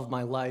love of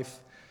my life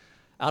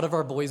out of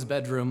our boys'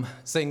 bedroom,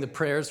 saying the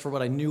prayers for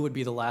what I knew would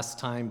be the last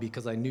time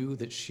because I knew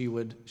that she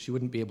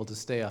wouldn't be able to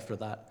stay after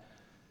that.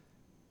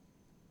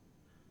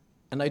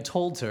 And I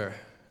told her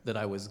that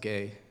I was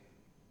gay.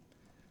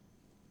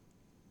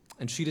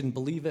 and she didn't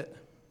believe it.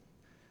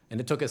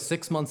 And it took us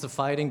 6 months of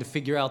fighting to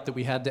figure out that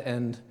we had to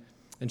end,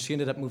 and she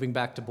ended up moving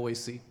back to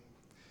Boise.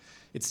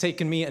 It's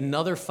taken me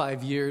another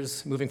 5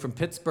 years, moving from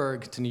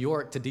Pittsburgh to New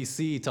York to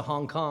DC to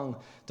Hong Kong,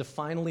 to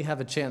finally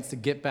have a chance to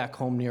get back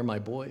home near my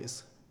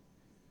boys.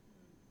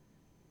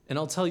 And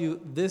I'll tell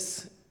you,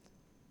 this,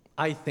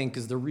 I think,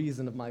 is the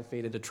reason of my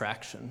fated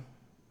attraction.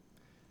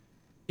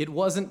 It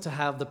wasn't to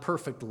have the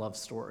perfect love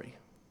story.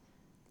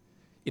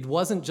 It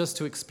wasn't just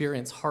to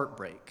experience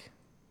heartbreak,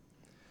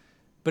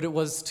 but it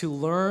was to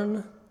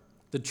learn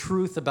the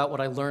truth about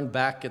what I learned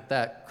back at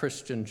that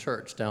Christian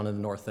church down in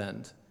the North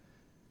End.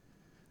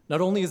 Not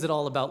only is it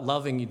all about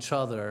loving each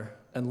other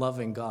and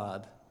loving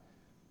God,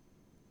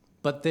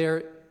 but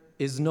there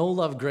is no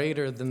love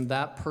greater than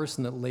that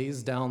person that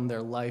lays down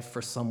their life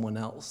for someone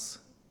else.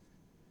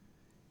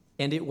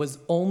 And it was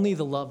only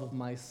the love of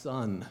my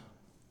son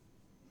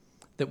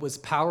that was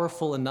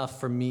powerful enough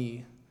for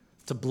me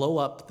to blow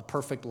up the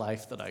perfect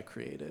life that I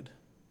created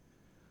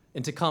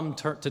and to come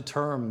to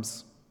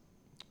terms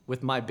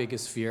with my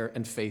biggest fear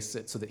and face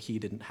it so that he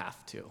didn't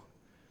have to.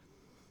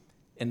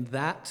 And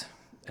that,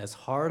 as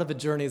hard of a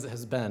journey as it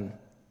has been,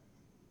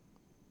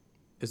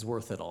 is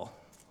worth it all.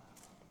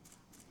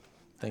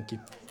 Thank you.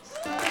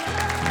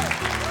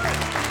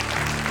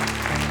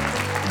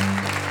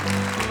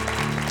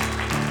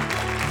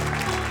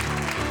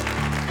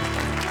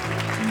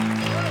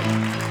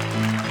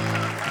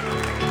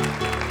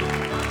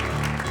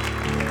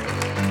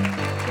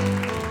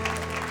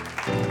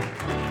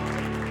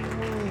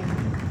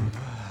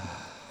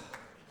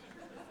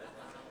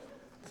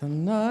 The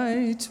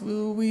night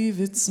will weave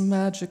its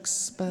magic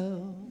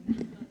spell.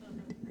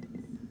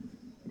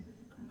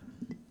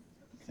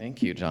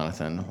 Thank you,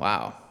 Jonathan.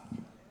 Wow.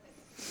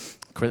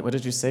 What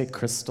did you say?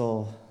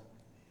 Crystal,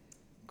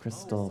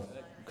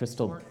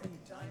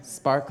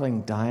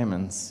 sparkling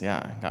diamonds. Yeah,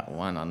 I got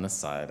one on this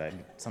side.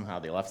 Somehow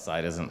the left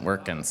side isn't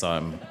working, so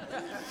I'm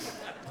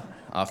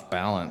off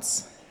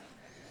balance.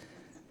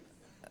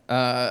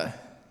 I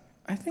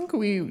think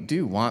we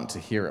do want to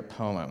hear a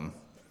poem.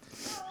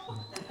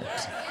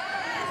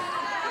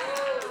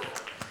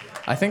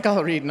 I think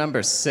I'll read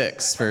number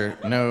 6 for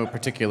no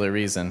particular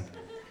reason.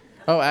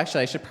 Oh,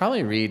 actually, I should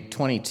probably read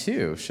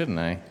 22, shouldn't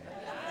I?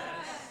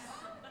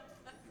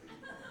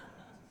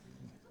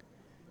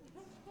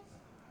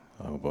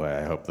 Oh boy,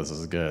 I hope this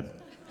is good.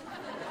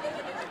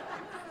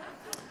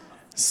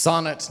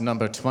 Sonnet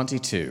number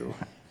 22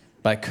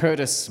 by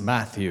Curtis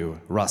Matthew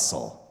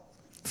Russell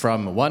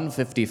from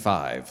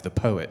 155, The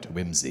Poet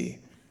Whimsy.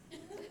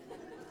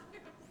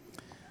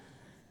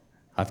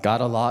 I've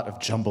got a lot of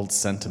jumbled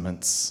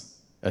sentiments.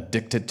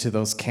 Addicted to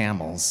those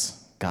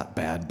camels, got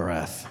bad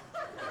breath.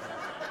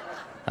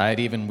 I'd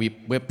even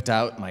whipped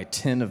out my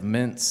tin of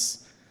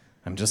mints.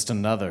 I'm just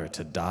another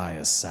to die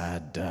a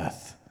sad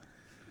death.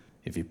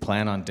 If you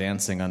plan on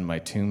dancing on my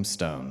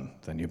tombstone,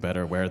 then you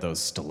better wear those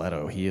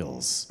stiletto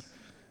heels.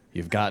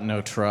 You've got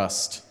no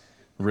trust,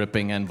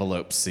 ripping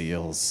envelope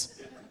seals.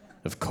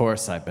 Of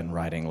course I've been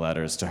writing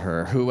letters to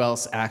her. Who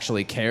else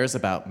actually cares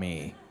about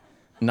me?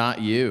 Not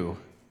you.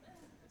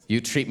 You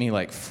treat me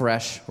like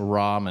fresh,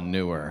 raw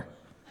manure.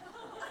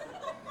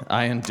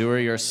 I endure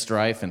your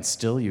strife and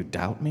still you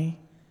doubt me?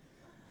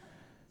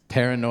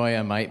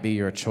 Paranoia might be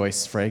your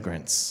choice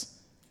fragrance,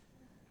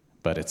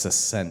 but it's a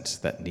scent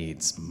that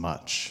needs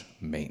much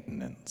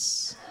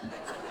maintenance.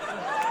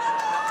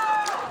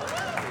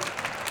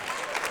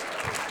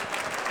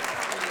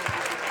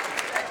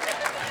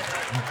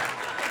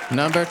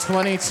 Number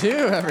 22,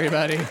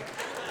 everybody.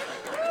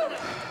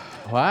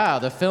 Wow,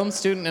 the film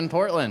student in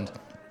Portland.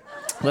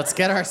 Let's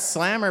get our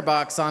slammer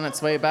box on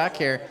its way back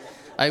here.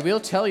 I will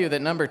tell you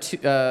that number 2,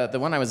 the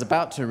one I was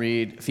about to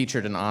read,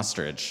 featured an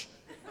ostrich.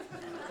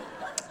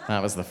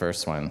 That was the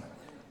first one.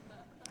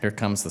 Here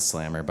comes the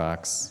slammer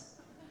box.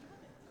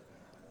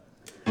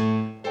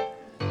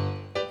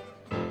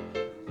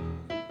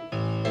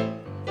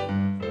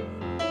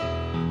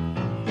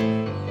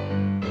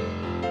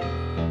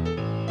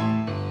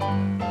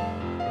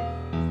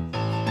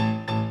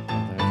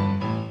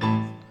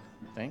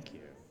 Thank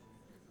you.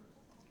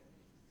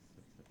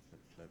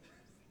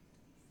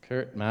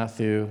 Kurt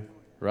Matthew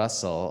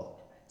Russell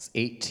is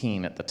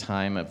 18 at the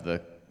time of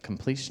the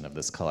completion of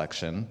this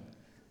collection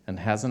and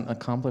hasn't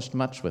accomplished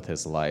much with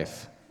his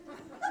life.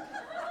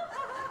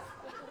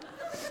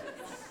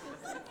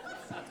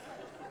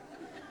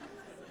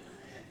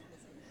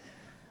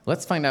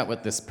 Let's find out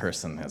what this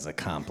person has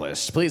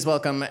accomplished. Please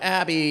welcome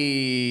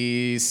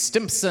Abby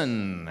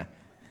Stimpson.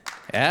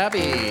 Abby.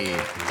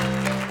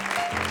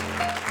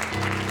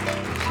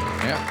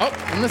 Yeah.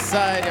 Oh, on this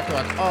side, you have to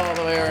walk all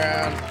the way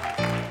around.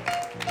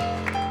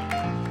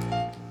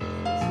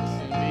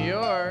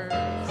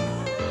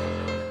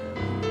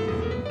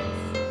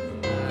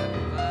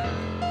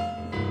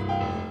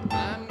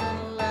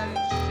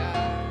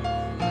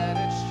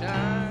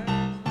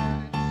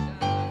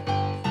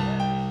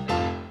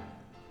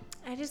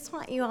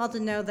 You all to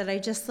know that I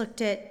just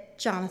looked at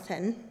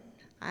Jonathan.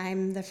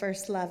 I'm the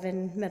first love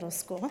in middle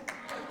school.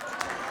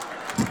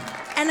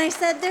 And I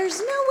said, there's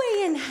no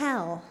way in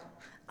hell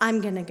I'm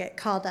gonna get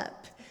called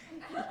up.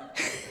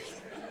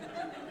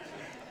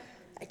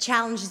 I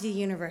challenge the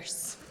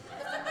universe.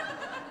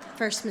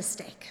 First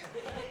mistake.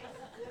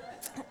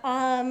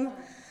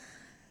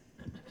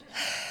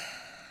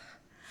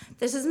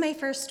 This is my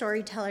first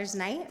storyteller's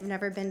night. I've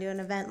never been to an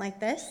event like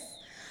this.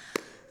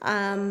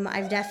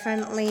 I've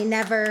definitely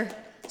never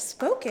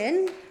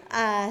spoken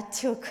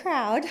to a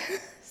crowd,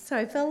 so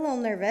I feel a little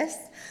nervous.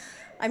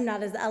 I'm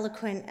not as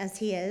eloquent as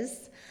he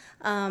is,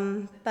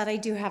 but I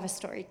do have a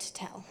story to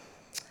tell.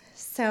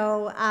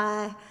 So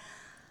I've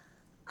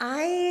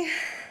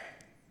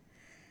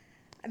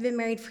been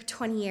married for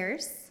 20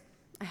 years.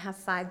 I have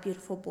 5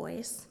 beautiful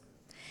boys.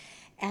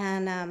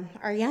 And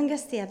our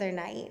youngest the other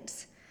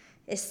night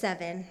is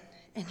 7,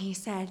 and he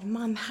said,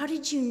 "Mom, how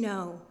did you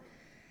know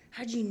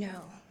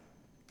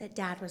that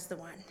Dad was the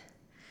one?"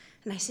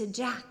 And I said,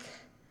 "Jack,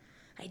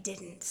 I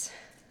didn't.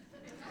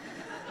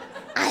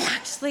 I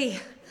actually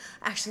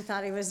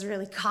thought he was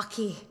really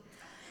cocky,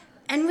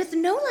 and with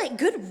no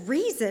good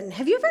reason.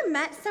 Have you ever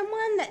met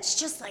someone that's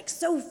just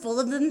so full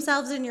of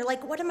themselves, and you're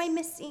like, what am I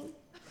missing?"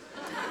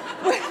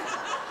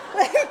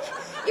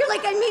 You're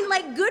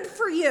like, good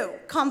for you.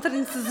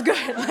 Confidence is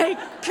good.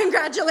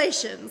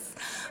 Congratulations.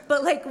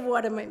 But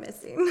what am I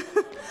missing?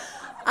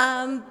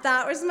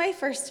 That was my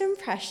first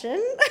impression.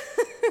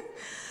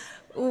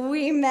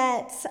 We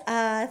met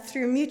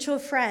through mutual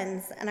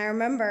friends, and I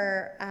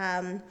remember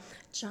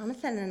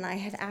Jonathan and I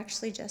had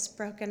actually just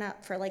broken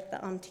up for the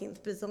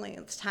umpteenth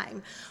bazillionth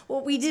time.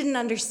 What we didn't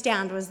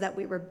understand was that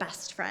we were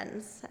best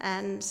friends,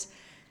 and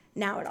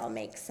now it all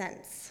makes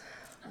sense.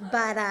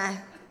 But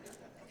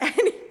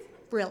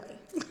really.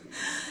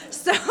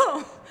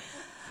 So,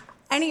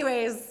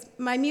 anyways,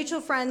 my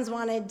mutual friends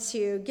wanted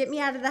to get me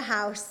out of the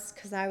house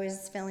because I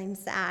was feeling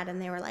sad,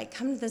 and they were like,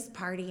 "Come to this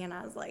party," and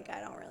I was like,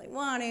 "I don't really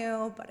want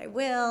to, but I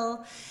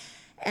will."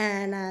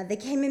 And they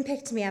came and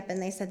picked me up,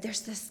 and they said,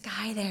 "There's this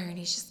guy there, and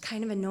he's just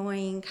kind of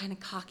annoying, kind of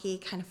cocky,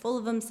 kind of full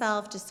of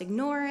himself, just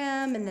ignore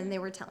him." And then they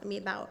were telling me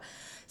about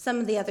some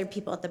of the other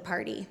people at the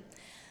party.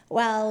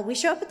 Well, we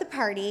show up at the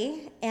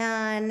party,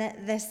 and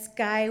this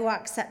guy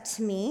walks up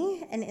to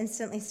me and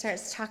instantly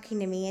starts talking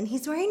to me, and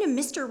he's wearing a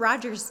Mr.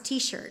 Rogers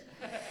t-shirt.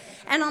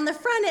 And on the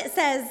front it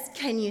says,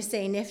 "Can you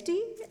say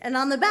nifty?" And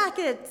on the back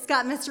it's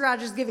got Mr.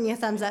 Rogers giving you a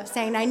thumbs up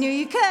saying, "I knew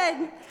you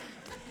could."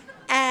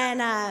 And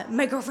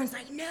my girlfriend's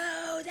like,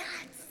 "No,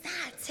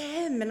 that's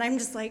him." And I'm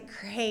just like,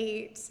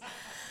 great.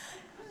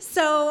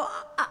 So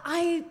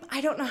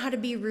I don't know how to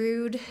be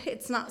rude.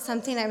 It's not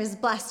something I was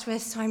blessed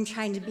with, so I'm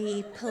trying to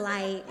be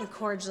polite and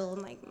cordial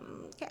and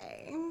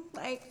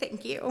okay,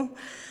 thank you.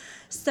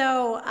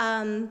 So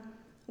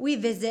we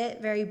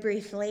visit very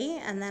briefly,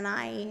 and then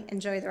I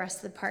enjoy the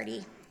rest of the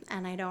party,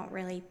 and I don't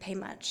really pay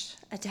much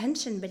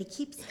attention, but he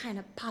keeps kind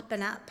of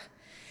popping up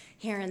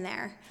here and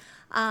there.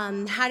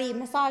 How do you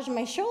massage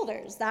my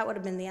shoulders? That would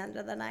have been the end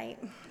of the night,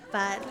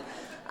 but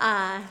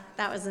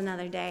that was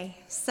another day.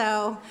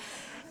 So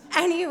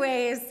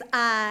anyways,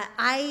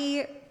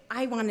 I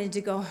wanted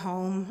to go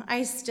home.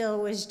 I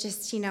still was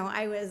just,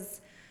 I was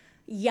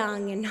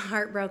young and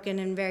heartbroken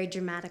and very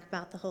dramatic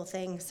about the whole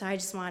thing, so I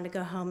just wanted to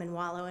go home and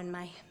wallow in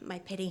my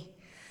pity.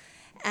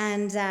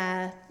 And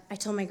I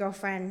told my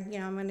girlfriend,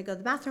 I'm going to go to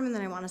the bathroom, and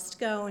then I want us to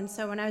go. And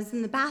so when I was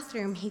in the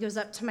bathroom, he goes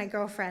up to my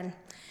girlfriend,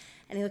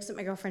 and he looks at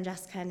my girlfriend,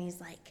 Jessica, and he's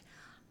like,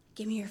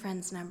 "Give me your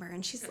friend's number."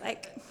 And she's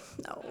like,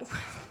 "No."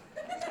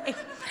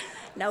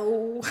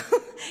 No,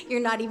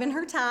 you're not even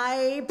her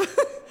type.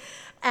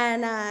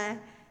 And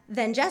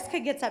then Jessica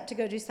gets up to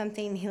go do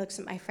something, and he looks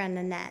at my friend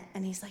Nanette,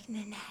 and he's like,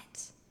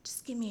 "Nanette,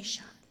 just give me a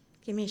shot.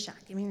 Give me a shot.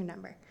 Give me your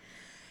number."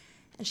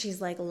 And she's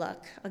like,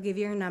 "Look, I'll give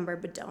you her number,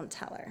 but don't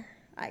tell her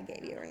I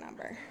gave you her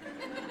number."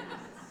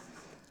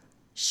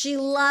 She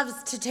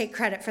loves to take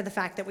credit for the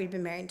fact that we've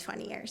been married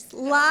 20 years.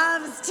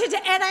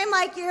 And I'm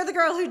like, "You're the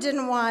girl who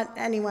didn't want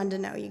anyone to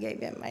know you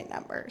gave him my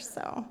number."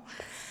 So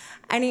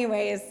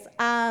anyways,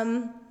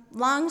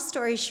 long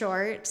story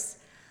short,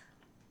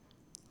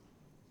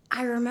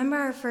 I remember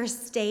our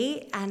first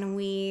date, and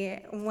we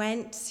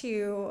went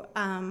to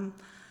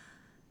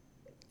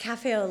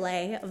Cafe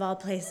Olay, of all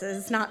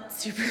places, not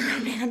super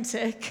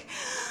romantic.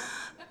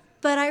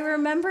 But I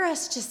remember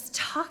us just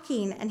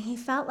talking, and he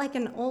felt like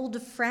an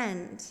old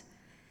friend.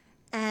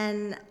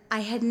 And I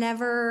had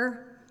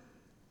never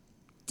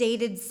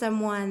dated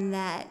someone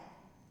that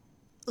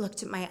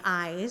looked at my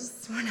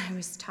eyes when I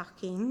was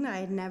talking. I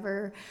had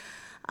never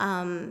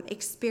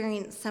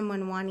experienced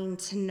someone wanting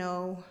to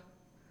know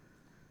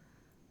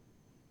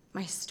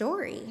my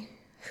story,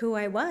 who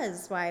I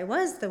was, why I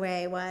was the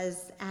way I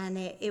was, and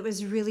it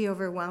was really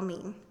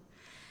overwhelming.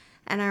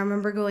 And I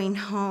remember going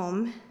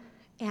home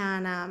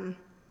and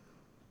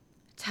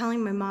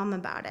telling my mom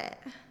about it.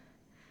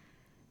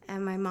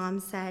 And my mom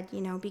said,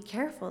 "Be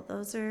careful,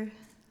 that's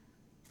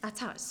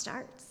how it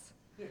starts."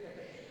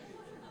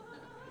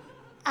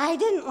 I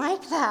didn't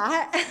like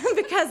that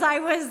because I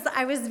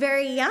was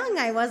very young.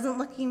 I wasn't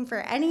looking for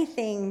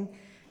anything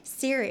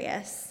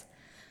serious.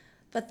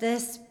 But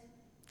this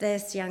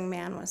young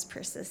man was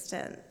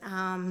persistent.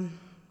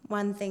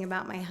 one thing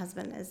about my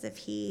husband is if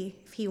he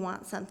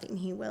wants something,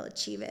 he will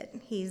achieve it.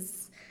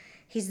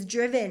 He's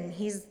driven.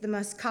 He's the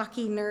most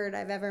cocky nerd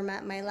I've ever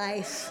met in my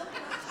life.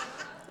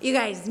 You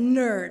guys,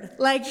 nerd.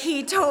 Like,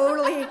 he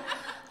totally,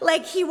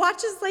 like, he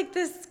watches, like,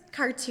 this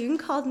cartoon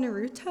called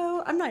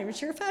Naruto. I'm not even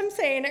sure if I'm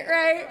saying it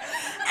right.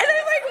 And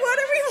I'm like, what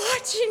are we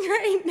watching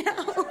right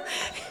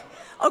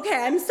now?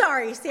 Okay, I'm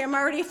sorry. See, I'm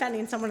already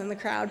offending someone in the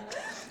crowd.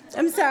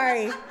 I'm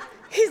sorry.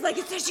 He's like,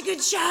 it's such a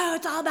good show.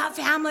 It's all about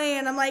family.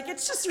 And I'm like,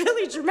 it's just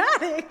really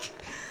dramatic.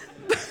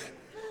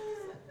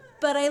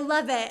 But I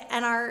love it.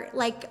 And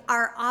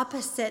our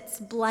opposites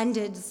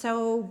blended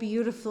so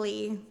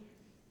beautifully.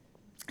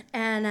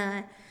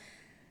 And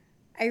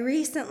I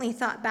recently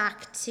thought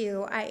back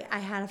to, I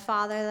had a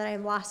father that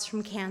I've lost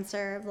from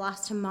cancer. I've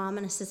lost a mom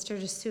and a sister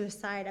to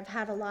suicide. I've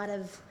had a lot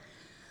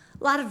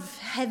of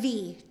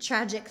heavy,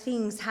 tragic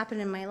things happen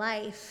in my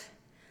life.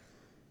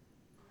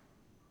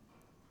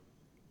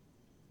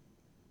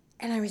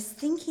 And I was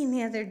thinking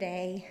the other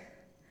day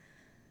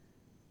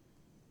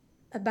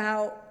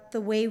about the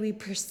way we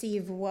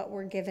perceive what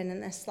we're given in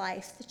this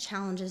life, the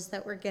challenges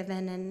that we're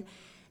given,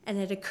 and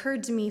it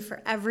occurred to me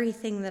for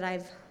everything that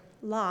I've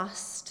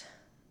lost,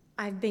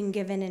 I've been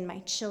given in my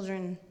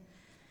children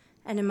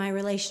and in my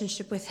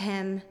relationship with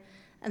him,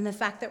 and the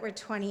fact that we're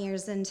 20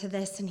 years into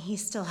this and he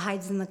still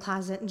hides in the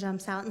closet and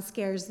jumps out and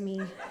scares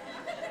me.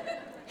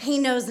 He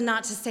knows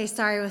not to say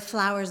sorry with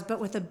flowers, but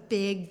with a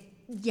big,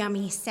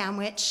 yummy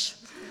sandwich.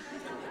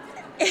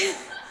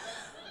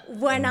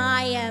 When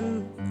I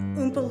am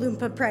Oompa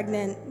Loompa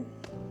pregnant,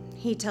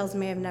 he tells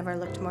me I've never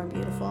looked more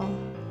beautiful.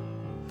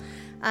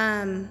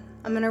 I'm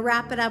gonna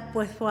wrap it up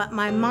with what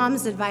my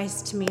mom's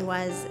advice to me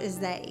is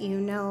that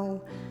you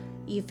know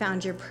you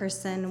found your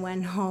person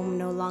when home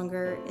no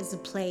longer is a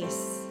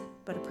place,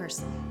 but a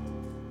person.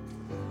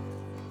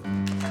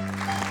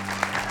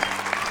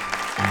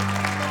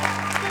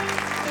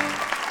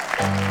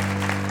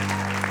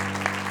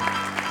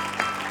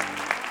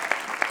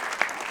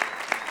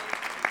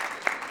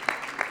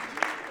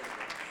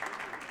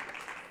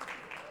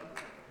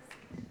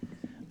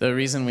 The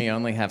reason we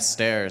only have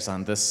stairs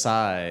on this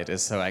side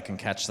is so I can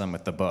catch them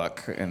with the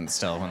book and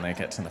still when they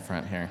get to the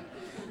front here.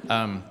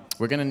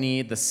 We're gonna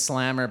need the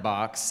slammer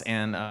box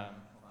and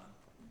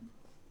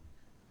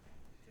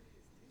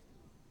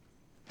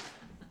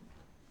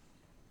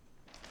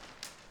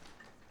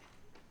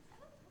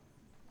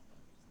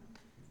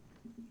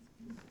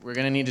we're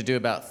gonna need to do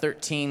about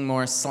 13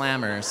 more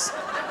slammers.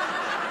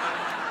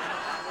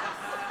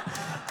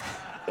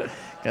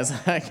 Because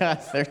I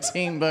got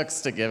 13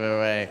 books to give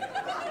away.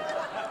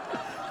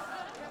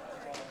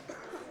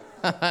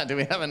 Do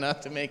we have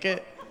enough to make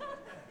it?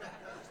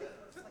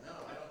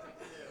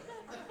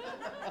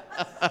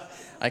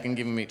 I can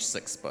give them each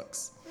 6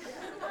 books.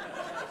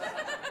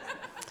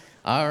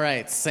 All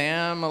right,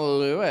 Sam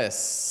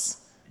Lewis,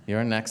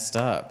 you're next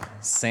up.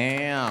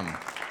 Sam.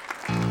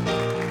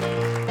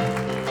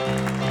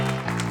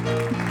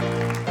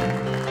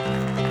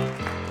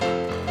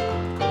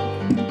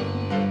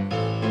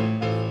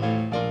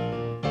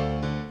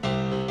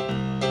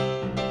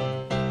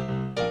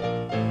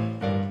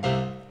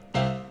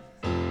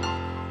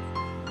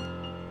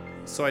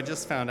 So I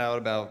just found out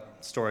about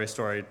Story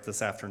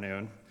this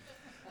afternoon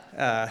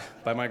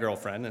by my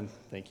girlfriend, and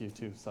thank you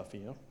to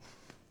Safia,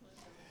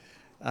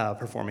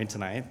 performing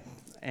tonight.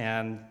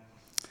 And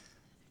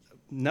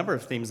a number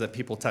of themes that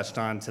people touched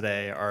on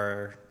today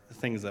are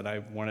things that I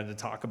wanted to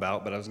talk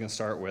about, but I was going to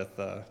start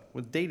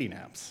with dating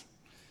apps.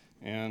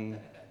 And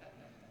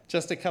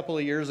just a couple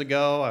of years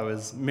ago, I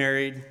was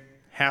married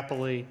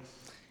happily,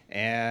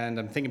 and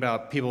I'm thinking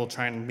about people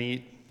trying to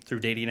meet through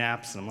dating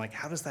apps, and I'm like,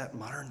 how does that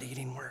modern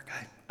dating work?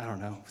 I don't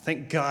know.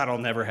 Thank God I'll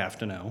never have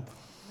to know.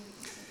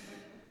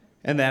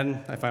 And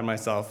then I find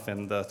myself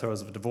in the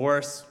throes of a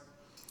divorce,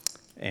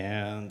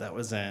 and that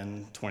was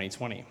in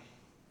 2020.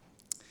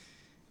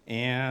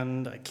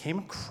 And I came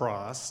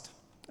across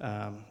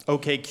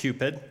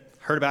OkCupid,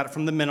 heard about it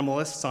from the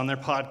Minimalists on their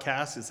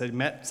podcast. It said,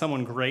 met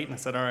someone great, and I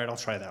said, all right, I'll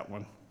try that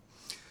one.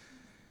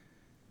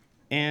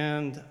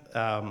 And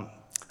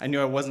I knew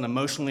I wasn't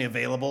emotionally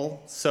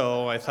available,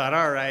 so I thought,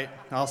 all right,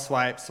 I'll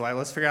swipe. So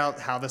let's figure out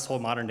how this whole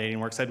modern dating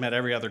works. I'd met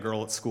every other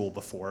girl at school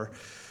before,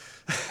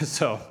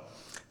 so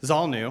this is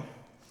all new.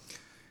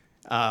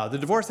 The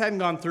divorce hadn't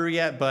gone through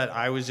yet, but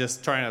I was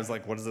just trying. I was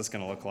like, what is this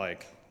going to look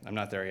like? I'm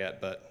not there yet,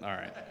 but all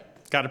right,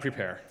 got to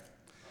prepare.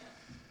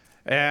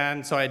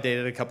 And so I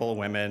dated a couple of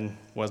women,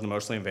 wasn't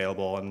emotionally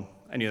available, and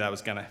I knew that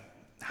was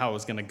how it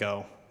was gonna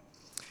go.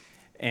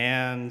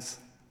 And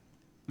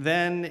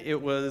then it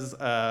was,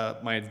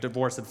 my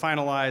divorce had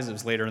finalized, it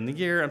was later in the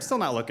year, I'm still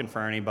not looking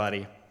for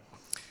anybody.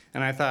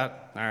 And I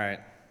thought, all right,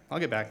 I'll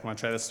get back, I'm gonna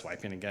try this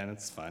swiping again,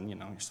 it's fun, you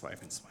know, you're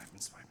swiping.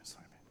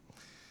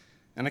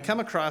 And I come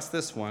across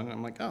this one, and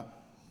I'm like, oh,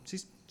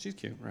 she's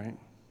cute, right?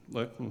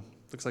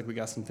 Looks like we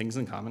got some things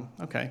in common,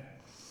 okay.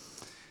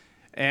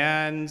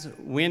 And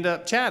we end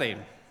up chatting.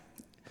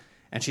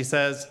 And she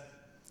says,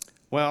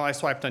 well, I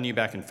swiped on you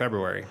back in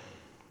February,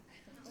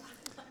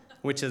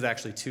 which is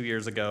actually 2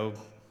 years ago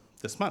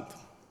this month.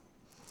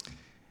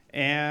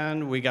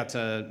 and we got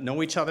to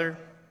know each other.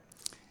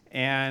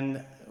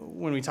 And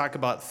when we talk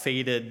about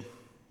fated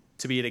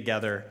to be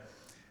together,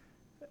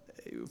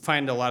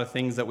 find a lot of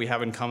things that we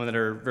have in common that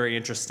are very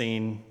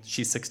interesting.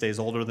 She's 6 days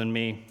older than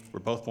me. We're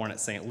both born at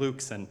St.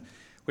 Luke's, and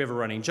we have a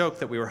running joke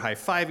that we were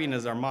high-fiving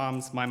as our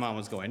moms. My mom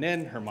was going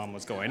in, her mom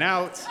was going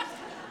out.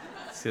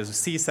 So it was a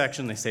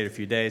C-section. They stayed a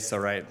few days, so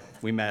right,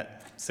 we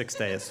met 6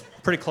 days.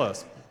 Pretty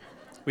close.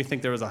 We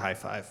think there was a high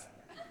five.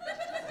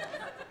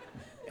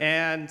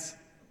 And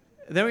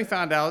then we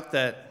found out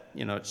that,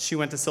 she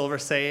went to Silver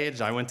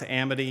Sage, I went to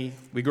Amity.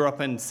 We grew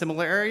up in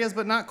similar areas,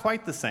 but not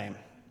quite the same.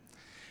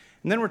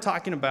 And then we're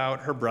talking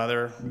about her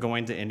brother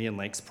going to Indian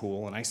Lakes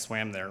Pool, and I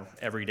swam there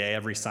every day,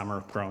 every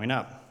summer growing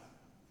up.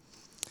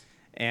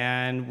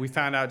 And we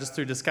found out just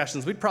through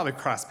discussions, we'd probably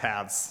cross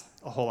paths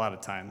a whole lot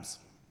of times.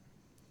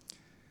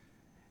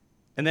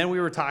 And then we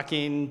were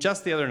talking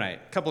just the other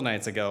night, a couple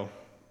nights ago,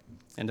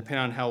 and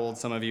depending on how old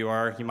some of you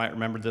are, you might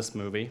remember this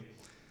movie,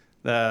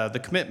 The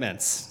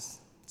Commitments.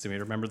 Does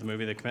anybody remember the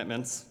movie The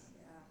Commitments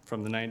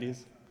from the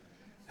 90s?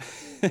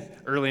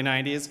 Early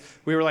 90s.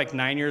 We were like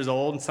 9 years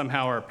old, and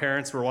somehow our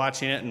parents were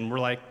watching it, and we're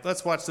like,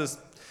 let's watch this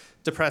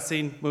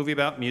depressing movie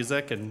about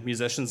music and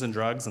musicians and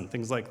drugs and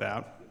things like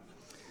that.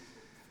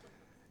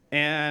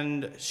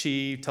 And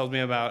she told me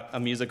about a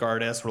music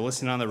artist. We're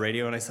listening on the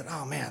radio, and I said,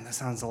 oh man, that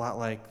sounds a lot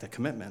like The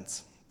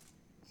Commitments.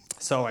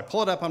 So I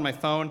pull it up on my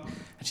phone,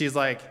 and she's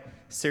like,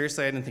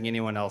 seriously, I didn't think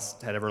anyone else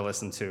had ever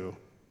listened to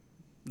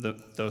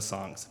those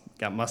songs.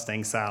 Got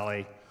Mustang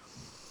Sally.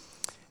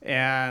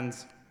 And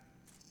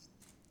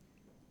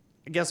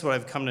I guess what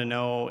I've come to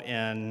know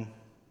in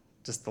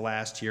just the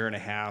last year and a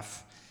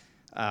half,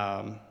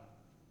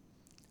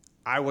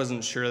 I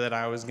wasn't sure that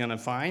I was going to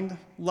find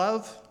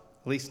love,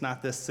 at least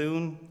not this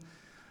soon.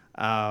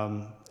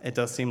 It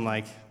does seem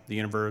like the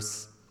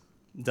universe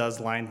does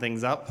line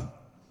things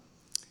up,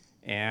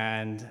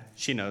 and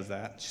she knows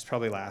that. She's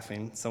probably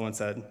laughing. Someone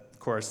said, of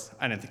course,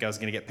 I didn't think I was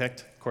going to get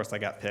picked. Of course, I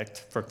got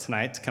picked for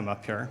tonight to come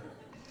up here.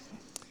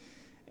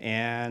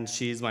 And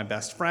she's my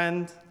best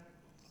friend.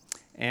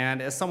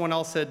 And as someone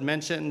else had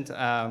mentioned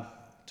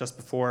just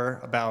before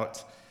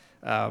about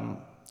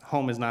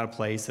home is not a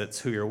place, it's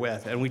who you're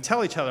with. And we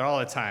tell each other all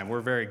the time,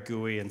 we're very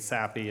gooey and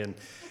sappy, and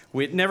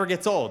it never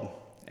gets old.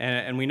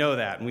 And we know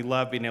that, and we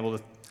love being able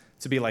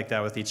to be like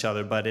that with each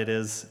other, but it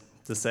is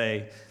to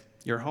say,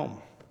 you're home.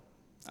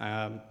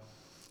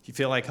 You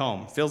feel like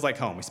home, feels like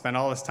home. We spend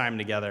all this time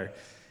together,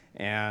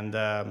 and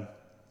I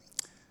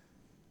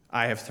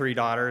have 3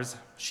 daughters,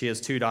 she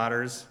has 2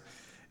 daughters,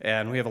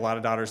 and we have a lot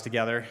of daughters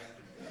together.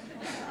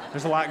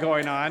 There's a lot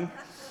going on.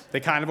 They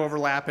kind of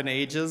overlap in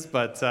ages,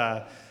 but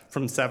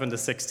from 7 to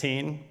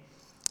 16.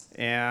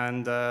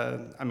 And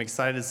I'm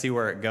excited to see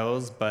where it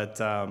goes, but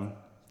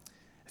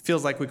it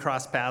feels like we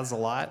crossed paths a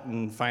lot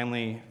and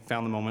finally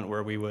found the moment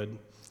where we would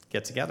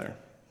get together.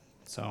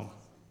 So,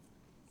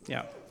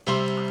 yeah.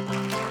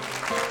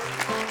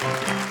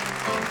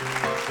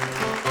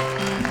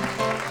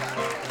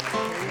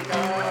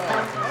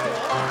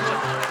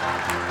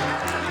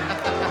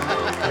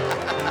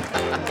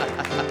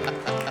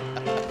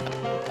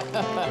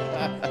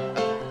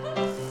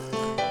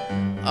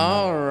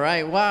 All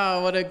right,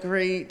 wow, what a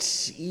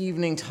great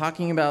evening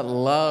talking about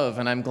love.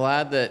 And I'm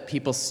glad that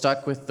people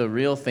stuck with the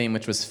real theme,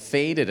 which was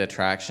fated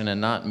attraction, and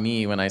not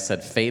me when I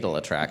said fatal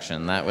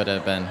attraction. That would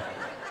have been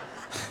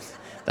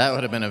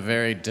a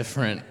very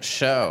different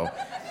show.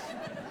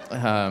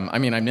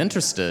 I'm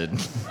interested.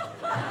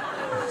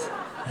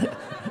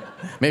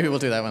 Maybe we'll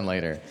do that one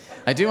later.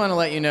 I do want to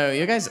let you know,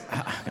 you guys,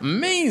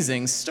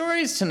 amazing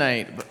stories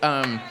tonight.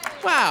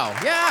 Wow,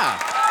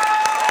 yeah.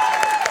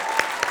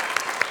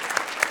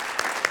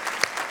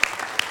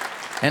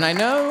 And I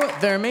know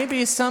there may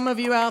be some of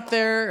you out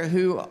there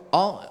who,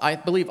 I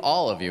believe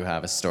all of you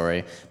have a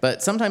story,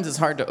 but sometimes it's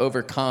hard to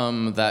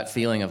overcome that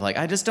feeling of like,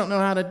 I just don't know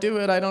how to do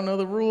it, I don't know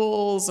the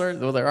rules,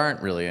 well, there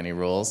aren't really any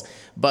rules.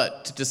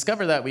 But to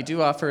discover that, we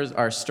do offer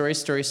our Story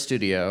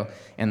Studio,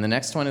 and the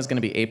next one is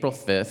going to be April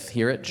 5th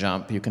here at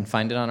Jump. You can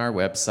find it on our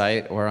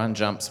website or on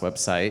Jump's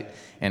website,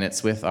 and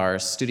it's with our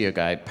studio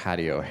guide,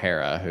 Patty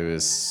O'Hara, who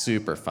is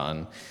super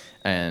fun.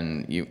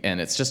 And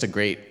it's just a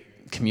great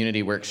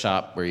community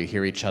workshop where you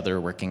hear each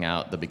other working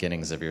out the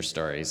beginnings of your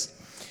stories.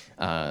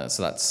 So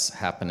that's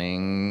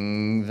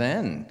happening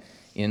then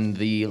in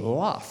the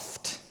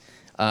loft.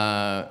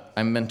 I've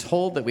been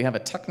told that we have a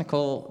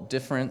technical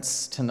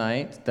difference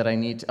tonight that I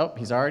need to, oh,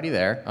 he's already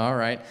there. All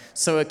right.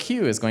 So a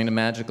cue is going to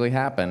magically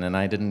happen, and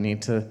I didn't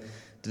need to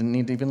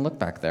even look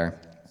back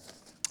there.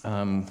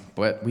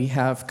 But we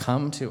have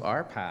come to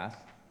our path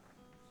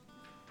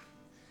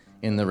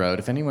in the road.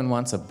 If anyone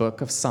wants a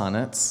book of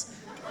sonnets,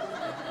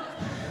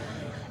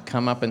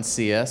 come up and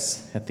see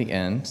us at the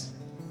end.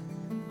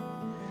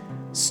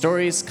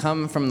 Stories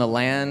come from the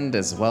land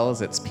as well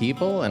as its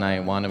people, and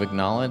I want to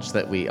acknowledge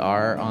that we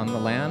are on the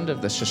land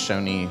of the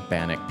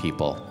Shoshone-Bannock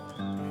people.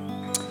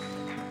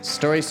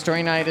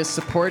 Story Night is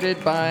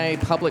supported by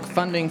public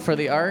funding for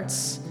the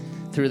arts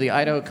through the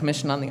Idaho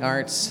Commission on the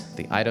Arts,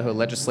 the Idaho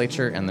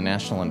Legislature, and the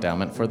National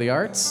Endowment for the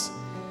Arts.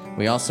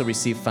 We also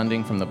receive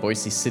funding from the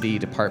Boise City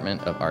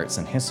Department of Arts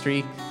and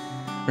History.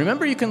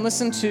 Remember, you can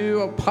listen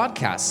to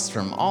podcasts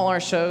from all our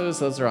shows.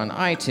 Those are on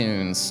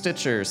iTunes,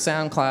 Stitcher,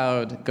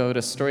 SoundCloud. Go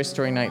to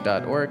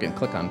storystorynight.org and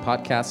click on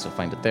podcasts. You'll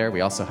find it there. We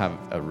also have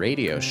a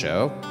radio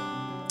show,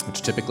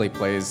 which typically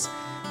plays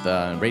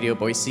the Radio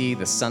Boise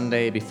the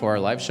Sunday before our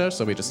live show.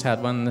 So we just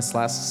had one this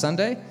last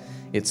Sunday.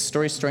 It's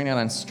Story Story Night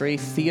on Stray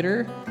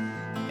Theater.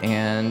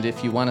 And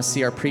if you want to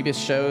see our previous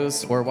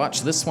shows or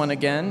watch this one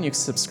again, you can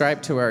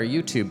subscribe to our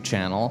YouTube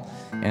channel,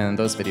 and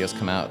those videos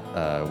come out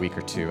a week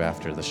or two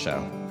after the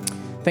show.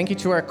 Thank you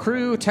to our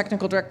crew,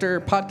 technical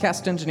director,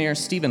 podcast engineer,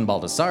 Stephen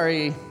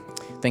Baldessari.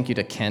 Thank you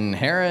to Ken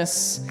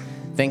Harris.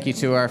 Thank you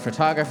to our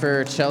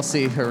photographer,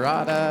 Chelsea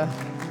Hirata.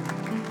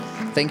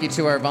 Thank you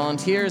to our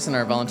volunteers and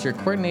our volunteer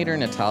coordinator,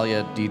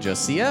 Natalia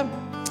DiJosia.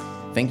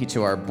 Thank you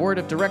to our board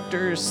of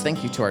directors.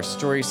 Thank you to our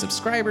story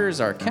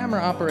subscribers, our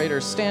camera operator,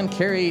 Stan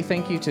Carey.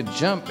 Thank you to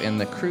Jump and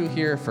the crew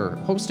here for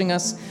hosting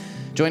us.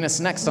 Join us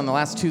next on the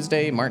last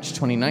Tuesday, March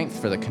 29th,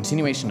 for the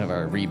continuation of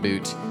our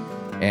reboot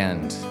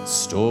and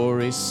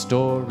Story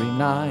Story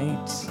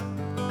Night.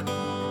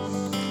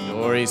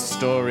 Story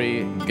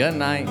Story Good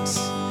Night.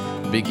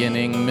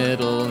 Beginning,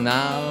 middle,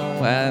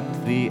 now at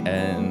the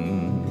end.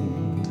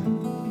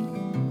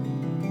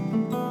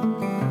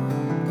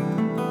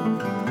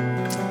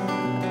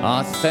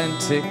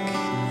 Authentic,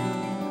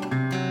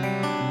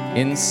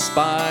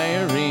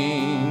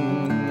 inspiring,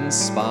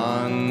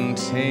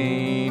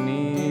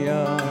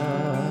 spontaneous.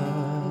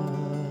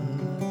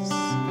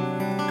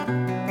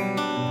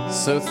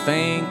 So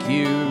thank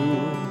you.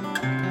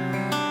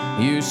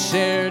 You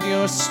shared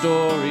your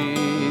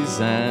stories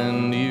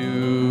and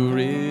you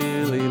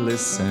really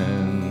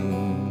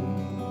listened.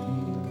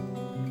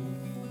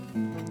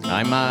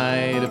 I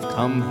might have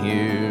come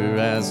here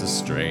as a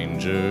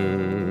stranger,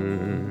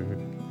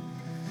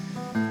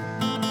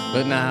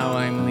 but now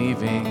I'm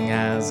leaving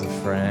as a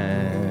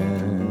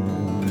friend.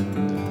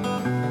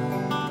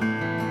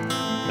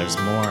 There's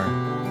more.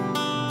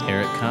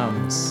 Here it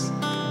comes.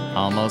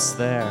 Almost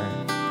there.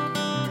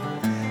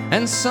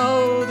 And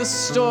so the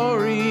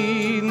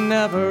story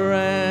never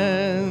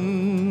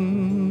ends.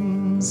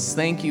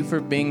 Thank you for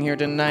being here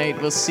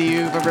tonight. We'll see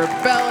you for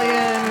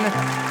Rebellion.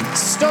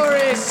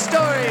 Story,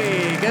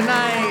 story. Good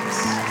night.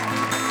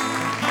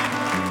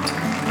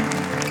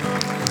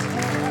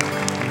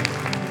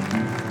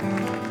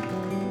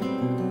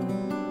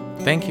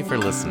 Thank you for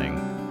listening.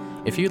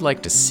 If you'd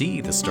like to see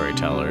the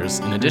storytellers,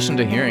 in addition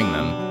to hearing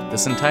them,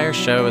 this entire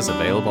show is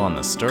available on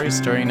the Story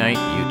Story Night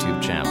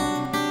YouTube channel.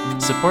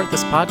 Support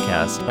this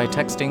podcast by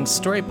texting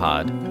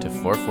StoryPod to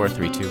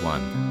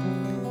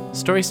 44321.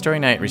 Story Story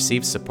Night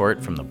receives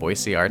support from the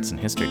Boise Arts and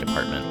History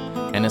Department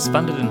and is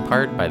funded in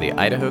part by the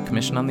Idaho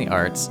Commission on the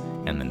Arts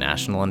and the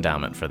National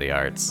Endowment for the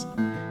Arts.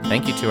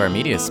 Thank you to our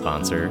media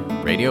sponsor,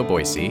 Radio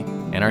Boise,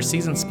 and our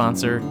season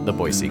sponsor, the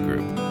Boise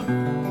Group.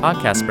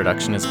 Podcast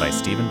production is by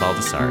Stephen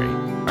Baldessari.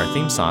 Our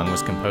theme song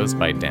was composed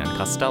by Dan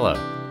Costello.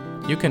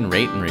 You can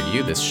rate and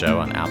review this show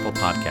on Apple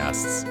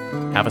Podcasts.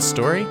 Have a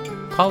story?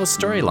 Call the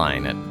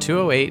Storyline at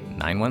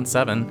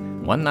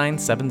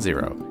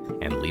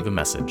 208-917-1970 and leave a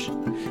message.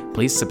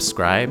 Please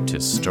subscribe to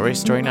Story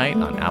Story Night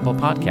on Apple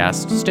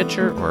Podcasts,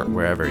 Stitcher, or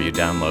wherever you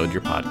download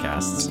your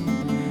podcasts.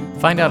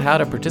 Find out how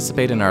to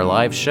participate in our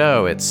live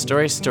show at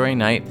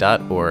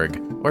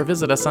storystorynight.org or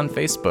visit us on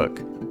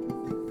Facebook.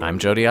 I'm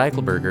Jody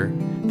Eichelberger.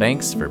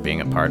 Thanks for being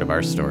a part of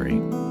our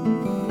story.